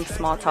Making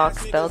Small Talk,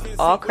 spelled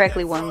all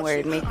correctly, one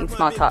word, Making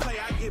Small Talk.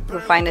 You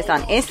can find us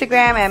on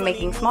Instagram at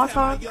Making Small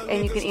Talk,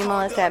 and you can email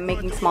us at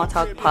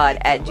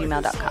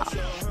makingsmalltalkpod@gmail.com.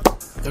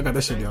 Y'all got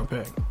that shit down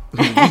packed.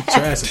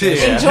 Trash.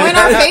 Yeah. Join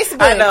our Facebook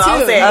I know,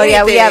 I'm too. saying. Oh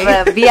yeah, we Anything.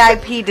 have a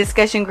VIP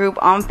discussion group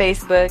on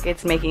Facebook.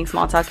 It's Making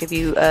Small Talk if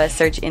you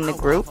search in the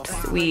groups.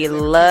 We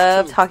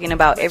love talking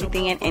about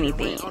everything and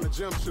anything.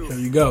 There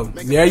you go.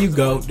 There you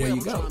go.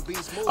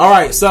 All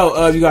right,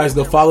 so you guys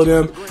go follow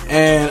them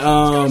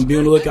and be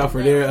on the lookout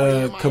for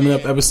their coming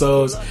up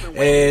episodes.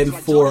 And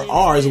for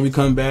ours, when we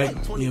come back,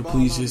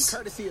 please just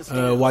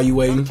while you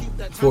waiting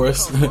for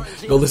us,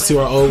 go listen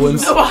to our old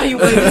ones. Why you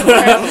waiting for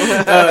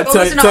it? Go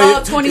listen to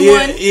all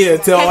 21. Yeah,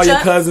 tell all Catch your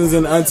up. cousins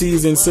and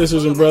aunties and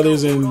sisters and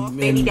brothers and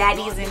Baby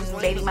daddies and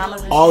baby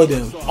mamas. And all of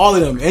them,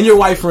 and your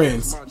white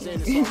friends,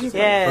 Yes.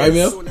 right,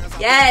 Mel?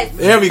 yes.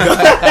 There we go.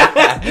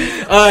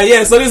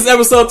 Yeah, so this is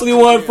episode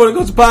 21 for the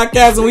Culture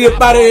Podcast, and we up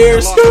out of here.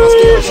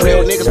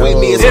 Real niggas with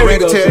me is There we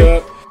go,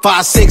 hereditary. Chuck.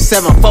 5, 6,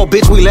 7, 4,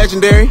 bitch, we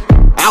legendary.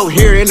 Out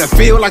here in the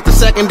field like the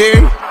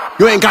secondary.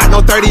 You ain't got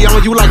no 30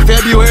 on you like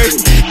February.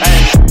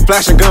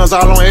 Flashing guns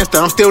all on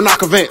Insta, I'm still not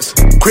convinced.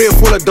 Crib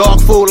full of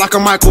dog food like a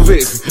Michael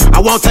Vick. I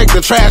won't take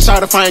the trash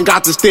out if I ain't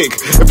got the stick.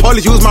 If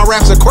police use my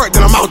raps in court,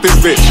 then I'm out this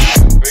bitch.